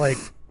it's got like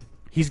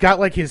he's got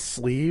like his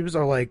sleeves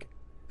are like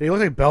they look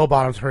like bell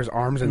bottoms for his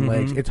arms and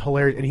legs. It's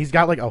hilarious, and he's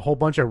got like a whole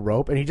bunch of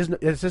rope, and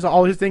it's just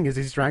all his thing is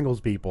he strangles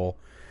people.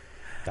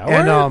 That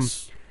And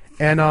works.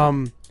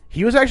 and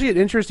He was actually an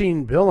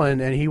interesting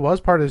villain, and he was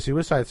part of the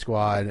Suicide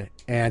Squad,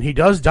 and he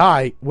does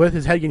die with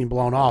his head getting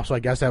blown off, so I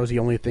guess that was the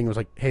only thing. It was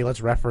like, hey,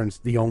 let's reference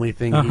the only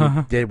thing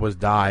he did was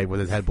die with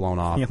his head blown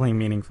off. The only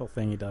meaningful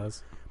thing he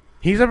does.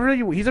 He's a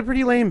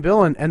pretty lame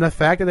villain, and the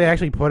fact that they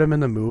actually put him in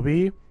the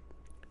movie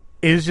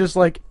is just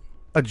like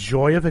a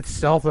joy of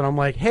itself, that I'm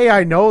like, hey,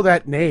 I know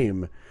that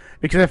name.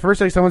 Because at first,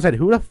 like, someone said,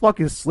 "Who the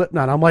fuck is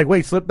Slipknot?" I'm like,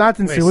 "Wait, Slipknot's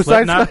in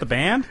Suicide Slipknot Squad?" the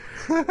band?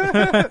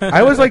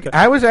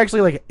 I was actually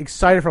like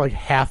excited for like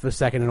half a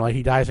second, and like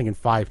he dies like in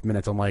 5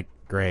 minutes. I'm like,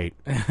 great,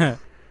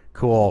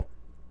 cool.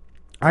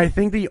 I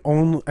think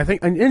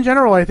in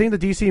general, I think the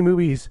DC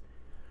movies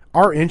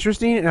are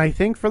interesting, and I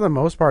think for the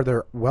most part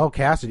they're well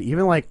casted.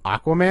 Even like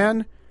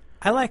Aquaman,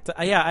 I liked.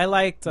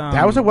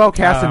 that was a well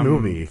casted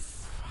movie.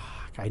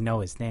 Fuck, I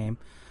know his name.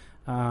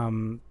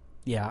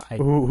 Yeah.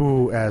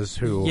 Who?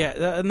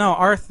 Yeah, no,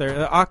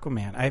 Arthur,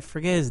 Aquaman. I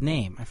forget his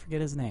name. You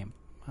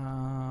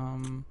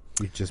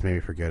just made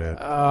me forget it.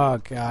 Oh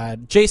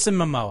God, Jason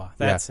Momoa.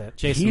 That's it.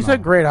 Jason. He's Momoa. a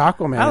great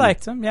Aquaman. I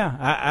liked him. Yeah,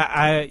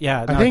 I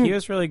think he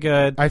was really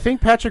good. I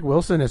think Patrick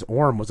Wilson as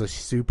Orm was a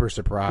super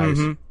surprise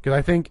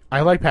because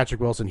I like Patrick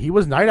Wilson. He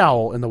was Night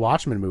Owl in the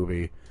Watchmen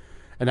movie,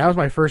 and that was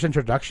my first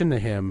introduction to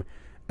him.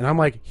 And I'm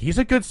like, he's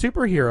a good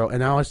superhero. And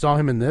now I saw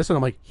him in this, and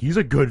I'm like, he's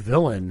a good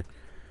villain.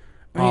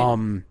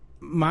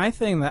 My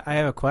thing that I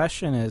have a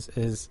question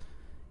is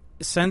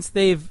since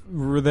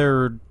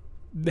they're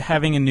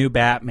having a new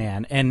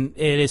Batman, and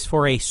it is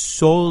for a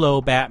solo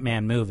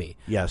Batman movie.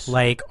 Yes.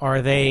 Like,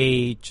 are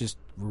they just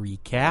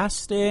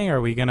recasting?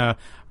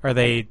 Are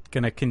they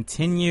gonna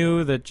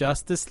continue the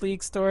Justice League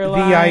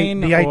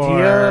storyline?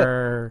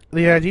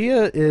 The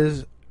idea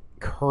is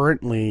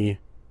currently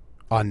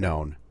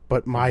unknown,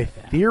 but my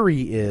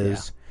theory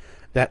is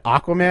that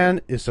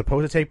Aquaman is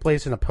supposed to take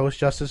place in a post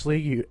Justice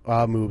League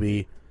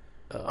movie.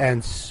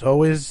 And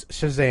so is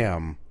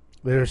Shazam.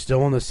 They're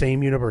still in the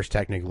same universe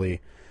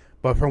technically,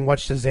 but from what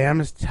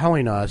Shazam is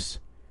telling us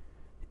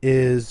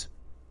is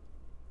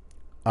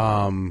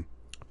Batman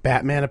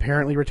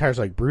apparently retires.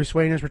 Like, Bruce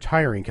Wayne is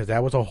retiring because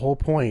that was a whole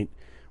point,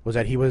 was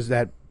that he was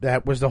that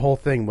was the whole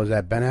thing, was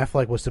that Ben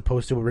Affleck was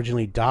supposed to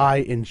originally die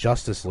in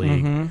Justice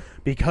League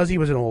because he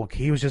was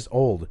just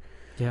old.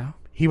 Yeah.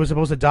 He was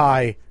supposed to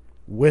die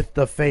with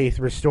the faith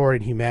restored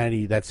in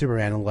humanity that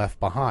Superman left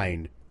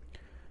behind.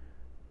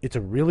 It's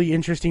a really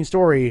interesting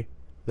story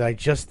that I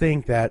just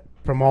think that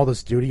from all the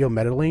studio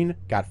meddling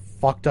got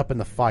fucked up in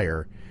the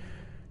fire.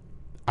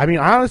 I mean,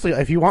 honestly,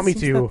 if you want me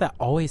to... That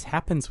always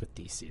happens with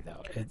DC,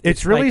 though.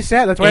 It's really like,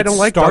 sad. That's why I don't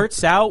like... It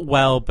starts out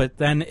well, but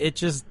then it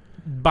just...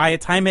 By the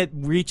time it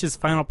reaches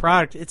final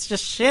product, it's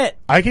just shit.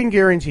 I can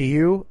guarantee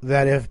you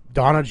that if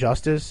Dawn of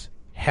Justice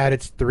had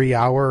its the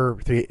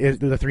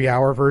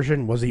 3-hour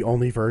version was the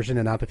only version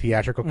and not the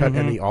theatrical cut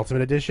and the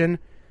Ultimate Edition,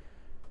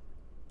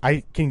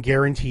 I can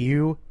guarantee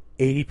you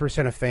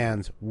 80% of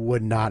fans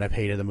would not have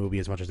hated the movie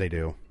as much as they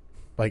do.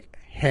 Like,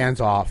 hands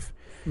off.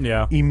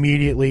 Yeah.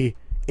 Immediately,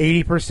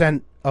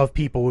 80% of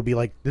people would be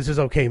like, this is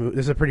okay, this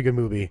is a pretty good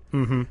movie.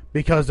 Mm-hmm.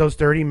 Because those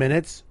 30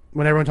 minutes,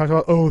 when everyone talks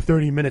about,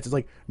 30 minutes, it's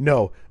like,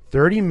 no,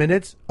 30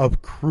 minutes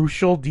of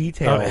crucial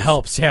details. Oh, it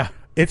helps, yeah.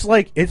 It's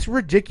like, it's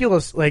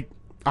ridiculous. Like,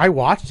 I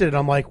watched it and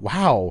I'm like,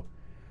 wow.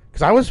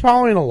 Because I was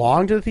following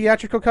along to the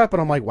theatrical cut, but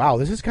I'm like, wow,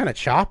 this is kind of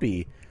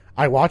choppy.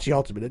 I watched the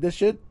Ultimate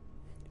Edition.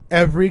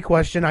 Every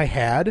question I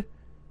had,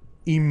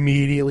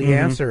 immediately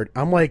answered.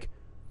 I'm like,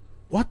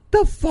 what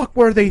the fuck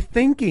were they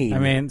thinking? I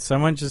mean,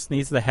 someone just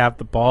needs to have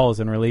the balls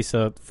and release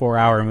a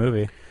 4-hour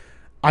movie.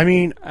 I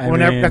mean,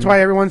 that's why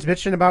everyone's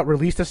bitching about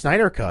release the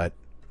Snyder Cut.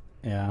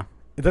 Yeah.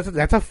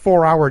 That's a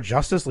 4-hour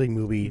Justice League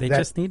movie. They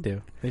just need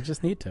to.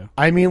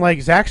 I mean,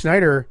 like, Zack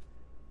Snyder,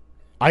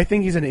 I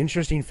think he's an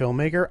interesting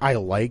filmmaker. I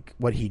like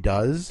what he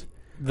does.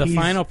 The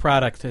final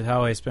product has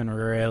always been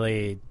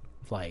really,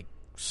 like,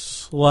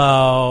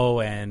 slow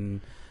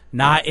and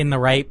not in the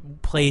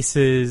right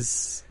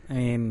places. I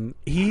mean,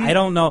 I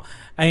don't know.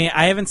 I mean,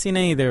 I haven't seen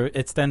any of their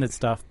extended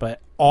stuff,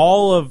 but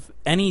all of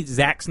any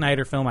Zack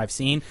Snyder film I've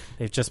seen,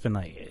 they've just been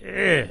like,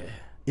 ugh.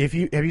 Have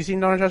you seen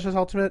Dawn of Justice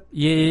Ultimate?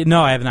 Yeah,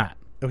 no, I have not.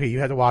 Okay, you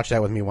have to watch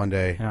that with me one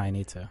day. No, I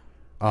need to.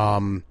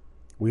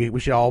 We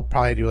should all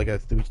probably do like a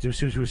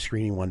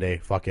screening one day.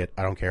 Fuck it,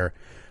 I don't care.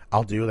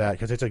 I'll do that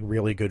because it's a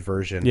really good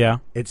version. Yeah,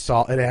 it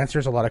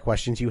answers a lot of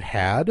questions you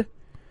had,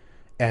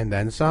 and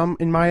then some.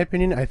 In my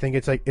opinion, I think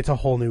it's a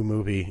whole new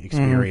movie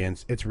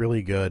experience. It's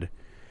really good.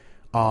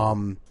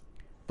 The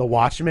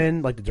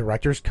Watchmen, like the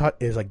director's cut,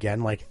 is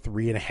again like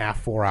 3.5,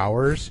 4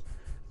 hours.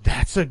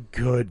 That's a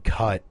good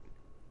cut.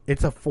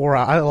 It's a 4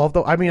 hour. I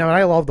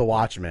love the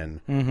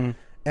Watchmen. Mm-hmm.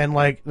 And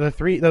like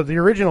the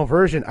original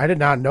version, I did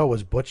not know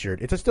was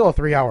butchered. It's still a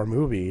 3-hour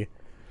movie.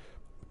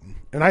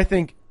 And I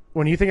think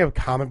when you think of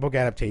comic book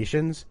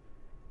adaptations,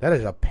 that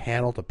is a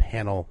panel to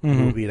panel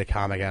movie to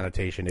comic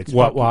adaptation. It's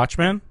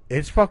Watchmen?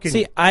 It's fucking.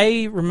 See,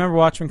 I remember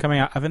Watchmen coming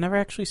out. I've never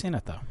actually seen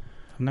it though.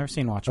 I've never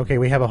seen Watchmen. Okay,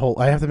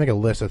 I have to make a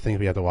list of things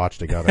we have to watch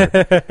together.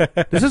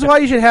 This is why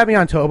you should have me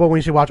on Tobo when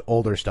you should watch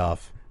older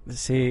stuff.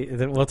 See,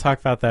 we'll talk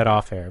about that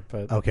off air.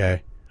 But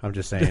okay, I'm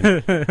just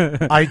saying.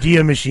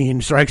 Idea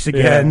machine strikes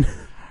again. Yeah.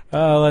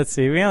 Let's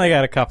see. We only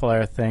got a couple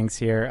other things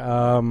here.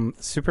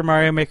 Super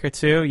Mario Maker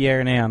 2, yeah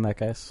or nay on that,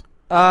 guys?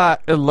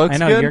 It looks I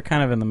know good. you're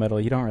kind of in the middle.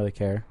 You don't really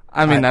care.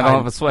 I mean, I don't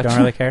have a Switch. Don't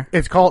really care?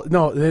 It's called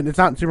no. It's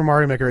not Super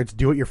Mario Maker. It's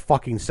Do It Your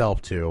Fucking Self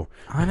too.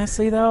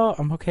 Honestly, though,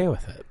 I'm okay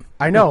with it.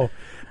 I know.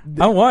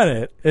 I want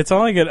it. It's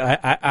only good.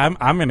 I'm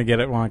gonna get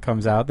it when it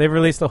comes out. They've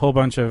released a whole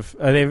bunch of.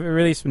 They've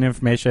released some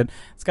information.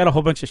 It's got a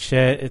whole bunch of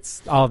shit.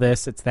 It's all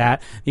this. It's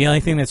that. The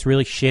only thing that's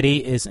really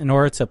shitty is in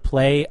order to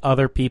play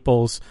other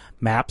people's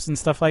maps and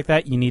stuff like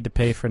that, you need to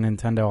pay for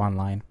Nintendo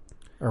Online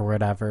or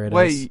whatever it is.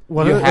 Wait,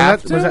 Was you it-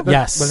 have was that to?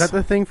 Yes. Was that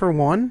the thing for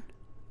one?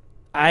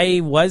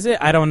 Was it?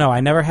 I don't know.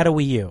 I never had a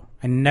Wii U.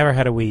 I'm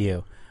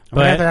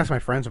gonna have to ask my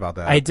friends about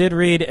that. I did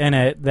read in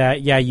it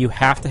that you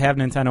have to have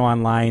Nintendo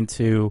Online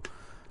to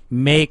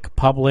make,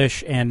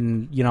 publish,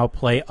 and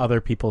play other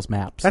people's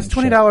maps. That's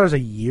and $20 a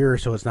year,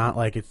 so it's not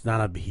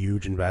a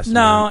huge investment.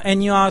 No,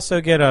 and you also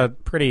get a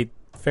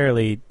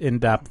fairly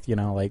in-depth,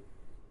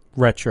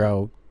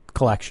 retro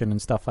collection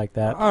and stuff like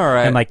that. All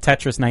right. And like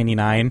Tetris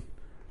 99,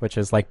 which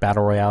is like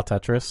Battle Royale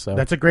Tetris. So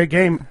That's a great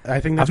game. I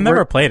think that's I've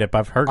never played it, but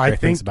I've heard great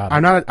things about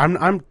it.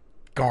 I'm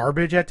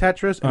garbage at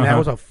Tetris, and that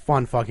was a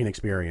fun fucking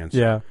experience.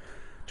 Yeah.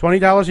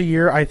 $20 a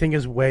year, I think,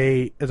 is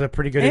a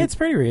pretty good. It's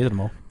pretty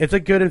reasonable. It's a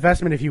good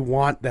investment if you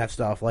want that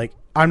stuff. Like,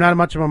 I'm not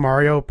much of a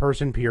Mario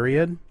person.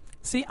 Period.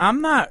 See,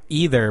 I'm not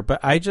either,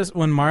 but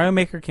when Mario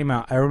Maker came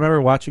out, I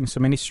remember watching so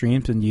many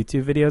streams and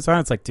YouTube videos on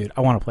it. It's like, dude,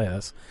 I want to play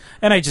this.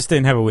 And I just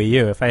didn't have a Wii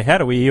U. If I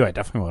had a Wii U, I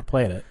definitely would have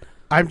played it.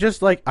 I'm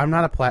just like, I'm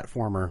not a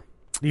platformer.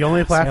 The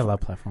only I love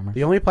platformers.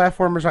 The only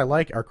platformers I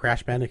like are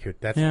Crash Bandicoot.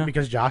 That's Yeah.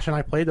 because Josh and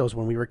I played those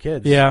when we were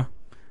kids. Yeah.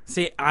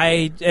 See,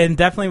 and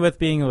definitely with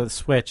being with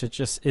Switch, it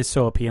just is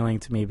so appealing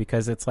to me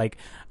because it's like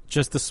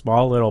just a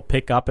small little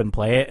pick up and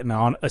play it, and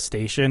on a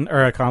station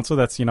or a console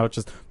that's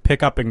just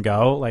pick up and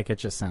go. Like it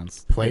just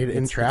sounds Played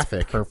in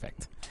traffic. It's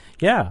perfect.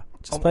 Yeah,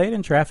 just play it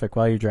in traffic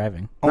while you're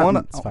driving.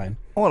 It's fine.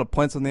 I want to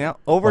point something out.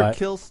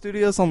 Overkill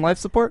Studios on life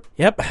support.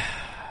 Yep.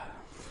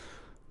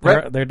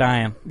 Right. They're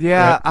dying.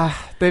 Yeah,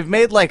 they've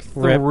made like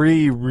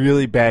 3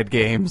 really bad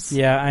games.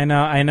 Yeah, I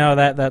know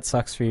that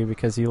sucks for you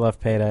because you love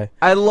Payday.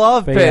 I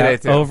love But Payday yeah,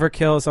 too.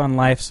 Overkill's on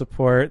life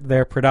support.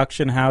 Their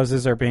production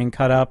houses are being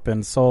cut up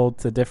and sold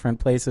to different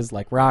places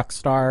like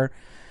Rockstar.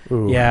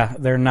 Ooh. Yeah,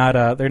 they're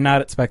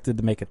not expected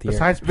to make it the year.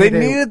 Besides They Payday,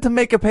 needed to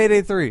make a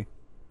Payday 3.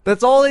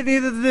 That's all they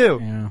needed to do.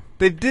 Yeah.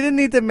 They didn't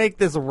need to make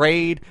this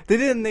raid. They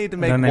didn't need to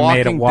make And then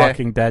they made a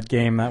Walking Dead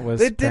game that was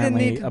They didn't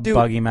apparently need to a do-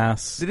 buggy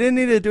mess. They didn't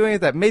need to do any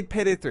of that. Made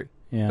Payday 3.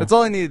 Yeah. That's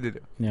all they needed to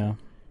do. Yeah.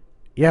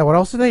 Yeah, what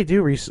else did they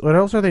do? What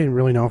else are they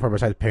really known for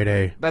besides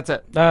Payday? That's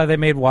it. They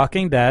made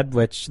Walking Dead,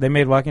 which they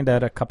made Walking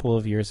Dead a couple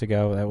of years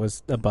ago. That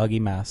was a buggy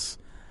mess.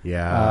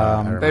 Yeah,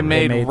 I They They remember.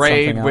 made made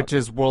Raid, something which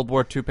is World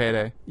War II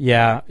Payday.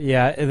 Yeah.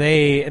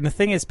 And the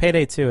thing is,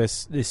 Payday 2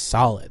 is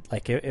solid.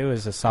 Like it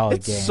was a solid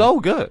It's game.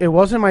 so good. It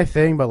wasn't my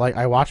thing, but like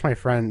I watched my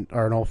friend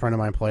or an old friend of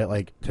mine play it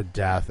like to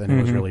death, and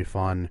it was really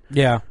fun.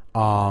 Yeah.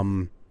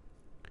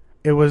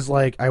 It was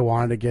like I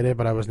wanted to get it,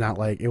 but I was not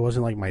like it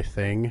wasn't like my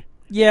thing.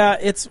 Yeah,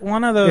 it's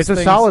one of those. It's a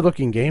things- solid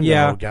looking game,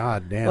 Yeah. though.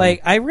 God damn.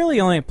 Like I really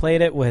only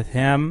played it with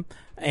him,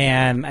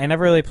 and I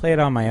never really played it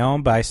on my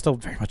own. But I still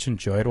very much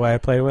enjoyed why I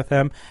played with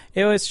him.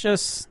 It was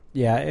just,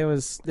 it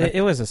was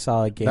a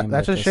solid game.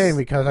 that's that a just- shame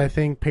because I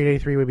think Payday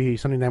 3 would be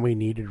something that we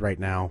needed right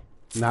now.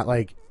 Not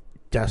like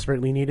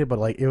desperately needed, but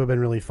like it would have been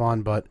really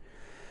fun. But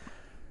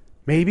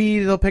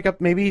maybe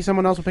maybe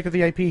someone else will pick up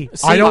the IP.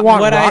 See, I don't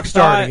want what I Rockstar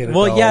thought- to get it.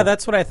 Well, though. yeah,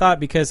 that's what I thought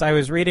because I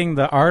was reading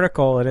the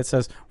article and it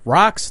says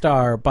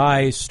Rockstar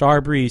by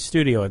Starbreeze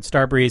Studio, and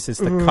Starbreeze is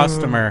the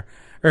customer,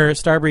 or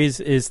Starbreeze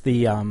is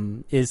the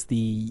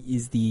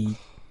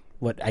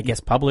what I guess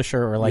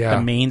publisher or like Yeah.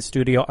 the main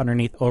studio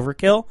underneath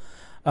Overkill.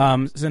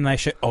 So then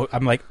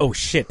I'm like, oh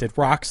shit, did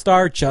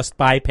Rockstar just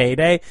buy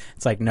Payday?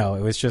 It's like, no,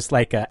 it was just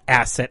like a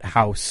asset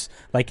house,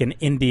 like an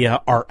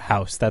India art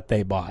house that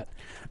they bought.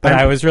 But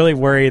I was really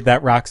worried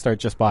that Rockstar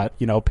just bought,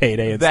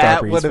 Payday and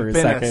That Starbreeze would for have a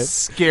been second. a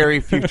scary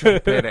future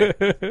for Payday.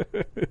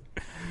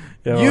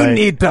 You You like-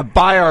 need to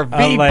buy our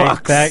I'm like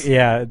V-Bucks. that,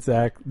 yeah,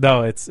 exactly.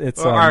 No, it's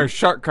Or our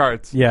shark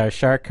cards. yeah,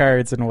 shark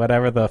cards and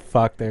whatever the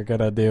fuck they're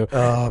gonna do.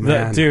 Oh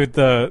man,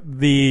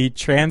 The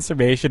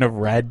transformation of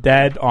Red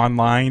Dead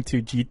Online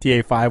to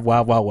GTA 5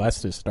 Wild Wild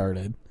West has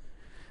started.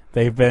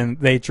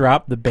 They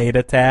dropped the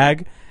beta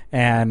tag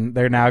and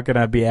they're now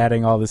gonna be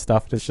adding all this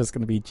stuff. It's just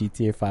gonna be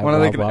GTA 5 When are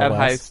Wild they going to Wild add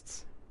West.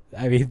 heists?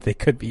 I mean, they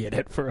could be in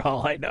it for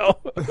all I know.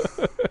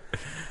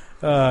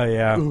 Oh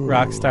yeah,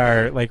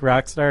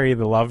 Rockstar,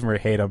 either love them or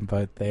hate them,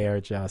 but they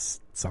are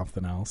just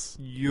something else.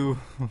 You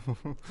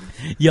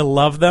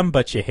love them,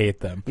 but you hate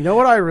them. you know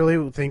what I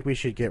really think we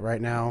should get right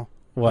now?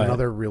 What?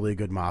 Another really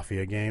good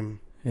Mafia game.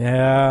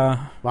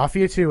 Yeah,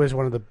 Mafia 2 is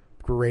one of the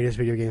greatest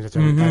video games that's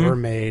ever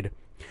made.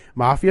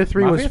 Mafia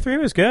 3 Mafia 3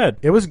 was good.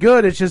 It was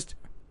good. It's just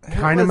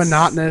kind of was-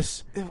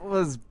 monotonous. It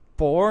was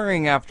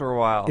boring after a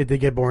while. It did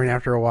get boring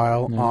after a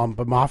while. Yeah.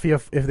 But Mafia,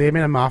 if they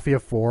made a Mafia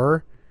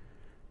 4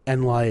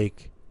 and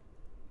like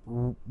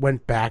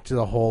went back to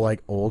the whole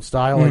like old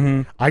style,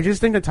 like I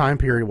just think the time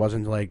period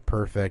wasn't like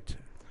perfect.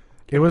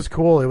 It was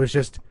cool. It was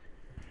just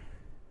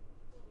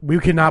we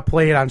could not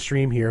play it on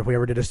stream here if we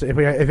ever did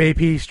if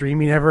AP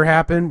streaming ever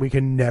happened. We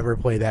can never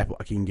play that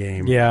fucking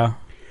game. Yeah.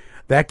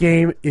 That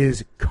game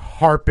is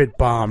carpet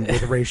bombed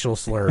with racial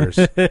slurs.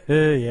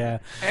 Yeah.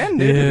 And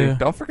nudity. Yeah.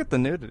 Don't forget the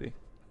nudity.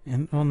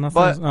 And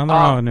nothing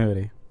wrong with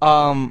nudity.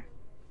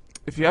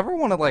 If you ever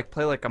want to like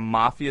play like a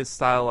mafia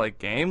style like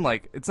game,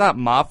 like it's not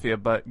Mafia,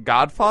 but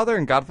Godfather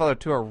and Godfather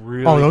 2 are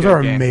really those good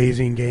are games.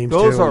 amazing games.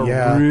 Those too.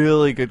 are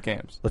really good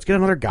games. Let's get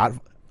another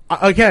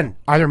again,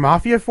 either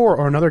Mafia 4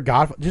 or another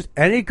just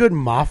any good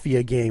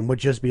Mafia game would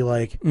just be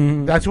like,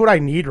 that's what I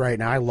need right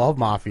now. I love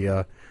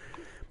Mafia.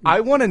 I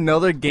want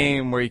another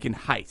game where you can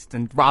heist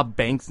and rob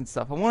banks and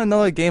stuff. I want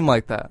another game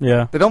like that.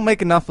 Yeah. They don't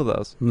make enough of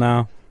those.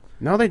 No.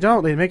 No, they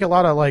don't. They make a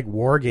lot of like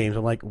war games.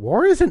 I'm like,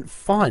 war isn't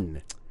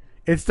fun.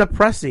 It's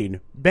depressing.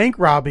 Bank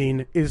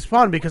robbing is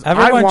fun because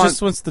everyone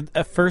just wants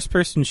a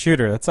first-person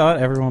shooter. That's all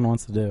everyone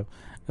wants to do.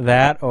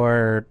 That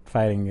or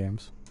fighting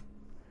games.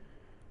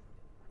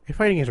 Hey,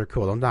 fighting games are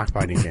cool. Don't knock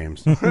fighting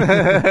games.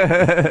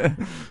 Hey,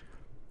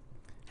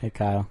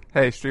 Kyle.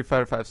 Hey, Street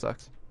Fighter 5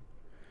 sucks.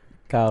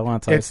 Kyle, I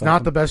want to tell you It's something.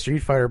 not the best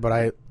Street Fighter, but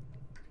I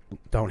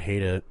don't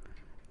hate it.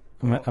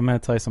 I'm going to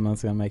tell you something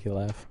that's going to make you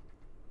laugh.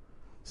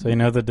 So you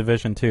know the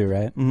Division 2,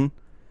 right? Mm-hmm.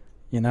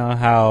 You know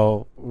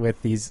how with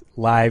these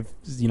live,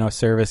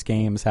 service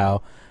games,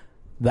 how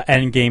the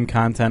end game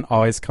content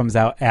always comes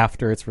out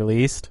after it's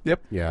released?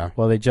 Yep. Yeah.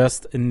 Well, they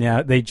just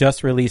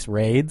released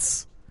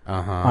raids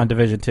on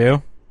Division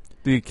 2.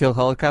 Do you kill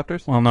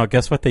helicopters? Well, no,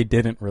 guess what they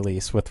didn't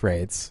release with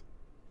raids?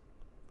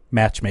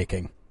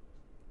 Matchmaking.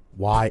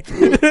 Why?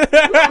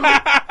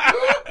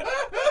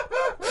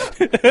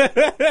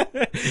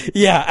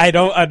 Yeah, I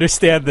don't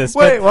understand this.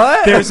 Wait, but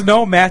what? There's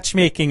no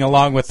matchmaking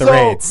along with the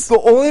raids. The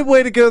only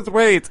way to get with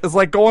raids is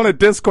like go on a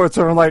Discord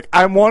server and like,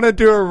 I want to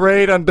do a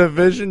raid on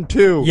Division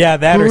 2. Yeah,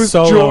 that Who's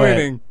or solo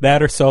joining? it.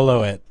 That or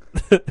solo it.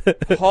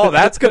 Oh,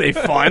 that's going to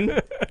be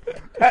fun.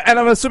 And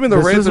I'm assuming the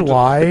This raids is are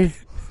why.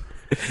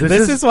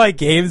 This is why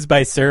games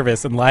by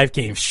service and live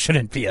games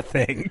shouldn't be a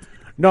thing.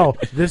 No,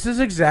 this is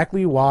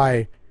exactly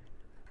why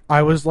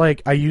I was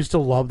like, I used to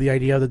love the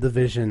idea of the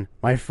Division.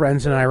 My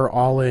friends and I were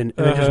all in,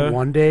 and then just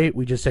one day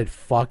we just said,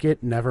 fuck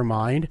it, never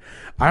mind.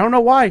 I don't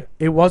know why.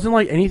 It wasn't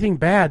like anything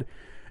bad.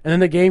 And then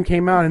the game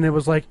came out, and it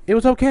was like, it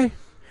was okay.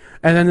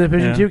 And then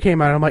Division 2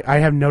 came out, and I'm like, I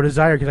have no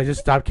desire because I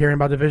just stopped caring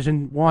about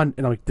Division 1.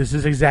 And I'm like, this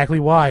is exactly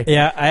why.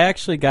 Yeah, I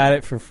actually got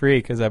it for free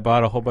because I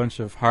bought a whole bunch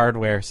of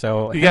hardware.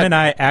 So him and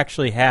I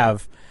actually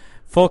have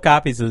full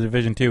copies of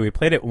Division 2. We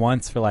played it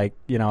once for like,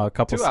 a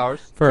couple 2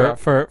 hours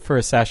for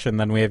a session,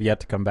 then we have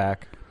yet to come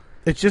back.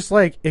 It's just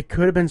like, it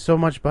could have been so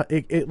much, but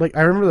like,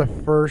 I remember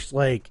the first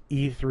like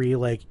E3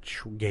 like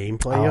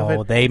gameplay of it.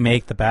 Oh, they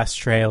make the best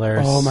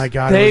trailers. Oh my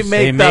god, They it was-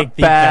 make the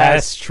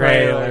best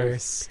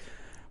trailers.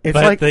 It's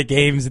but like the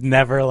game's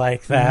never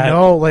like that.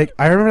 No, like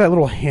I remember that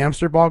little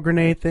hamster ball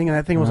grenade thing, and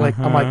that thing was like,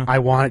 I'm like, I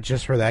want it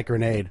just for that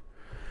grenade,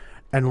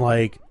 and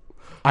like,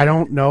 I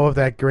don't know if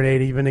that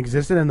grenade even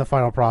existed in the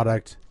final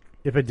product.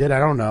 If it did, I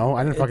don't know.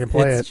 I didn't fucking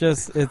play it.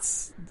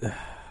 It's.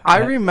 I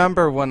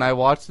remember when I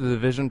watched the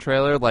Division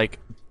trailer, like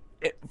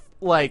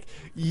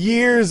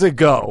years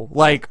ago,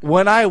 like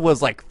when I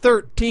was like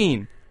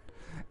 13,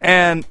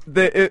 and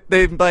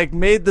they like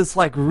made this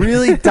like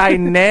really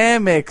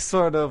dynamic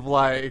sort of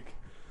like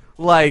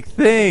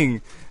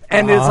thing,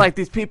 and it's like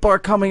these people are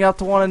coming up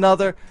to one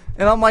another,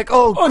 and I'm like,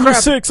 oh, on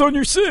crap.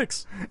 your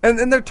six, and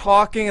then they're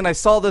talking, and I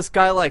saw this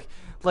guy like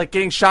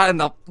getting shot, and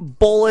the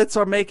bullets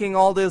are making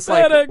all this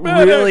like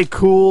really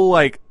cool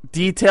like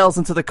details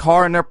into the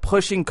car, and they're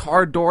pushing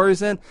car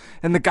doors in,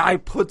 and the guy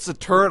puts a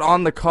turret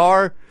on the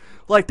car.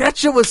 Like, that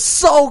shit was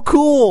so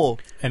cool.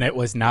 And it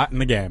was not in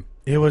the game.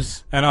 It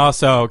was. And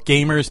also,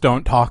 gamers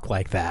don't talk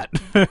like that.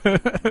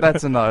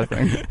 That's another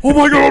thing. Oh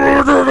my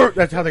god!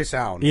 That's how they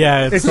sound.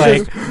 Yeah, it's just,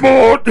 like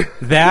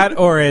that,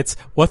 or it's,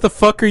 what the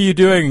fuck are you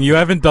doing? You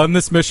haven't done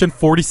this mission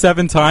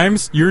 47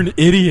 times? You're an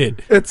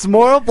idiot. It's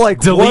more of like,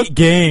 delete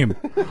game.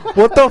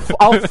 What the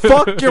I'll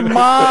fuck your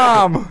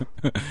mom.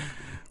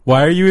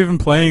 Why are you even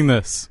playing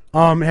this?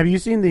 Have you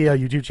seen the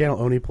YouTube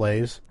channel Oni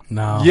Plays?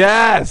 No.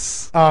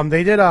 Yes.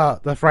 They did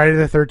the Friday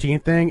the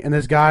 13th thing, and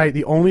this guy,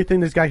 the only thing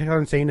this guy kept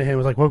on saying to him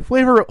was like, "What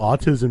flavor of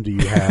autism do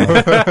you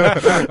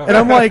have?" And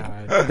I'm like,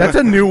 "That's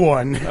a new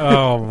one."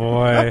 Oh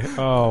boy.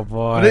 Oh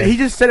boy. But he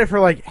just said it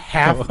for like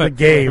half the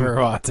game. Flavor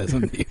of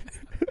autism.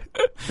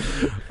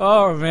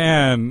 Oh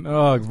man.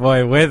 Oh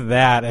boy. With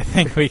that, I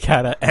think we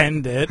gotta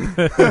end it.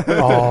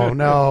 Oh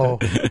no,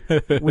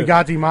 we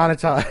got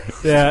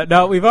demonetized. Yeah.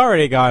 No, we've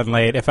already gone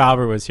late. If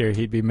Albert was here,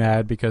 he'd be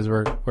mad because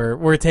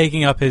we're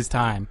taking up his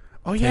time.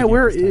 Oh yeah,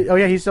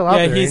 he's still out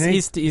there.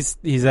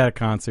 He's at a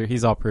concert.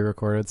 He's all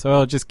pre-recorded, so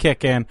it'll just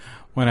kick in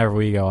whenever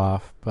we go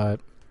off.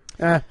 But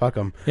fuck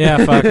him.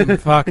 Yeah,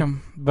 fuck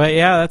him. But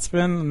yeah, that's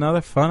been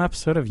another fun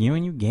episode of You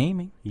and You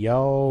Gaming.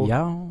 Yo,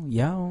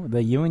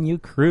 the You and You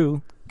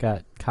crew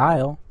got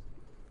Kyle.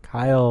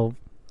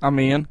 I'm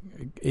Ian.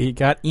 He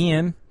got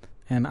Ian,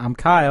 and I'm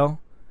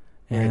Kyle.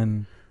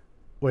 And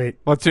wait,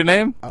 what's your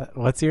name?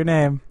 what's your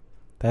name?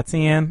 That's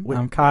Ian. Wait.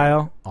 I'm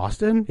Kyle.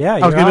 Austin? Yeah, I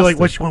was you're gonna be like,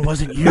 Austin. which one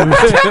wasn't used?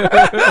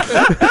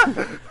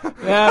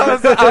 Yeah,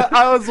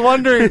 I was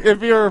wondering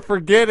if you were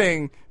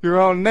forgetting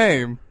your own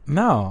name.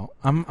 no,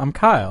 I'm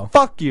Kyle.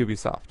 Fuck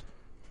Ubisoft.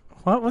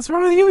 What's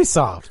wrong with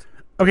Ubisoft?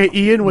 Okay,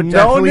 Ian would No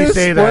definitely new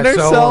say that. Splinter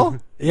So Cell?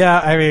 Yeah,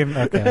 I mean,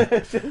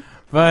 okay.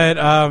 But,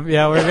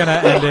 yeah, we're going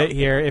to end it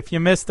here. If you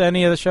missed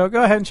any of the show,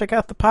 go ahead and check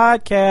out the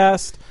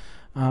podcast.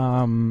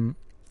 All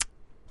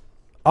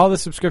the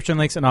subscription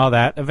links and all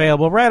that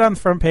available right on the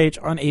front page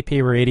on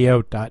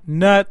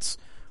apradio.net.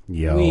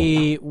 Yo.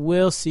 We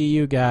will see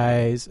you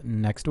guys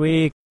next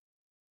week.